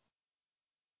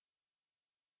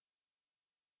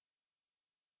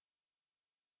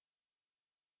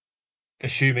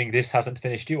 Assuming this hasn't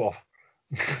finished you off.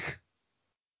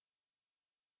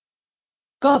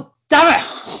 God damn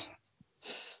it!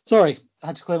 Sorry, I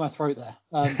had to clear my throat there.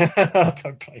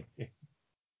 Don't blame you.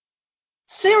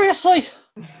 Seriously?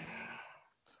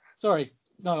 Sorry.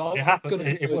 No, it happened.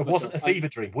 It wasn't a fever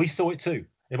dream. We saw it too.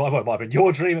 It might have been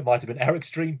your dream. It might have been Eric's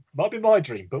dream. It might have been my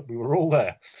dream, but we were all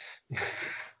there.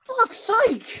 Fuck's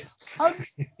sake!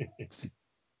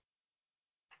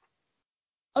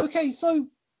 Okay, so...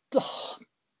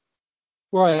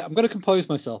 Right, I'm going to compose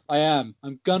myself. I am.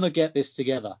 I'm going to get this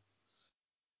together.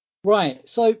 Right,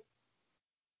 so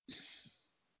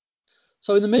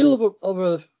in the middle of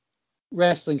a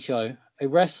wrestling show, a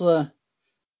wrestler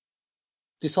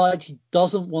decides he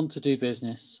doesn't want to do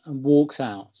business and walks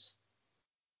out.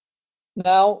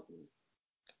 Now,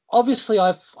 obviously,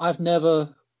 I've never,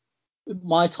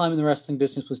 my time in the wrestling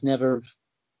business I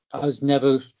was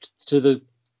never to the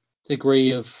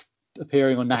degree of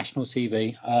appearing on national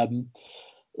TV.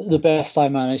 The best I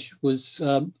managed was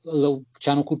a little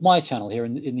channel called My Channel here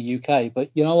in the UK.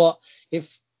 But you know what?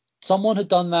 If someone had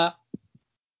done that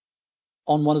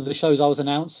on one of the shows I was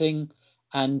announcing,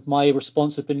 and my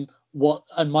response had been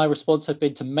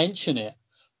to mention it,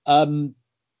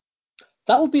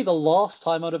 that would be the last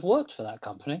time I'd have worked for that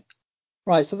company.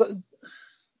 Right. So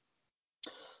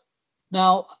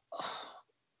now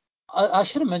I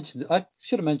should have mentioned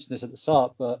this at the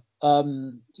start, but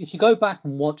if you go back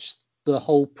and watch the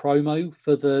whole promo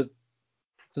for the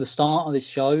start of this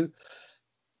show,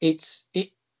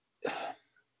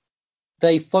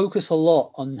 they focus a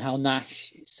lot on how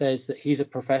Nash says that he's a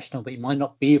professional, but he might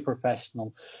not be a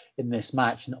professional in this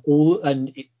match,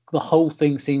 the whole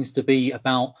thing seems to be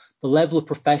about the level of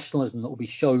professionalism that will be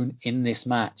shown in this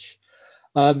match.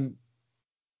 And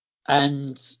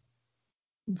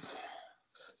to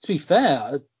be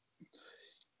fair,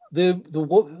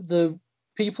 the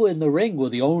people in the ring were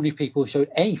the only people who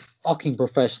showed any fucking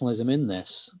professionalism in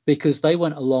this, because they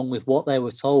went along with what they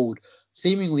were told,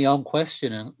 seemingly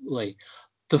unquestioningly.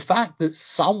 The fact that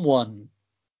someone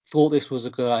thought this was a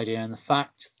good idea, and the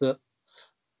fact that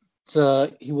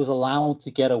he was allowed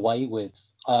to get away with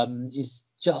is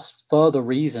just further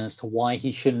reason as to why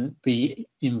he shouldn't be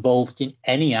involved in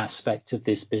any aspect of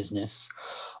this business.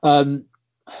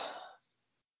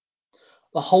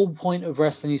 The whole point of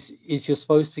wrestling is you're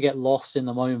supposed to get lost in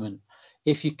the moment.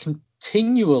 if you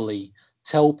continually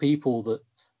tell people that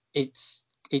it's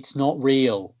not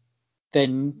real,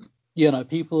 then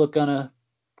people are gonna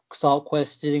start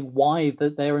questioning why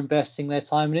that they're investing their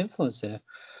time and influence in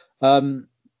it.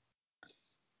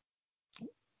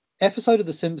 Episode of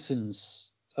The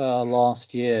Simpsons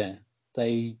last year,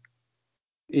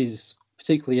 is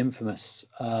particularly infamous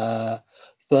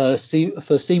for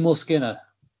Seymour Skinner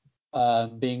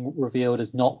being revealed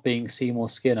as not being Seymour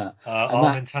Skinner.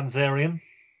 Armin Tanzarian.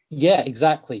 Yeah,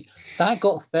 exactly. That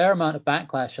got a fair amount of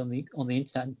backlash on the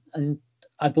internet, and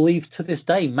I believe to this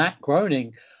day Matt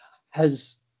Groening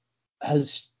has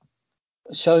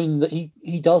shown that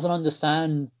he doesn't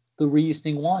understand the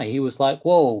reasoning why. He was like,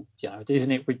 whoa,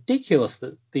 isn't it ridiculous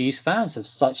that these fans have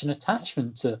such an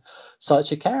attachment to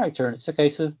such a character? And it's a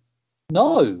case of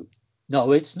no,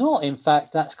 it's not. In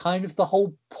fact, that's kind of the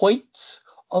whole point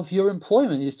of your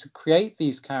employment, is to create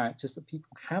these characters that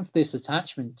people have this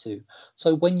attachment to.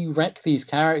 So when you wreck these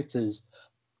characters,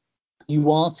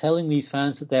 you are telling these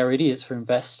fans that they're idiots for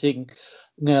investing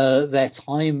their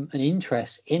time and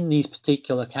interest in these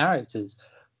particular characters.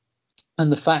 And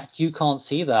the fact you can't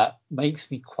see that makes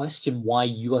me question why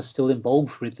you are still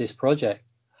involved with this project,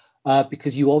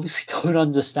 because you obviously don't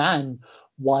understand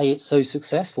why it's so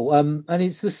successful. And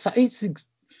it's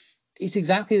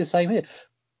exactly the same here.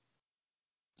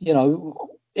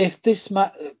 If this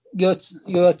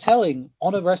you're telling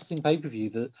on a wrestling pay-per-view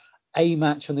that a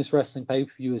match on this wrestling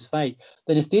pay-per-view is fake,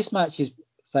 then if this match is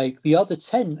fake, the other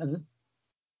 10, and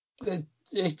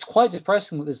it's quite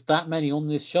depressing that there's that many on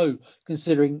this show,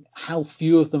 considering how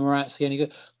few of them are actually any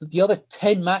good. The other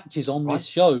 10 matches on this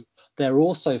show, they're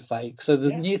also fake. So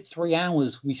the near 3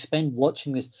 hours we spend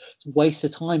watching this is a waste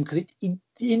of time, because in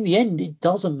the end it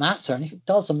doesn't matter. And if it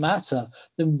doesn't matter,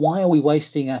 then why are we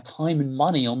wasting our time and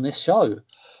money on this show?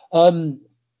 I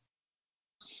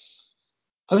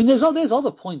mean, there's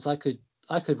other points I could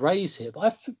raise here,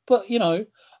 but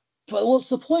what's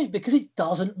the point? Because it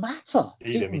doesn't matter.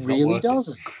 It really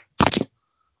doesn't.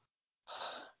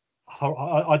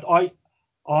 I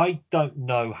don't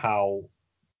know how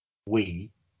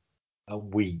we,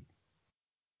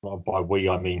 well, by we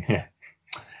I mean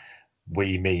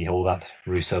we, me, all that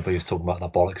Russo was talking about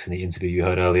that bollocks in the interview you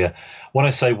heard earlier. When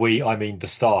I say we, I mean the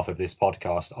staff of this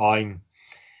podcast. I'm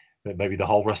maybe the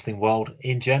whole wrestling world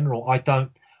in general. I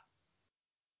don't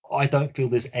feel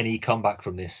there's any comeback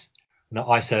from this. Now,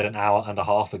 I said an hour and a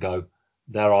half ago,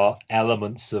 there are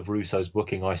elements of Russo's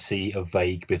booking I see a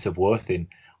vague bit of worth in.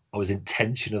 I was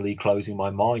intentionally closing my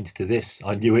mind to this.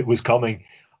 I knew it was coming.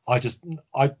 I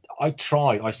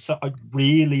tried. I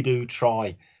really do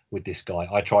try with this guy.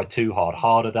 I try too hard,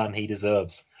 harder than he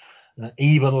deserves.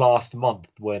 Even last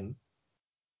month, when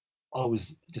I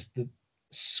was just the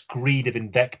screed of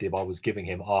invective I was giving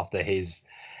him after his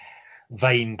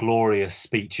vainglorious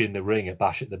speech in the ring at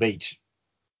Bash at the Beach,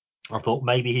 I thought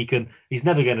maybe he's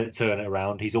never going to turn it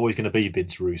around. He's always going to be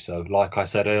Vince Russo, like I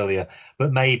said earlier.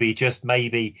 But maybe, just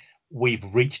maybe, we've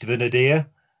reached the nadir,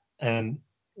 and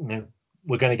we're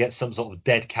going to get some sort of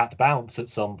dead cat bounce at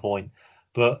some point.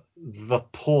 But the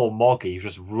poor Moggy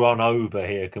just run over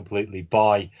here completely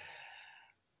by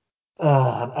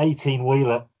an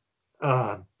 18-wheeler.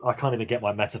 I can't even get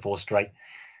my metaphor straight.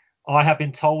 I have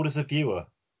been told as a viewer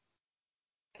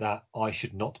that I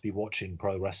should not be watching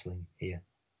pro wrestling here.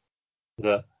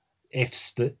 That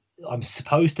I'm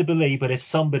supposed to believe, but if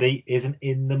somebody isn't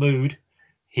in the mood,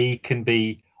 he can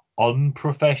be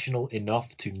unprofessional enough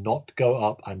to not go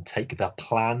up and take the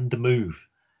planned move.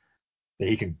 That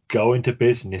he can go into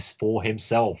business for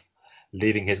himself,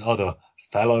 leaving his other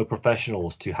fellow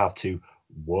professionals to have to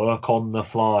work on the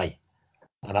fly.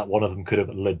 And that one of them could have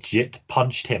legit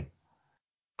punched him,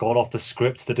 gone off the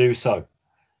script to do so,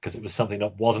 because it was something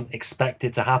that wasn't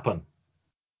expected to happen.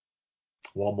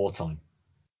 One more time.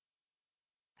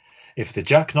 If the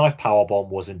Jackknife Powerbomb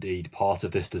was indeed part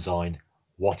of this design,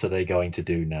 what are they going to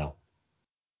do now?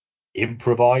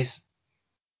 Improvise?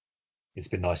 It's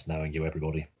been nice knowing you,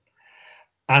 everybody.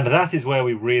 And that is where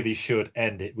we really should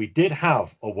end it. We did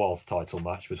have a world title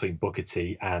match between Booker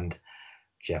T and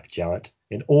Jeff Jarrett.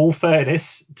 In all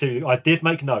fairness, I did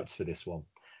make notes for this one.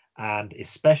 And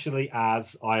especially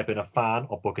as I have been a fan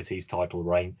of Booker T's title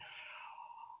reign,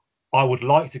 I would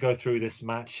like to go through this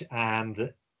match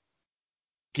and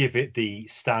give it the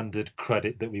standard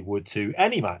credit that we would to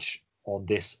any match on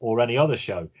this or any other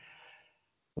show.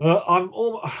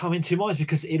 I'm in two minds,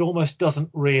 because it almost doesn't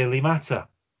really matter.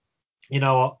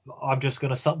 I'm just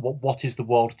going to what is the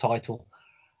world title?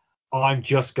 I'm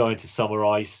just going to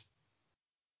summarize: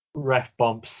 ref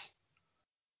bumps,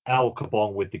 El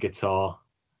Kabong with the guitar,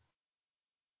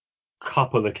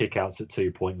 couple of kickouts at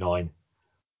 2.9,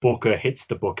 Booker hits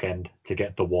the bookend to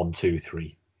get the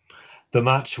 1-2-3. The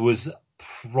match was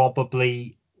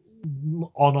probably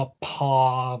on a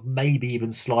par, maybe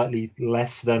even slightly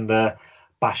less than the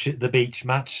Bash at the Beach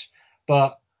match,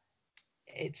 but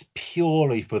it's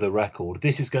purely for the record.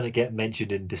 This is going to get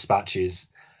mentioned in dispatches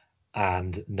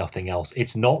and nothing else.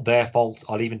 It's not their fault.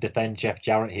 I'll even defend Jeff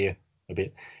Jarrett here a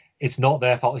bit. It's not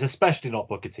their fault. It's especially not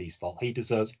Booker T's fault. He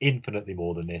deserves infinitely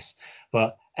more than this.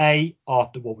 But A,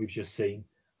 after what we've just seen,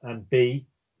 and B,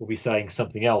 we'll be saying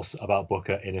something else about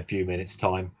Booker in a few minutes'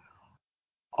 time.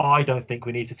 I don't think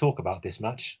we need to talk about this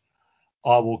match.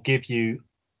 I will give you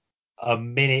a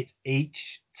minute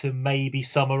each to maybe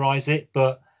summarize it.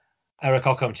 But Eric,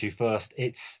 I'll come to you first.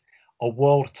 It's a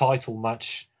world title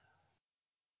match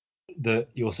that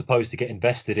you're supposed to get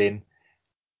invested in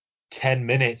 10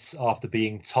 minutes after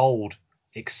being told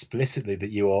explicitly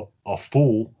that you are a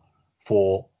fool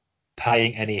for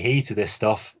paying any heed to this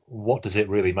stuff. What does it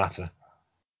really matter?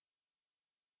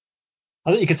 I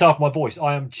think you can tell from my voice,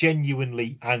 I am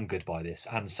genuinely angered by this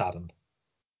and saddened.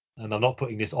 And I'm not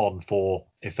putting this on for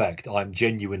effect. I'm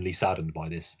genuinely saddened by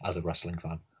this as a wrestling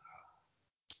fan.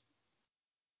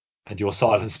 And your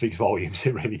silence speaks volumes.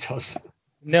 It really does.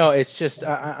 No, it's just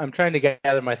I'm trying to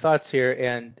gather my thoughts here,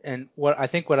 and what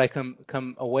I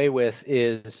come away with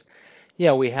is,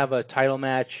 yeah, we have a title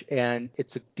match, and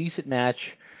it's a decent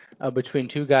match between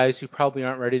two guys who probably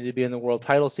aren't ready to be in the world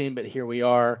title scene, but here we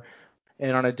are,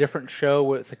 and on a different show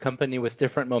with a company with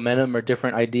different momentum or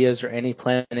different ideas or any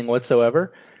planning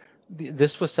whatsoever.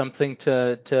 This was something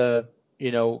to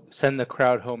send the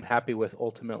crowd home happy with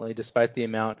ultimately, despite the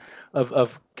amount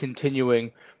of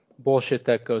continuing bullshit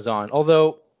that goes on.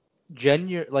 Although,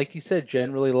 like you said,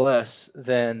 generally less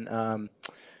than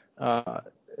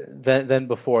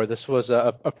before. This was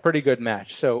a pretty good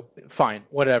match. So fine,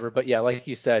 whatever. But yeah, like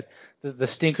you said, the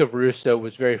stink of Russo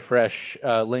was very fresh,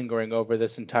 lingering over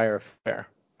this entire affair.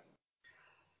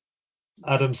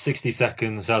 Adam, 60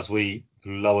 seconds as we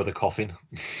lower the coffin.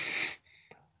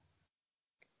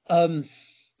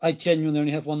 I genuinely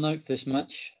only have one note for this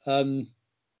match. The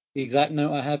exact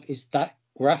note I have is that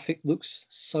graphic looks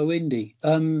so indie.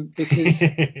 Because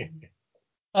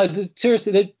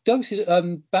seriously,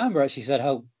 Bamber actually said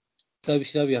how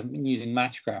WCW haven't been using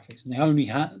match graphics, and they only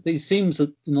have. It seems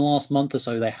that in the last month or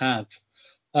so they have.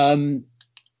 But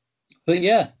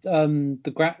yeah,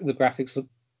 the graphics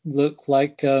look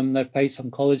like they've paid some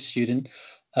college student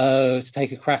to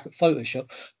take a crack at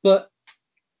Photoshop. But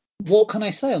what can I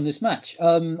say on this match?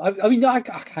 I mean, I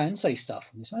can say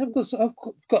stuff on this match. I've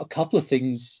got a couple of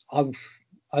things.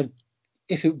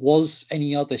 If it was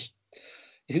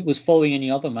following any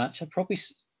other match, I'd probably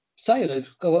say they've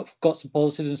got some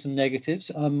positives and some negatives.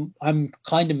 I'm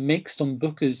kind of mixed on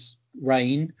Booker's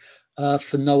reign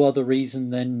for no other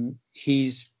reason than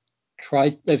they've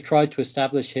tried to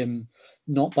establish him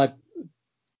not by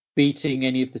beating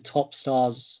any of the top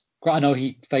stars. I know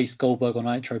he faced Goldberg on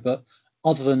Nitro, but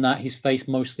other than that, he's faced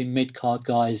mostly mid-card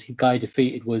guys. The guy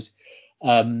defeated was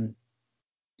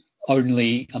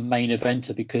only a main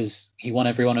eventer because he won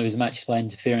every one of his matches by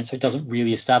interference, so it doesn't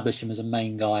really establish him as a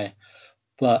main guy.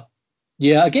 But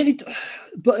yeah, again,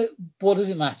 but what does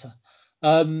it matter?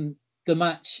 The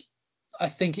match, I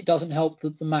think it doesn't help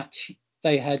that the match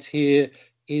they had here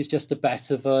is just a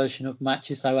better version of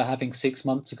matches they were having 6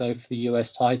 months ago for the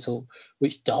US title,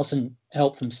 which doesn't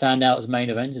help them stand out as main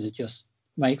eventers. It just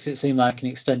makes it seem like an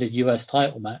extended US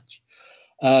title match.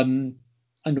 And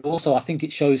also, I think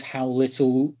it shows how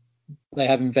little they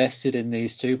have invested in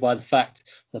these two by the fact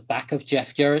the back of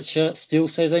Jeff Jarrett's shirt still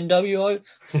says NWO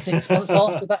 6 months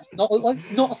after. That's not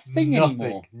a thing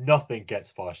anymore. Nothing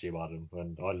gets past you, Adam,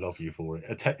 and I love you for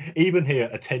it. Even here,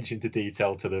 attention to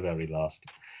detail to the very last.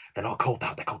 They're not called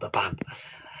that; they're called the band.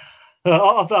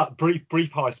 After that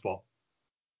brief high spot,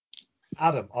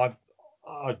 Adam,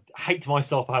 I hate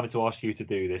myself for having to ask you to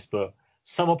do this, but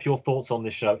sum up your thoughts on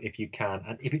this show if you can,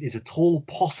 and if it is at all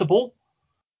possible,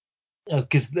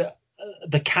 because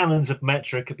the canons of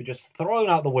metric could be just thrown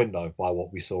out the window by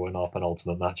what we saw in our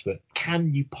penultimate match. But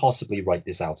can you possibly rate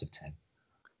this out of 10?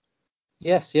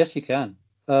 Yes, you can.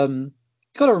 You've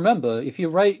got to remember, if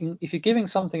you're giving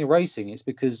something a rating, it's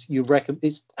because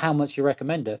it's how much you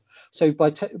recommend it. So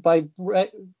by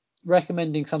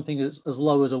recommending something as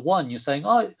low as a 1, you're saying,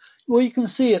 well, you can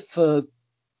see it for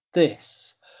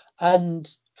this. And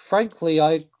frankly,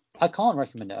 I can't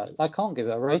recommend it. I can't give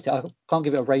it a rating. I can't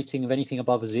give it a rating of anything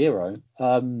above a 0.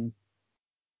 I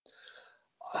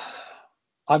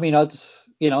mean,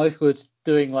 if we were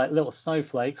doing like little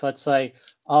snowflakes, I'd say,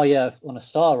 oh yeah, on a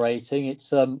star rating,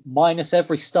 it's minus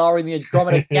every star in the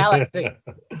Andromeda Galaxy.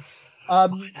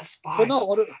 Minus 5. But no,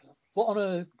 on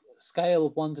a scale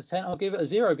of 1 to 10, I'll give it a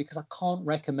 0 because I can't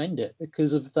recommend it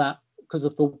because of the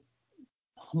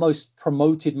most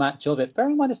promoted match of it. Bear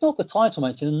in mind, it's not the title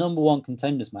match, it's a number one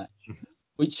contenders match,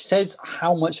 which says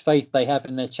how much faith they have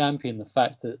in their champion. The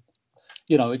fact that,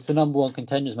 you know, it's the number one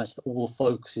contenders match that all the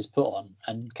focus is put on.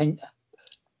 And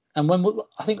when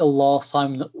I think the last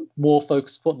time more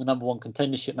focus put on the number one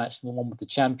contendership match than the one with the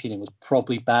champion, it was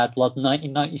probably Bad Blood in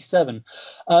 1997.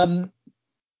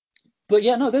 But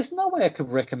yeah, no, there's no way I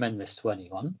could recommend this to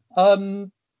anyone.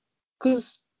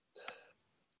 Because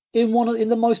in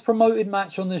the most promoted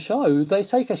match on the show, they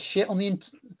take a shit on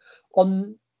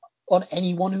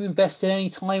anyone who invested any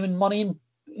time and money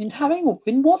in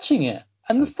watching it.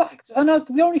 And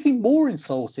the only thing more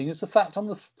insulting is the fact on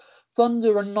the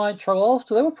Thunder and Nitro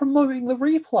after they were promoting the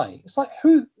replay. It's like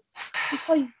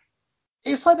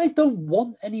it's like they don't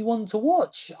want anyone to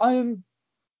watch. I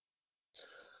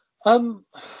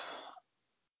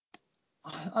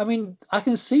mean, I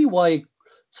can see why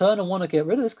Turner want to get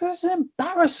rid of this because it's an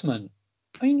embarrassment.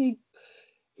 I mean,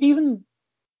 even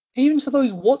to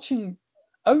those watching,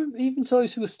 even to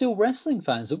those who are still wrestling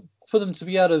fans, for them to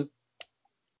be able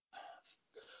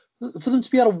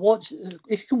to watch,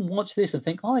 if you can watch this and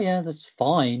think, oh yeah, that's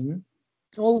fine,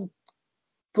 well,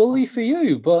 bully for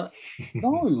you, but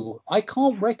no, I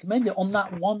can't recommend it on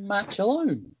that one match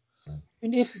alone. I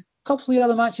mean, if a couple of the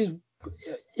other matches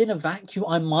in a vacuum,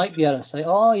 I might be able to say,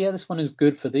 oh yeah, this one is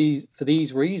good for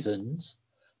these reasons,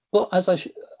 but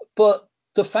but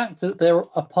the fact that they're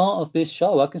a part of this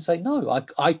show, I can say no,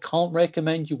 I can't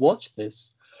recommend you watch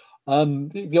this.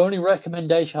 The only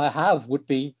recommendation I have would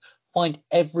be find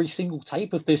every single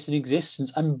tape of this in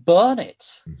existence and burn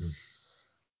it.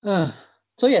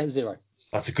 So yeah, 0.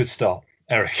 That's a good start,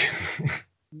 Eric.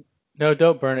 No,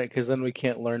 don't burn it because then we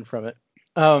can't learn from it.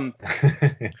 I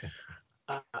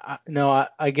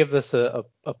give this a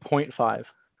 0.5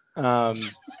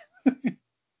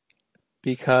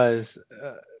 because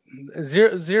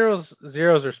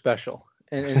zeros are special,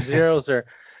 and zeros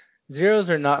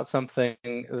are not something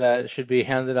that should be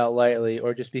handed out lightly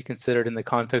or just be considered in the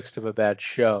context of a bad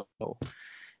show.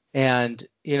 And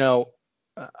you know,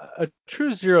 a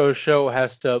true zero show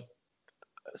has to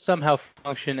somehow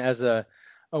function as a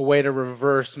way to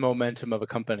reverse momentum of a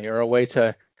company, or a way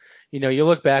to, you know, you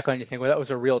look back on it and you think, well, that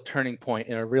was a real turning point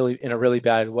in a really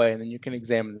bad way, and then you can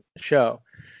examine the show.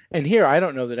 And here, I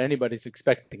don't know that anybody's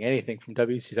expecting anything from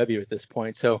WCW at this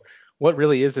point. So what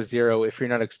really is a 0 if you're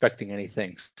not expecting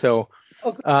anything? So,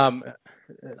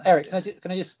 Eric,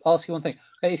 can I just ask you one thing?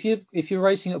 Okay, if you're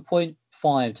rating at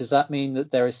 0.5, does that mean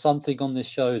that there is something on this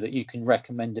show that you can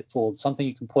recommend it for? Something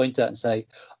you can point at and say,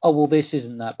 oh, well, this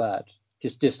isn't that bad,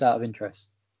 just out of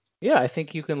interest? Yeah, I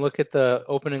think you can look at the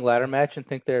opening ladder match and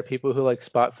think there are people who like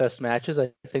spot fest matches.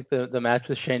 I think the match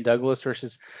with Shane Douglas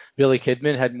versus Billy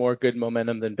Kidman had more good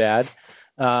momentum than bad.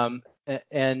 So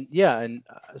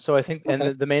I think, okay. And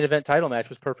the main event title match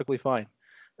was perfectly fine.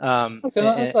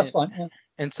 That's fine. Yeah.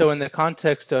 And so in the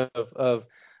context of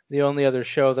the only other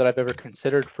show that I've ever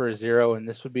considered for a 0, and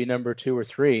this would be number 2 or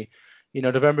 3, you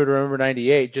know, November to November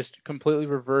 98 just completely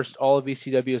reversed all of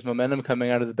ECW's momentum coming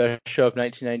out of the best show of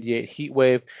 1998, Heat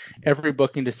Wave. Every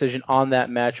booking decision on that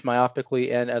match,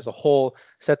 myopically and as a whole,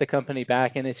 set the company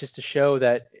back. And it's just a show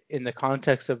that, in the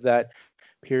context of that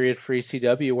period for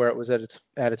ECW where it was at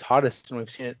its hottest, and we've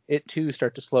seen it too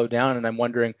start to slow down. And I'm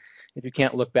wondering if you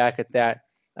can't look back at that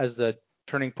as the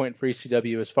turning point for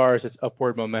ECW as far as its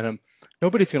upward momentum.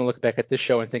 Nobody's going to look back at this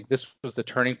show and think this was the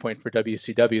turning point for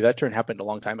WCW. That turn happened a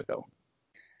long time ago.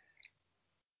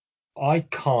 I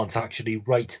can't actually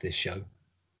rate this show.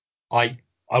 I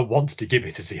want to give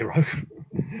it a 0,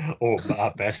 or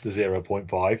at best a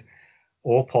 0.5,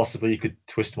 or possibly you could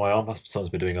twist my arm. Someone's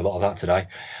been doing a lot of that today.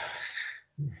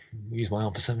 Use my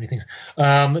arm for so many things.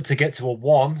 To get to a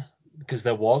 1, because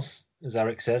there was, as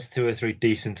Eric says, 2 or 3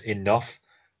 decent enough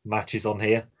matches on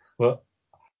here. But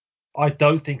I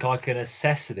don't think I can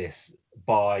assess this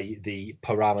by the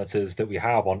parameters that we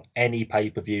have on any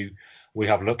pay-per-view we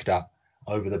have looked at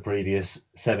over the previous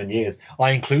 7 years.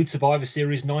 I include Survivor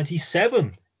Series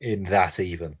 97 in that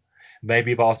even.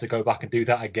 Maybe if I have to go back and do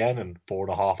that again, and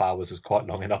 4.5 hours was quite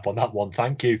long enough on that one,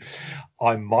 thank you,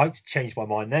 I might change my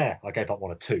mind there. I gave that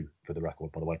one a 2 for the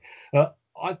record, by the way.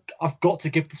 I've got to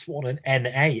give this one an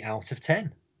NA out of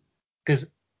 10, because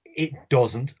it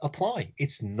doesn't apply.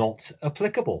 It's not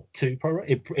applicable to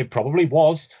it probably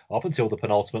was up until the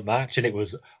penultimate match, and it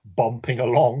was bumping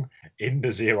along in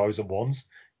the zeros and ones,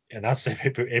 and that's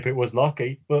if it was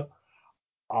lucky. But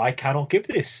I cannot give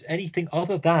this anything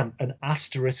other than an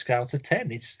asterisk out of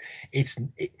 10. It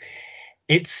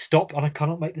It stopped, and I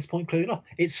cannot make this point clear enough,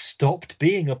 it stopped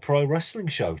being a pro wrestling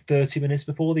show 30 minutes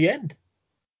before the end.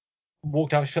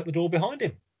 Walked out and shut the door behind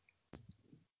him.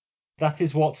 That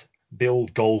is what Bill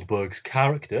Goldberg's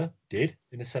character did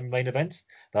in the semi-main event.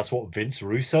 That's what Vince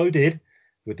Russo did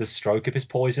with the stroke of his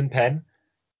poison pen.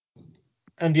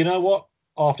 And you know what?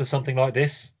 After something like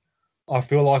this, I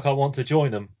feel like I want to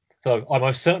join them. So I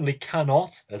most certainly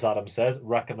cannot, as Adam says,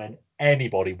 recommend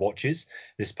anybody watches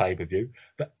this pay-per-view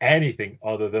for anything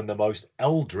other than the most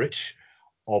eldritch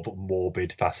of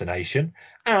morbid fascination.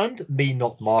 And me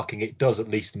not marking it does at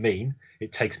least mean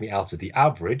it takes me out of the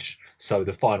average. So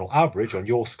the final average on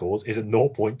your scores is a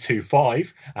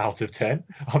 0.25 out of 10.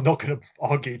 I'm not going to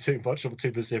argue too much or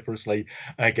too vociferously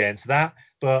against that.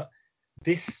 But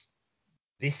this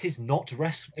is not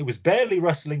wrestling. It was barely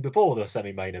wrestling before the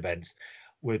semi-main event,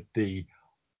 with the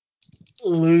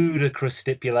ludicrous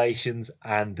stipulations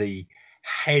and the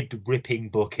head-ripping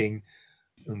booking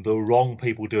and the wrong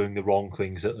people doing the wrong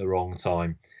things at the wrong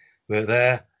time. But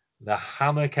there, the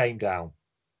hammer came down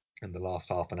in the last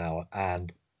half an hour,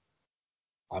 and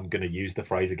I'm going to use the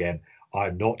phrase again.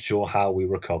 I'm not sure how we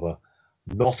recover.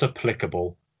 Not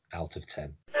applicable out of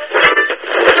 10.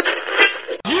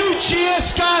 You cheer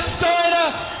Scott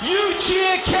Steiner. You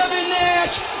cheer Kevin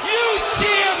Nash. You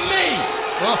cheer me.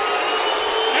 Well,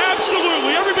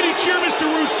 absolutely. Everybody cheer Mr.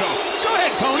 Russo. Go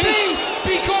ahead, Tony. See,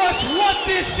 because what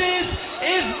this is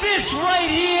this right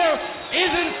here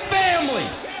isn't family.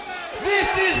 This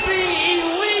is the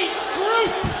elite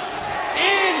group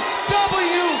in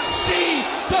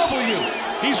WCW.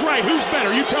 He's right. Who's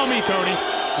better? You tell me, Tony.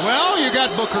 Well, you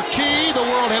got Booker T, the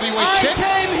world heavyweight champ. I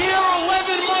came here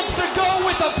 11 months ago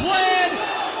with a plan,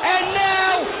 and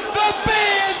now the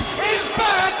band is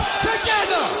back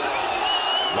together.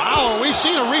 Wow, are we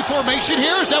seeing a reformation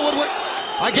here? Is that what we're...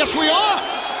 I guess we are.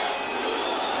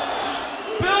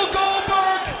 Bill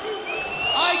Goldberg,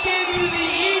 I gave you the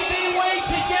easy way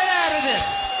to get out of this.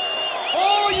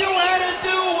 All you had to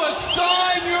do was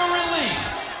sign your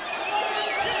release.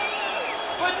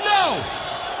 But no,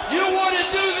 you want to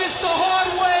do this the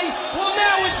hard way? Well,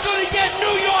 now it's going to get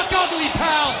New York ugly,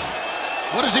 pal.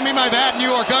 What does he mean by that, New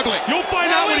York ugly? You'll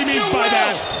find out what he means by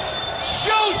that.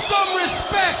 Show some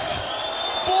respect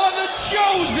for the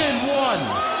chosen one.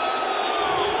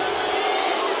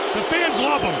 The fans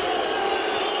love him.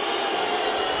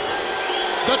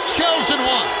 The chosen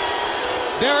one.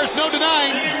 There is no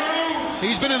denying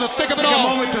he's been in the thick of it all. Take a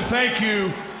moment to thank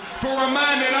you for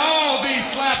reminding all these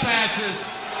slap asses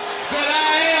that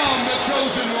I am the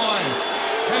chosen one,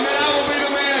 and that I will be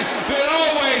the man that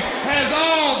always has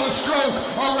all the stroke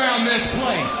around this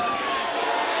place.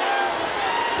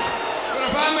 But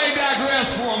if I may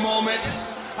digress for a moment,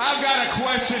 I've got a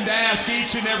question to ask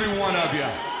each and every one of you.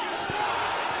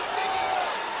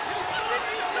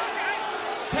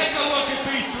 Take a look at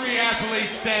these three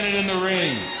athletes standing in the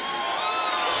ring.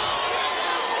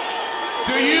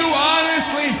 Do you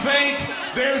honestly think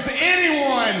there's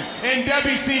anyone in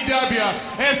WCW,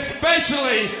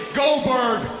 especially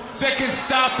Goldberg, that can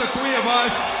stop the three of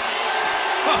us?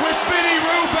 With Benny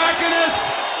Rue backing us?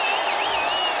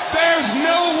 There's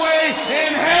no way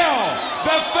in hell.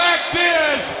 The fact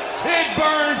is, it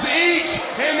burns each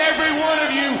and every one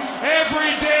of you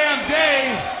every damn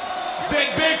day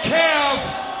that Big Kev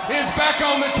is back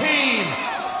on the team.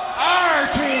 Our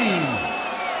team.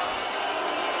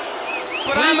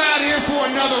 But I'm out here for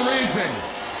another reason.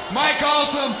 Mike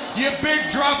Awesome, you big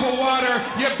drop of water,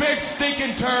 you big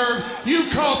stinking turd, you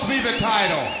cost me the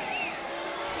title.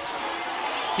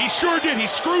 He sure did. He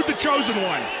screwed the chosen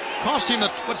one. Cost him the,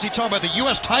 what's he talking about, the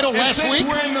U.S. title last week? Since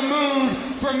we're in the mood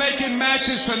for making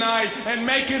matches tonight and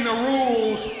making the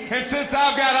rules, and since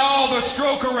I've got all the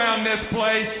stroke around this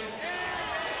place,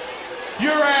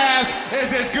 your ass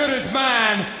is as good as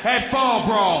mine at Fall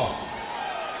Brawl.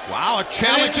 Wow, a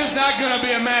challenge. This is not going to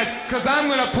be a match, because I'm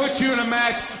going to put you in a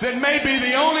match that may be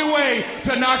the only way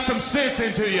to knock some sense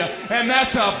into you, and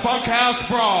that's a bunkhouse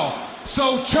brawl.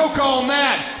 So choke on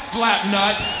that, slap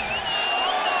nut.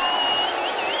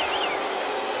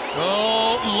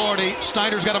 Oh, Lordy,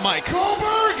 Steiner's got a mic.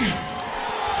 Goldberg!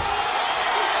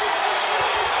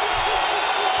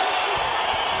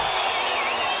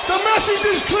 The message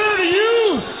is clear to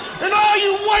you and all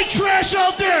you white trash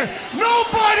out there.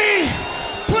 Nobody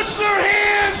puts their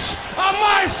hands on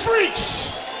my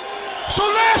freaks. So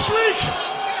last week,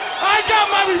 I got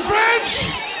my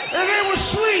revenge, and it was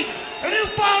sweet. And you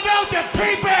found out that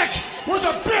Payback was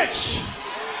a bitch.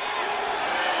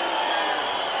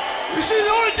 You see,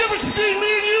 the only difference between me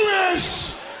and you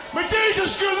is McDade's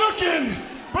just good looking,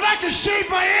 but I can shave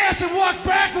my ass and walk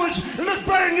backwards and look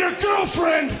better than your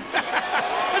girlfriend.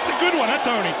 That's a good one, huh,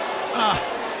 Tony?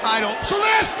 I don't. So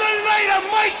last night on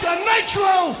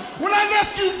Nitro, when I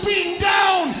left you beaten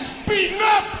down, beaten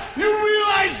up, you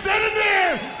realized then and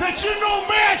there that you're no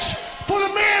match for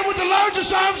the man with the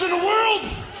largest arms in the world.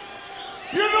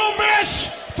 You're no match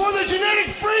for the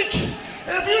genetic freak.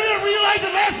 And if you didn't realize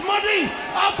it last Monday,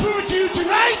 I'll prove it to you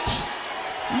tonight,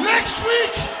 next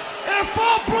week, and if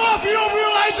Fall Brawl, if you don't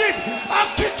realize it, I'll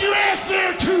kick your ass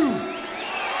there too.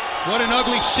 What an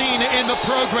ugly scene in the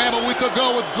program a week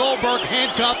ago with Goldberg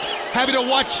handcuffed, having to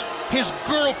watch his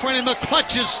girlfriend in the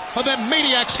clutches of that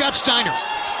maniac Scott Steiner.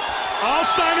 All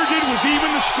Steiner did was even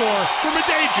the score for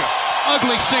Medeja.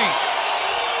 Ugly scene.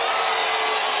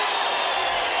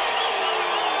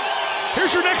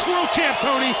 Here's your next world champ,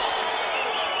 Tony.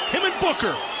 Him and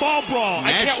Booker, Fall Brawl.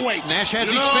 I can't wait. Nash has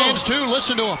these fans too.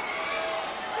 Listen to him.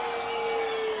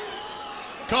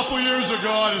 A couple years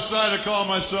ago, I decided to call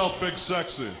myself Big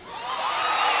Sexy.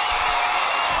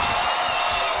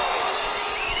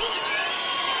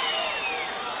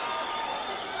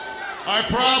 I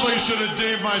probably should have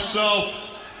deemed myself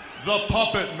the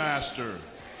Puppet Master.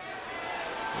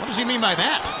 What does he mean by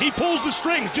that? He pulls the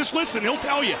strings. Just listen, he'll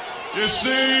tell you. You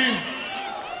see,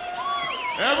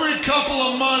 every couple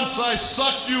of months I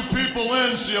suck you people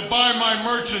in so you buy my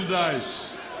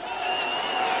merchandise.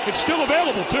 It's still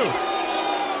available, too.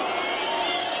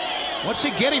 What's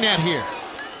he getting at here?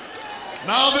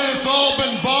 Now that it's all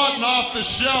been bought and off the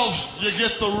shelves, you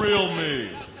get the real me.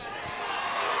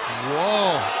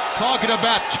 Whoa. Talking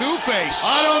about Two-Face.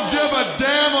 I don't give a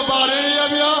damn about any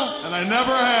of you, and I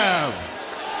never have.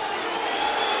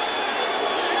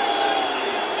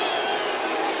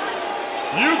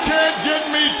 You can't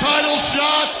get me title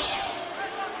shots.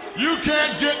 You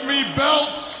can't get me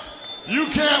belts. You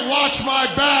can't watch my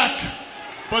back.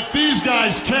 But these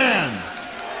guys can.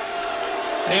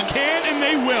 They can and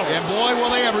they will. And boy,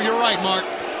 will they ever. You're right, Mark.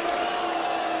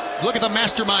 Look at the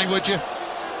mastermind, would you?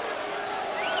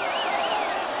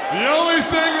 The only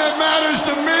thing that matters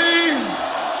to me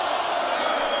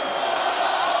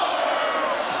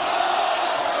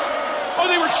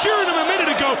they were cheering him a minute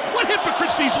ago. What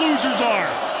hypocrites these losers are.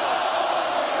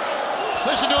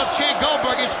 Listen to him chant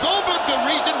Goldberg. Is Goldberg the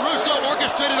reason Russo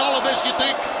orchestrated all of this, you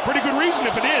think? Pretty good reason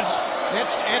if it is.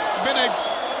 It's been a...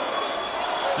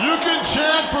 You can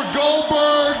chant for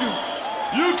Goldberg.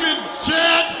 You can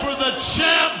chant for the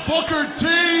champ Booker T.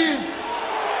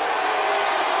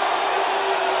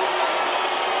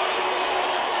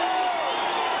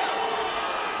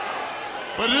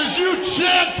 But as you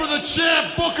chant for the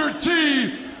champ Booker T,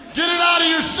 get it out of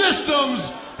your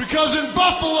systems, because in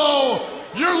Buffalo,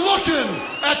 you're looking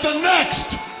at the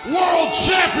next world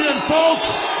champion,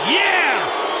 folks. Yeah!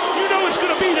 You know it's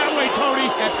going to be that way, Tony.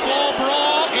 At Fall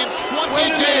Brawl in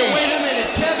 20 days. Wait a minute,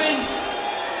 Kevin.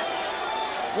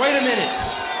 Wait a minute.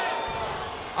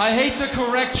 I hate to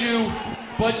correct you,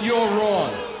 but you're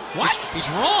wrong. What? He's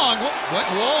wrong? What?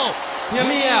 Whoa. Hear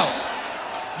me out.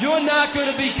 You're not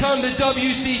going to become the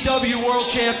WCW World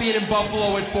Champion in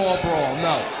Buffalo at Fall Brawl.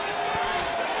 No.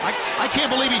 I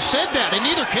can't believe he said that, and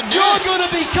neither can Nash. You're going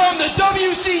to become the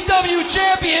WCW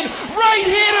Champion right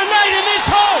here tonight in this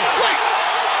hole. Wait.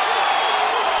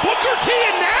 Booker T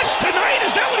and Nash tonight?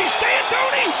 Is that what he's saying,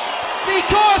 Tony?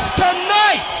 Because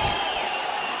tonight,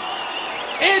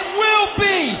 it will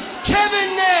be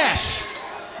Kevin Nash.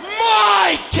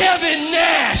 My Kevin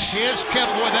Nash. Here's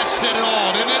Kevin. Boy, that said it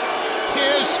all, didn't it?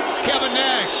 Here's Kevin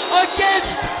Nash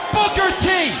against Booker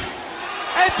T.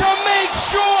 And to make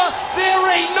sure there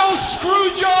ain't no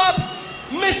screw job,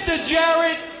 Mr.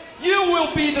 Jarrett, you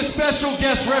will be the special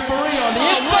guest referee on the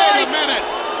inside. Wait a minute.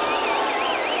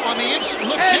 On the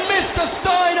inside. And Mr.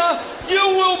 Steiner,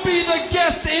 you will be the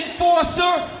guest enforcer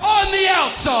on the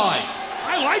outside.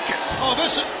 I like it. Oh,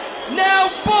 this is...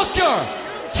 Now, Booker,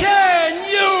 can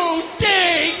you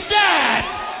dig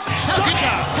that?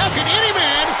 How can any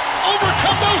man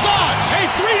overcome those odds? Hey,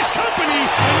 three's company,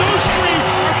 and those three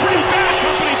are pretty bad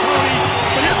company, Tony.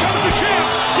 But here comes the champ.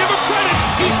 Give him credit.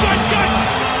 He's got guts.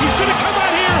 He's going to come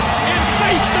out here and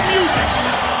face the music.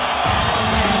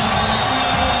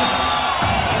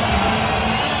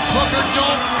 Booker,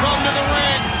 don't come to the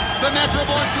ring. The Natural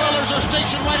Born Thrillers are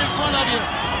stationed right in front of you.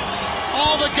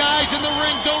 All the guys in the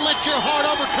ring, don't let your heart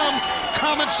overcome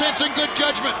common sense and good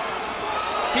judgment.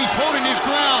 He's holding his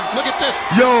ground. Look at this.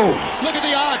 Yo. Look at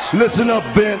the odds. Listen up,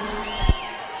 Vince.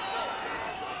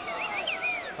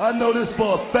 I know this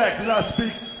for a fact, and I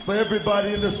speak for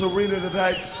everybody in this arena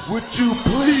tonight. Would you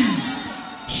please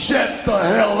shut the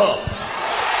hell up?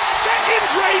 That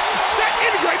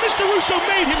ingrate, Mr. Russo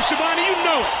made him, Shivani, you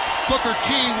know it. Booker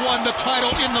T won the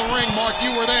title in the ring, Mark.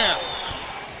 You were there.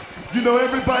 You know,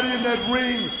 everybody in that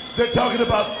ring, they're talking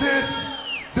about this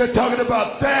They're talking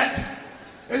about that,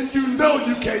 and you know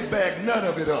you can't bag none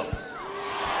of it up.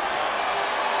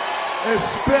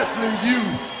 Especially you,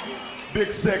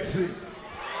 Big Sexy.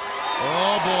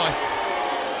 Oh, boy.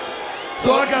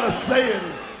 So I got a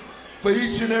saying for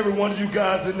each and every one of you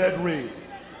guys in that ring.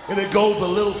 And it goes a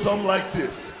little something like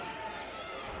this.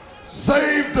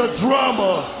 Save the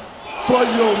drama for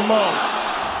your mom.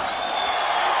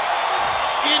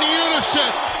 In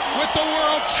unison with the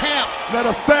world champ. Now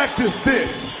the fact is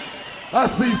this. I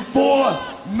see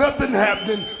 4-0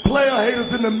 happening. Player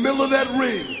haters in the middle of that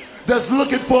ring that's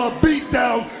looking for a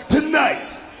beatdown tonight.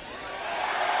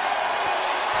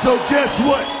 So guess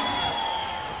what?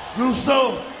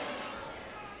 Russo,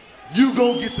 you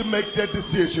gonna get to make that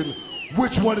decision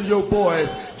which one of your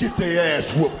boys get their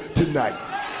ass whooped tonight.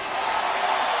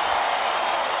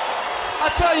 I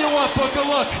tell you what, Booker,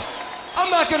 look, I'm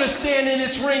not going to stand in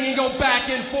this ring and go back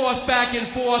and forth, back and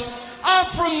forth. I'm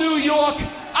from New York.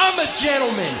 I'm a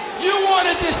gentleman. You want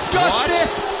to discuss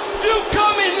this? You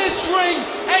come in this ring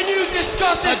and you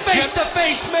discuss it face to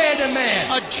face, man to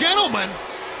man. A gentleman?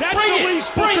 That's Bring the it,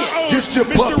 least bring Booker it. owes Get your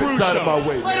Mr. puppets out of my Russo.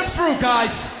 way, Let man. him through,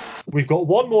 guys. We've got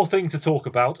one more thing to talk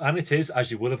about, and it is,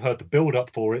 as you will have heard the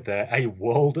build-up for it there, a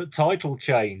world title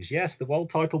change. Yes, the world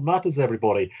title matters,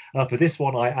 everybody. For this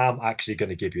one, I am actually going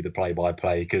to give you the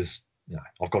play-by-play because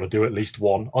I've got to do at least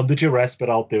one under duress, but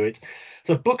I'll do it.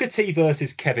 So Booker T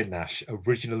versus Kevin Nash,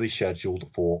 originally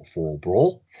scheduled for Fall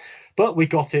Brawl, but we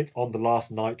got it on the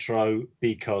last Nitro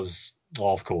because,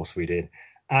 of course we did.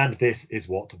 And this is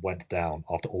what went down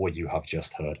after all you have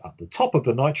just heard at the top of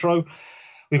the Nitro.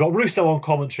 We got Russo on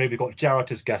commentary. We got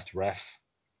Jarrett as guest ref.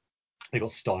 We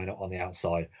got Steiner on the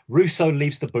outside. Russo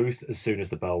leaves the booth as soon as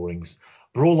the bell rings.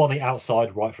 Brawl on the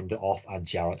outside right from the off, and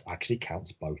Jarrett actually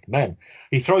counts both men.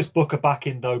 He throws Booker back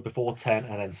in though before 10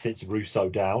 and then sits Russo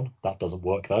down. That doesn't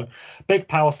work though. Big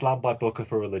power slam by Booker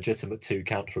for a legitimate 2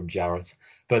 count from Jarrett,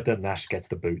 but then Nash gets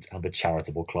the boot and the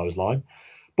charitable clothesline.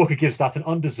 Booker gives that an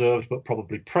undeserved but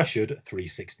probably pressured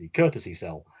 360 courtesy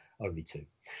sell. Only 2.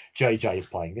 JJ is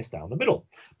playing this down the middle.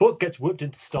 Book gets whipped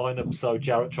into Steiner, so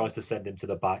Jarrett tries to send him to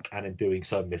the back and in doing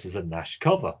so misses a Nash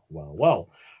cover. Well.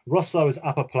 Russo is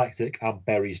apoplectic and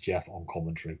buries Jeff on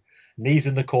commentary. Knees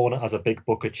in the corner as a big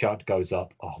Booker chant goes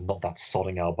up. Oh, not that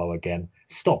sodding elbow again.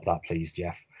 Stop that, please,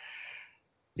 Jeff.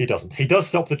 He doesn't. He does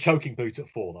stop the choking boot at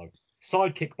 4, though.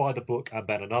 Side kick by the Book and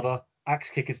then another.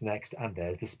 Axe kick is next, and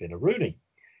there's the spinner Rooney.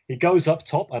 He goes up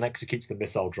top and executes the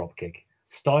missile drop kick.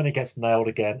 Steiner gets nailed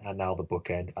again, and now the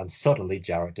bookend, and suddenly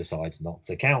Jarrett decides not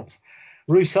to count.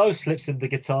 Russo slips in the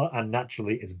guitar, and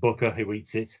naturally it's Booker who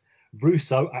eats it.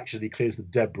 Russo actually clears the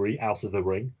debris out of the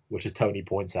ring, which, as Tony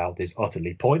points out, is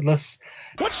utterly pointless.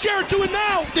 What's Jarrett doing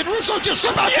now? Did Russo just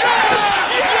come out? Yes!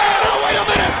 Yes! No, wait a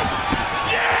minute!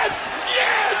 Yes!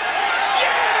 Yes!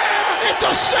 Yes! It's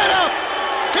a setup!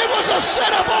 It was a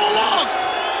setup all along!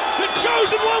 The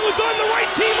chosen one was on the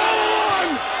right team all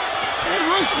along! And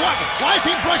Russo, why is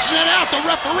he brushing that out? The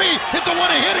referee hit the one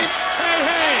to hit him.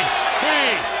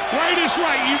 Hey! Right is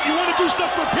right. You want to do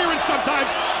stuff for appearance sometimes.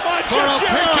 Jeff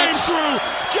Jarrett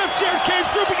came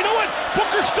through. But you know what?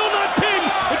 Booker's still not pinned.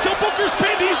 Until Booker's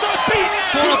pinned, he's not beat.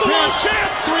 He's the world champ.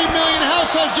 3 million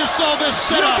households just saw this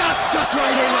setup. You got sucked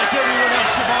right in like everyone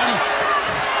else, Schiavone.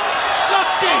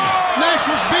 Sucked in. Nash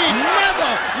was beat.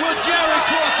 Never will Jarrett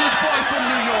cross his boy from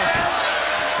New York.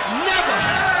 Never.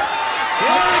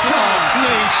 Here it comes.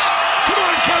 Please. Come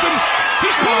on, Kevin.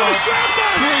 He's pulling the strap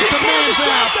down. Please, He's the pulling the man's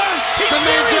strap out. down. He's The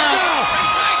man's serious out. now.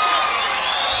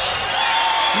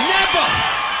 Never.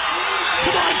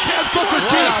 Come on, Kev. Booker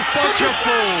T. What a bunch of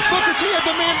fools. Booker T had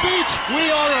the man beat. We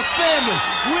are a family.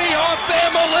 We are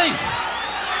family.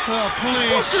 Oh,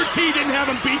 please. Booker T didn't have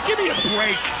him beat. Give me a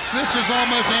break. This is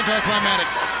almost anticlimactic.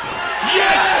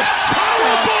 Yes!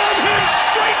 Powerbomb him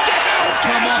straight to hell,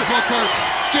 Kev. Come on, Booker.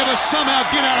 Get us somehow.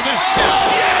 Get out of this.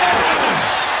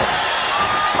 Yeah!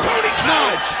 Tony,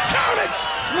 count it! Count it!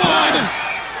 1,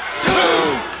 2.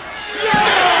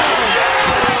 Yes!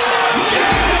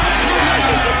 Nash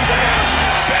is the champ!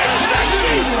 Big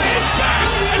Sexy is back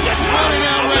at the top What an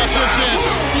outrage this is.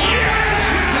 Yes!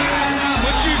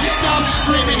 Would you stop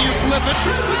screaming, you flippant?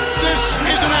 This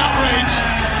is an outrage.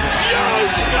 Yo,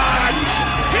 Scott!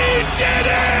 He did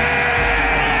it!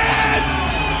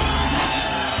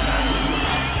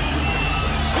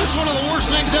 This is one of the worst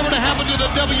things ever to happen to the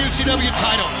WCW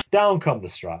title. Down come the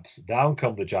straps, down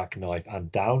come the jackknife,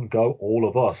 and down go all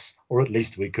of us. Or at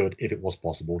least we could if it was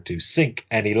possible to sink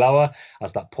any lower,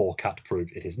 as that poor cat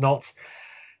proved it is not.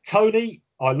 Tony,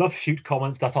 I love shoot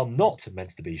comments that are not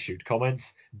meant to be shoot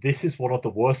comments. This is one of the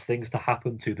worst things to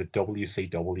happen to the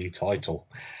WCW title.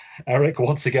 Eric,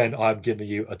 once again, I'm giving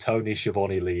you a Tony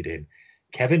Schiavone lead-in.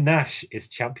 Kevin Nash is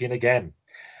champion again.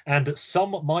 And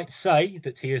some might say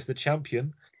that he is the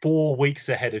champion 4 weeks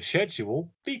ahead of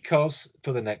schedule because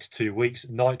for the next 2 weeks,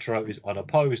 Nitro is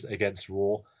unopposed against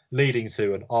Raw, leading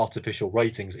to an artificial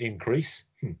ratings increase,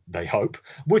 they hope,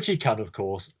 which he can, of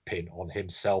course, pin on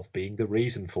himself being the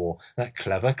reason for. That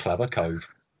clever, clever code.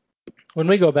 When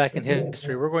we go back in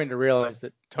history, we're going to realize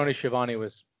that Tony Schiavone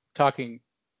was talking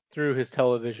through his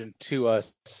television to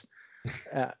us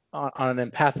on an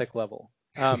empathic level.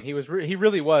 He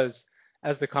really was,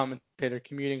 as the commentator,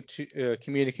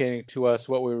 communicating to us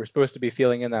what we were supposed to be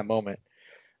feeling in that moment.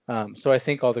 So I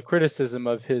think all the criticism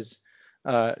of his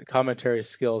commentary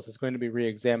skills is going to be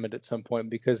re-examined at some point,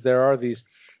 because there are these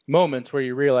moments where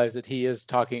you realize that he is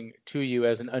talking to you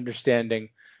as an understanding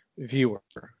viewer.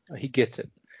 He gets it.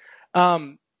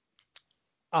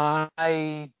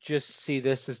 I just see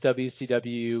this as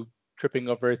WCW tripping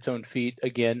over its own feet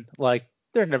again. Like,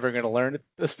 they're never going to learn at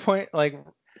this point. Like,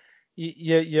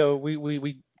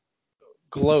 we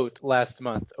gloat last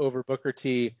month over Booker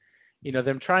T,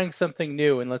 them trying something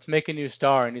new and let's make a new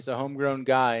star and he's a homegrown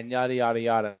guy and yada, yada,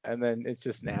 yada. And then it's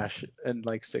just Nash in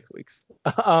like 6 weeks.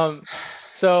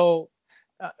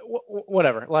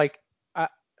 Whatever. Like,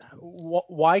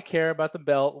 why care about the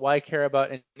belt? Why care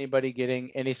about anybody getting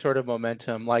any sort of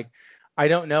momentum? Like, I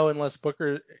don't know, unless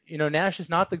Booker, Nash is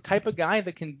not the type of guy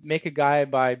that can make a guy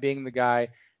by being the guy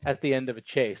at the end of a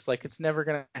chase. Like, it's never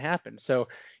going to happen. So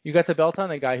you got the belt on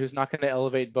the guy who's not going to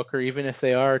elevate Booker, even if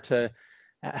they are to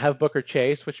have Booker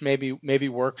chase, which maybe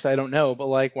works. I don't know. But,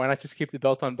 like, why not just keep the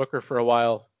belt on Booker for a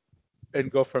while and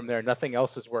go from there? Nothing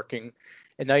else is working.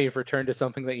 And now you've returned to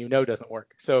something that doesn't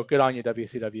work. So good on you,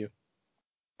 WCW.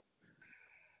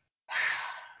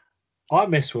 I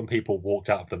miss when people walked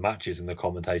out of the matches and the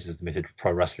commentators admitted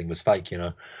pro wrestling was fake, If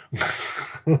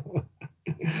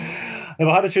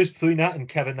I had to choose between that and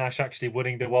Kevin Nash actually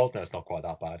winning the world, no, it's not quite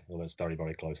that bad. Well, it's very,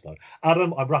 very close, though.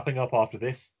 Adam, I'm wrapping up after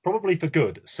this, probably for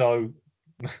good. So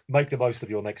make the most of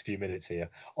your next few minutes here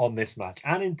on this match.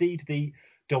 And indeed the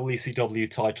WCW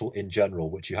title in general,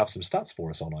 which you have some stats for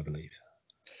us on, I believe.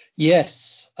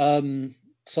 Yes.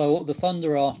 So the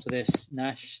Thunder after this,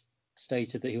 Nash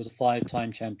stated that he was a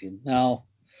 5-time champion. Now,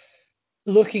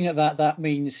 looking at that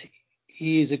means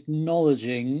he is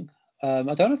acknowledging. I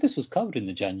don't know if this was covered in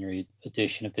the January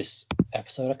edition of this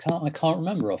episode. I can't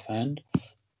remember offhand.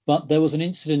 But there was an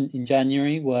incident in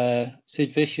January where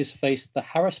Sid Vicious faced the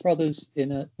Harris brothers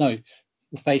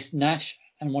faced Nash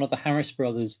and one of the Harris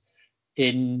brothers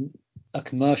in a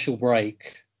commercial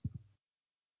break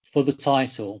for the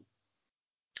title.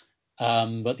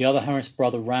 But the other Harris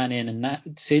brother ran in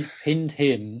and Sid pinned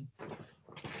him.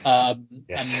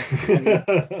 Yes. And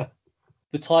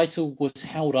the title was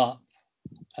held up,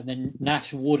 and then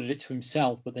Nash awarded it to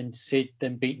himself, but then Sid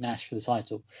then beat Nash for the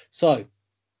title. So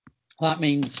that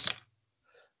means,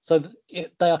 they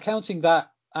are counting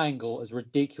that angle as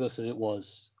ridiculous as it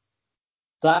was.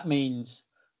 That means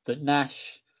that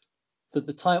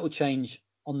the title change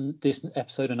on this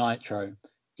episode of Nitro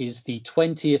is the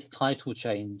 20th title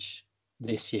change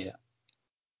this year,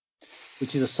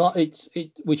 which is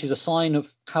a sign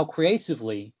of how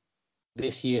creatively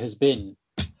this year has been,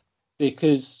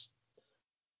 because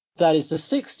that is the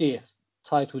 60th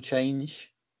title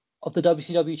change of the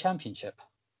WCW Championship.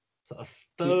 So a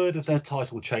third of their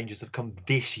title changes have come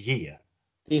this year.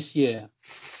 This year.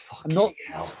 Fucking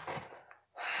hell.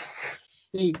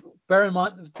 Bear in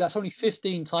mind that's only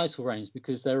 15 title reigns,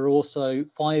 because there are also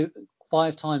five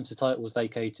times the title was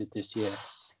vacated this year.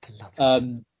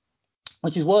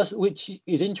 Which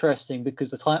is interesting, because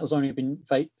the title's only been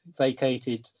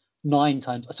vacated 9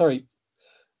 times. Sorry,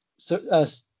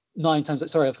 9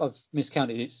 times. Sorry, I've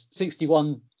miscounted. It's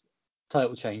 61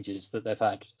 title changes that they've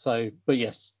had. So, but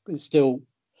yes, it's still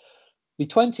the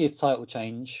 20th title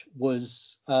change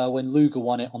was when Luger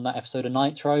won it on that episode of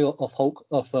Nitro of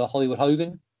Hollywood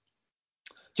Hogan.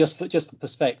 Just for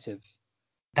perspective.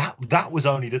 That was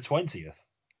only the 20th.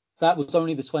 That was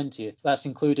only the 20th. That's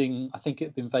including, I think it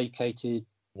had been vacated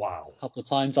a couple of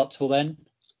times up till then.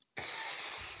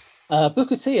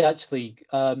 Booker T actually,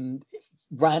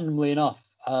 randomly enough,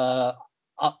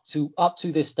 up to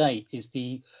this date has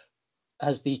the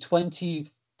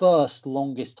 21st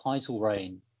longest title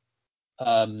reign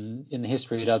in the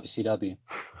history of WCW.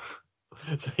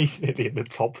 So he's nearly in the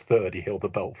top 30. He held the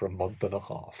belt for a month and a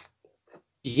half.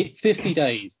 50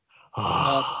 days.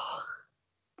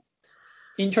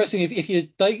 Interesting. If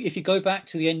you go back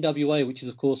to the NWA, which is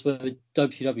of course where the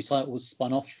WCW title was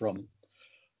spun off from,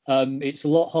 it's a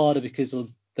lot harder because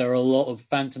there are a lot of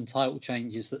phantom title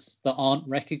changes that aren't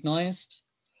recognised.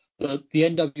 But the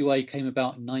NWA came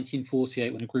about in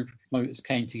 1948 when a group of promoters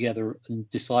came together and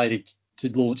decided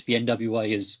launch the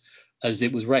NWA as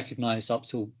it was recognized up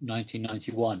till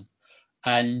 1991.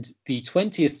 And the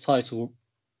 20th title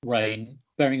reign,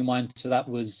 bearing in mind, so that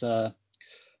was July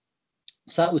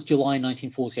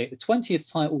 1948. The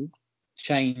 20th title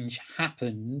change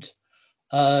happened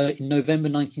in November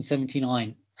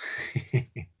 1979.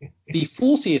 The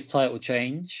 40th title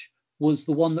change was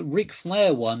the one that Ric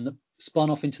Flair won that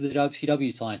spun off into the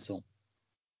WCW title.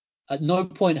 At no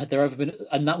point had there ever been,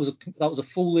 and that was a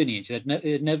full lineage. It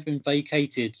had never been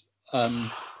vacated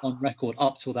on record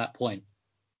up till that point.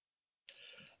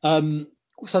 So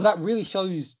that really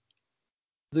shows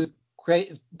the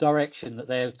creative direction that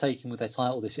they have taken with their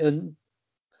title this year. And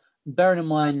bearing in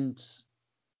mind,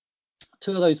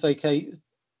 three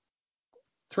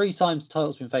times the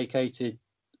title's been vacated.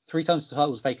 3 times the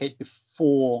title was vacated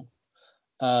before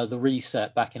the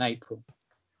reset back in April.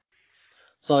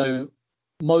 So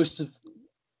but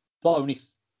only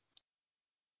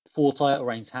 4 title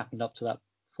reigns happened up to that.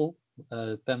 4.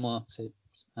 Benoit said,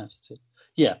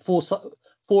 yeah, 4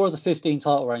 of the 15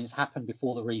 title reigns happened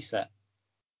before the reset.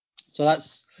 So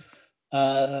that's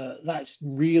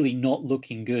really not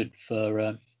looking good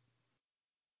for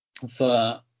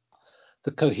the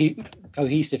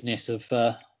cohesiveness of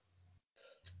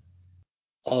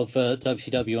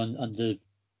WCW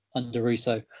under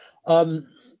Russo.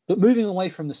 But moving away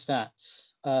from the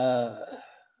stats,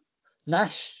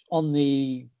 Nash on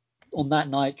that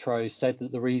Nitro said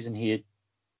that the reason he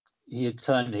had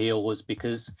turned heel was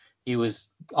because he was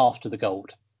after the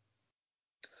gold,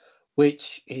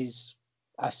 which is,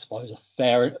 I suppose, a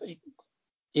fair,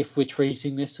 if we're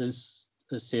treating this as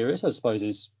serious, I suppose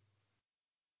is,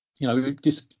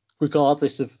 just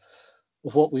regardless of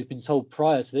what we've been told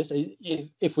prior to this,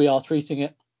 if we are treating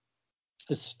it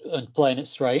and playing it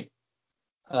straight,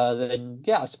 then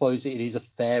yeah, I suppose it is a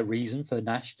fair reason for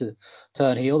Nash to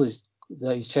turn heel, is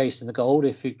that he's chasing the gold.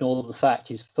 If you ignore the fact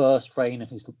his first reign and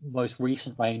his most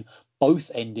recent reign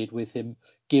both ended with him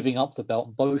giving up the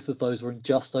belt, both of those were in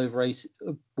just over 18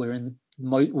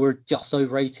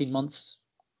 months,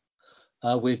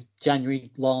 with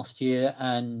January last year,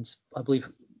 and I believe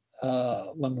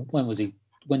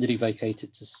when did he vacate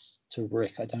it to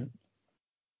Rick? I don't.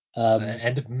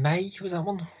 End of May was that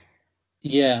one?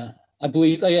 Yeah, I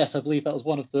believe that was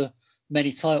one of the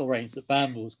many title reigns that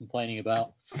Bamble was complaining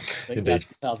about. Indeed.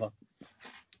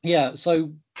 Yeah,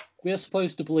 so we're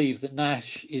supposed to believe that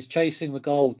Nash is chasing the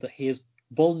gold that he has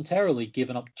voluntarily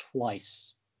given up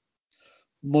twice.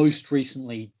 Most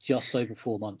recently, just over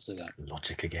 4 months ago.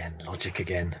 Logic again.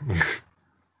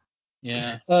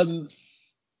 Yeah.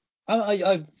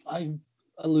 I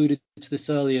alluded to this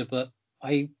earlier, but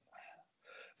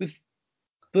with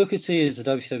Booker T as a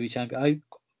WCW champion,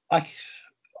 I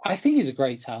think he's a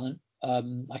great talent. I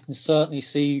can certainly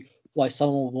see why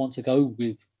someone would want to go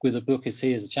with a Booker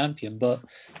T as a champion, but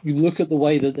you look at the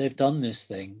way that they've done this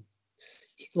thing.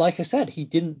 Like I said, he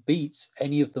didn't beat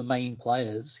any of the main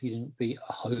players. He didn't beat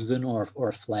a Hogan or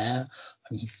a Flair. I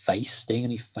mean, he faced Sting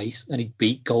and he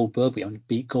beat Goldberg. We only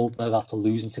beat Goldberg after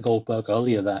losing to Goldberg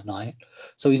earlier that night.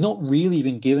 So he's not really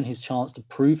been given his chance to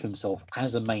prove himself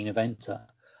as a main eventer.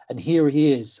 And here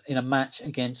he is in a match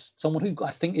against someone who I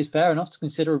think is fair enough to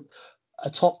consider a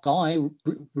top guy,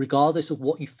 regardless of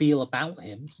what you feel about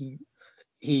him.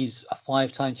 He's a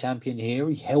 5-time champion here.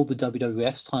 He held the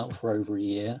WWF title for over a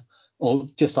year, or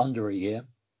just under a year.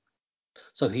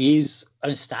 So he is an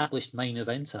established main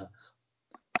eventer.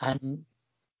 And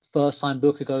first time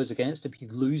Booker goes against him, he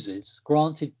loses.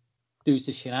 Granted, due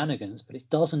to shenanigans, but it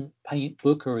doesn't paint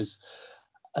Booker as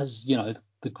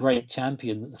the great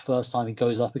champion that the first time he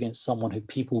goes up against someone who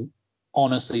people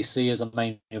honestly see as a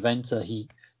main eventer, he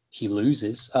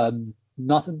loses.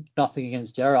 Nothing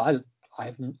against Jarrett.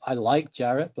 I like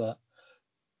Jarrett, but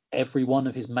every one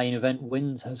of his main event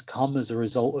wins has come as a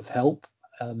result of help.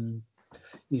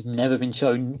 He's never been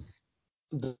shown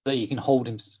that he can hold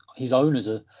his own as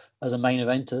a main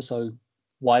eventer. So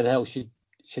why the hell should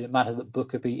it matter that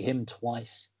Booker beat him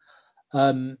twice?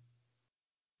 But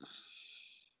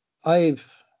at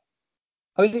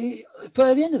the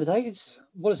end of the day,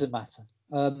 what does it matter?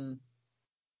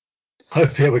 I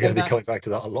fear we're going to be coming back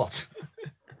to that a lot.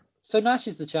 So Nash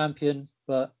is the champion,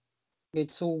 but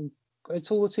it's all the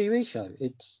TV show.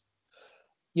 It's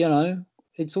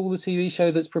all the TV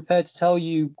show that's prepared to tell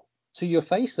you to your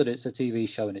face that it's a TV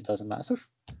show and it doesn't matter. So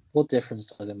what difference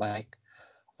does it make?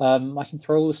 I can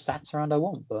throw all the stats around I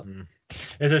want, but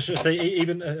As I should say,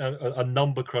 even a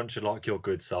number cruncher like your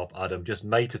good self, Adam, just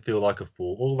made to feel like a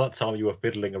fool. All that time you were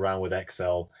fiddling around with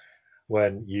Excel,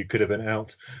 when you could have been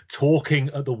out talking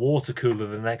at the water cooler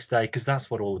the next day, because that's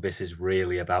what all of this is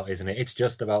really about, isn't it? It's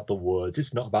just about the words.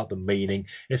 It's not about the meaning.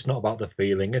 It's not about the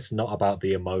feeling. It's not about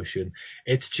the emotion.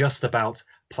 It's just about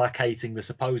placating the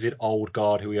supposed old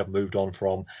guard who we have moved on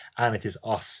from, and it is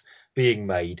us being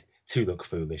made to look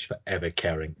foolish for ever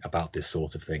caring about this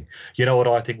sort of thing. You know what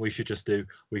I think we should just do?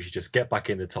 We should just get back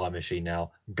in the time machine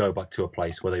now, go back to a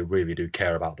place where they really do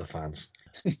care about the fans.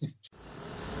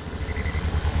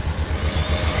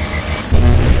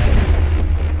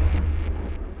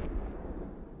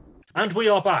 And we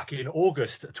are back in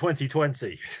August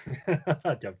 2020.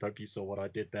 I hope you saw what I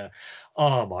did there.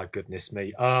 Oh, my goodness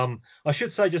me. I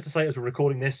should say, just to say, as we're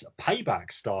recording this,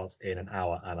 Payback starts in an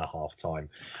hour and a half time.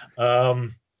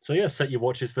 So, yeah, set your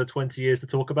watches for 20 years to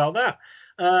talk about that.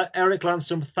 Eric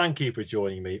Landstrom, thank you for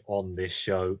joining me on this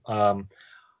show.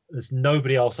 There's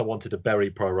nobody else I wanted to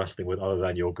bury pro wrestling with other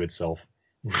than your good self.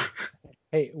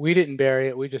 Hey, we didn't bury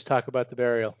it. We just talk about the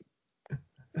burial.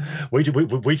 We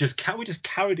just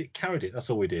carried it. That's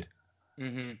all we did.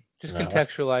 Mm-hmm. Just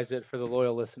contextualize it for the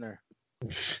loyal listener.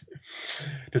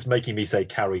 Just making me say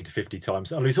carried 50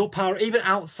 times. I lose all power, even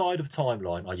outside of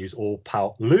timeline. I lose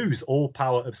all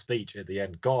power of speech at the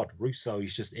end. God, Russo,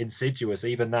 he's just insidious.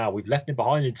 Even now, we've left him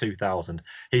behind in 2000.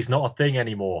 He's not a thing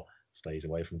anymore. Stays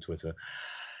away from Twitter.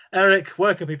 Eric,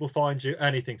 where can people find you?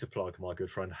 Anything to plug, my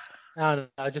good friend? No,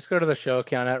 just go to the show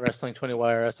account at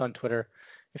Wrestling20YRS on Twitter.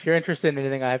 If you're interested in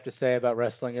anything I have to say about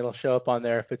wrestling, it'll show up on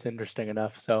there if it's interesting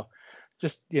enough. So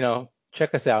just,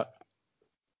 check us out.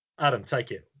 Adam,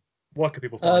 take it. Where can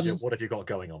people find you? What have you got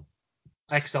going on?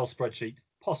 Excel spreadsheet,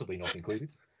 possibly not included.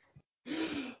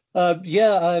 I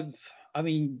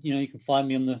mean, you can find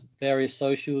me on the various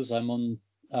socials. I'm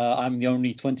the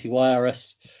only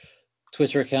 20YRS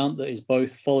Twitter account that is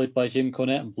both followed by Jim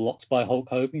Cornette and blocked by Hulk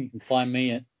Hogan. You can find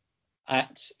me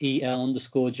at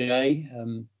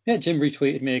EL_J. Jim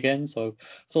retweeted me again, so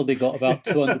suddenly got about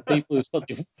 200 people who are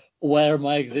suddenly aware of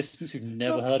my existence who've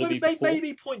never heard of me before.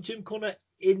 Maybe point Jim Cornette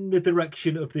in the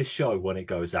direction of this show when it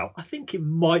goes out. I think he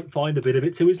might find a bit of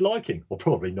it to his liking, or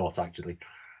probably not actually.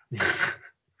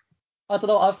 I don't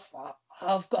know.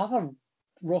 I've got a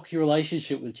rocky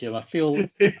relationship with Jim. I feel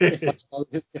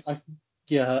if I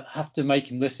have to make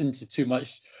him listen to too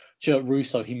much Kurt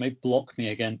Russo, he may block me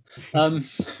again.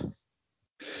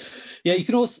 You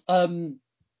can also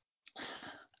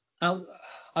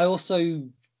I also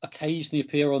occasionally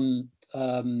appear on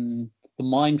the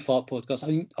Mindfart podcast. I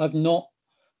mean,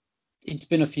 it's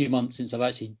been a few months since I've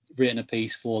actually written a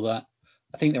piece for that.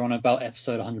 I think they're on about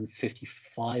episode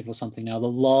 155 or something now. The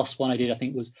last one I did, I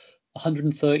think, was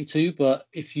 132. But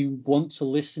if you want to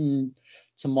listen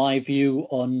to my view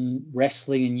on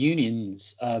wrestling and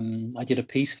unions, I did a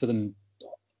piece for them.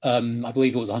 I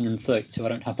believe it was 132. I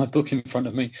don't have my book in front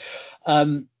of me.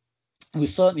 It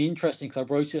was certainly interesting because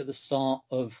I wrote it at the start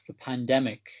of the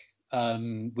pandemic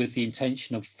with the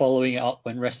intention of following it up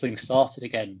when wrestling started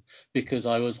again, because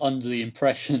I was under the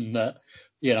impression that,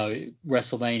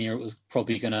 WrestleMania was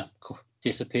probably going to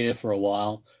disappear for a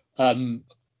while. I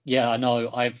know.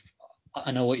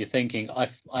 I know what you're thinking.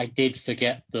 I did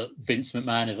forget that Vince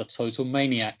McMahon is a total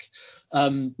maniac.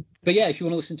 But yeah, if you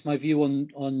want to listen to my view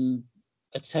on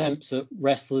attempts at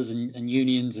wrestlers and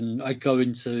unions, and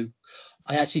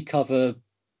I actually cover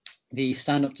the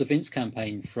Stand Up to Vince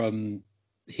campaign from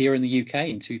here in the UK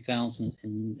in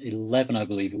 2011, I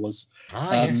believe it was.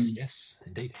 Yes,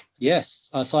 indeed. Yes,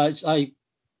 so I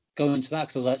go into that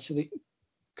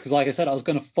because like I said, I was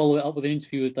going to follow it up with an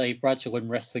interview with Dave Bradshaw when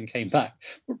wrestling came back,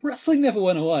 but wrestling never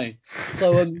went away.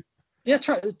 So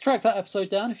track that episode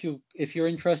down if you're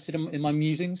interested in my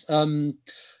musings.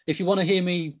 If you want to hear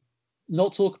me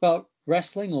not talk about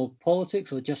wrestling or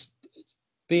politics or just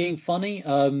being funny,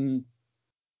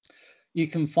 you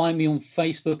can find me on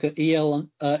Facebook at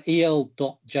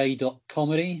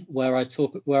el.j.comedy, where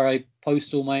I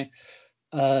post all my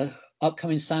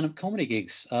upcoming stand-up comedy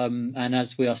gigs. And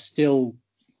as we are still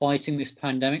fighting this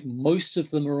pandemic, most of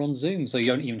them are on Zoom, so you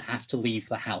don't even have to leave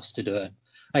the house to do it.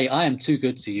 Hey, I am too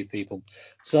good to you people.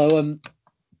 So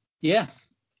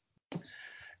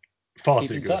Far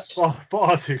too good.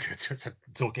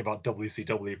 Talking about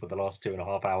WCW for the last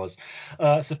 2.5 hours.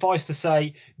 Suffice to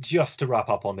say, just to wrap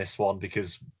up on this one,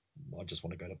 because I just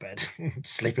want to go to bed,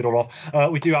 sleep it all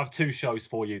off. We do have 2 shows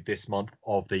for you this month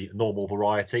of the normal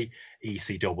variety,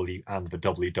 ECW and the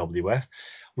WWF.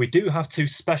 We do have 2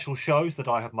 special shows that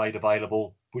I have made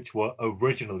available, which were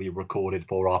originally recorded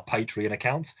for our Patreon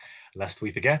account, lest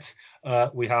we forget.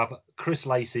 We have Chris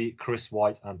Lacey, Chris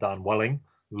White, and Dan Welling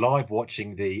live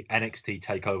watching the NXT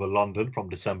TakeOver London from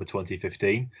December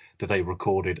 2015 that they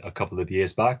recorded a couple of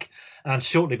years back. And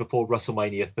shortly before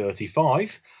WrestleMania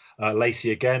 35,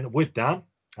 Lacey again with Dan,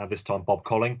 and this time Bob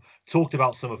Colling, talked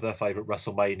about some of their favourite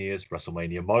WrestleManias,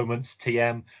 WrestleMania moments,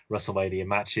 TM, WrestleMania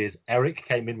matches. Eric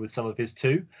came in with some of his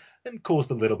too and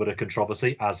caused a little bit of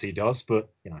controversy, as he does. But,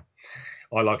 you know,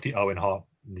 I like the Owen Hart,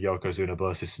 the Yokozuna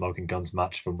versus Smoking Guns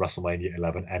match from WrestleMania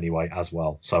 11 anyway as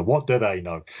well. So what do they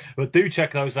know? But do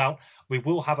check those out. We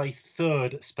will have a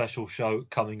third special show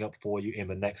coming up for you in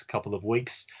the next couple of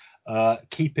weeks.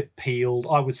 Keep it peeled.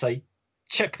 I would say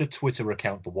check the Twitter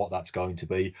account for what that's going to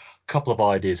be. A couple of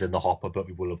ideas in the hopper, but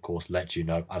we will, of course, let you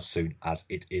know as soon as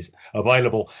it is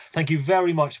available. Thank you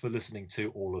very much for listening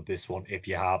to all of this one, if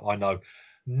you have. I know,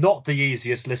 not the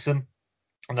easiest listen.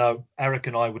 No, Eric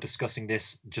and I were discussing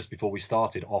this just before we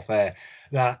started off air,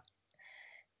 that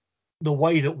the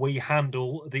way that we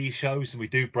handle these shows, and we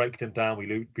do break them down,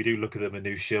 we do look at them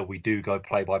minutiae, we do go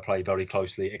play by play very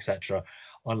closely, etc.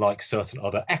 Unlike certain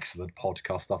other excellent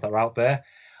podcasts that are out there,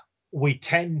 we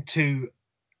tend to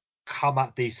come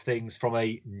at these things from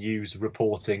a news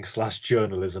reporting /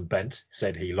 journalism bent,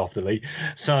 said he loftily.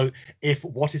 So if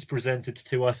what is presented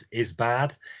to us is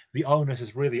bad, the onus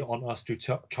is really on us to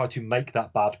try to make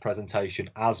that bad presentation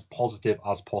as positive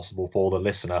as possible for the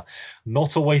listener.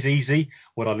 Not always easy.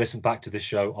 When I listen back to this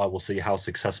show, I will see how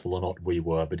successful or not we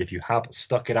were. But if you have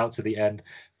stuck it out to the end,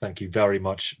 thank you very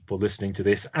much for listening to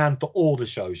this and for all the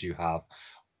shows you have.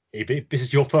 If this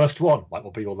is your first one, might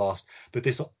not be your last, but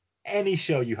any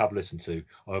show you have listened to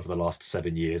over the last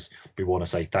 7 years, we want to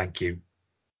say thank you.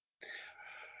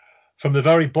 From the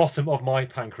very bottom of my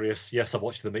pancreas, yes, I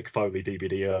watched the Mick Foley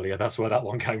DVD earlier. That's where that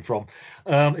one came from.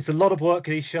 It's a lot of work,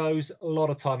 these shows. A lot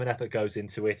of time and effort goes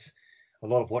into it. A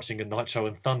lot of watching a Nitro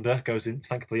and Thunder goes in.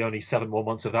 Thankfully, only 7 more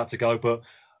months of that to go, but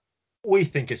we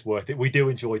think it's worth it. We do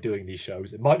enjoy doing these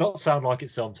shows. It might not sound like it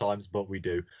sometimes, but we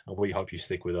do. And we hope you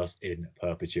stick with us in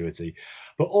perpetuity.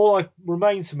 But all that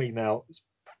remains for me now is,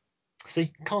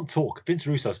 see, can't talk. Vince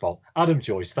Russo's fault. Adam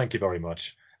Joyce, thank you very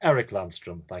much. Eric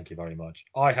Landstrom, thank you very much.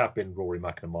 I have been Rory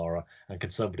McNamara, and can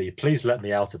somebody please let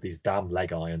me out of these damn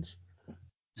leg irons?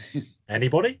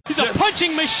 Anybody? He's a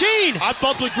punching machine. I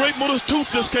thought the great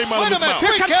Tooth just came out of his mouth.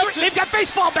 They've got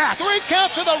baseball bats. 3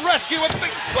 count to the rescue. Wait a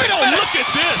minute. Look at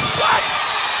this. What?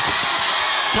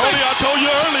 Tony, I told you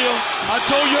earlier.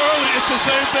 It's the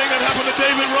same thing that happened to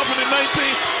David Ruffin in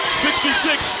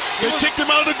 1966. They kicked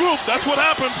him out of the group. That's what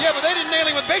happens. Yeah, but they didn't nail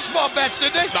him with baseball bats,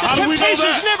 did they? Now, how do we know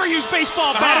that? Never use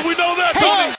baseball bats. How do we know that, Tony?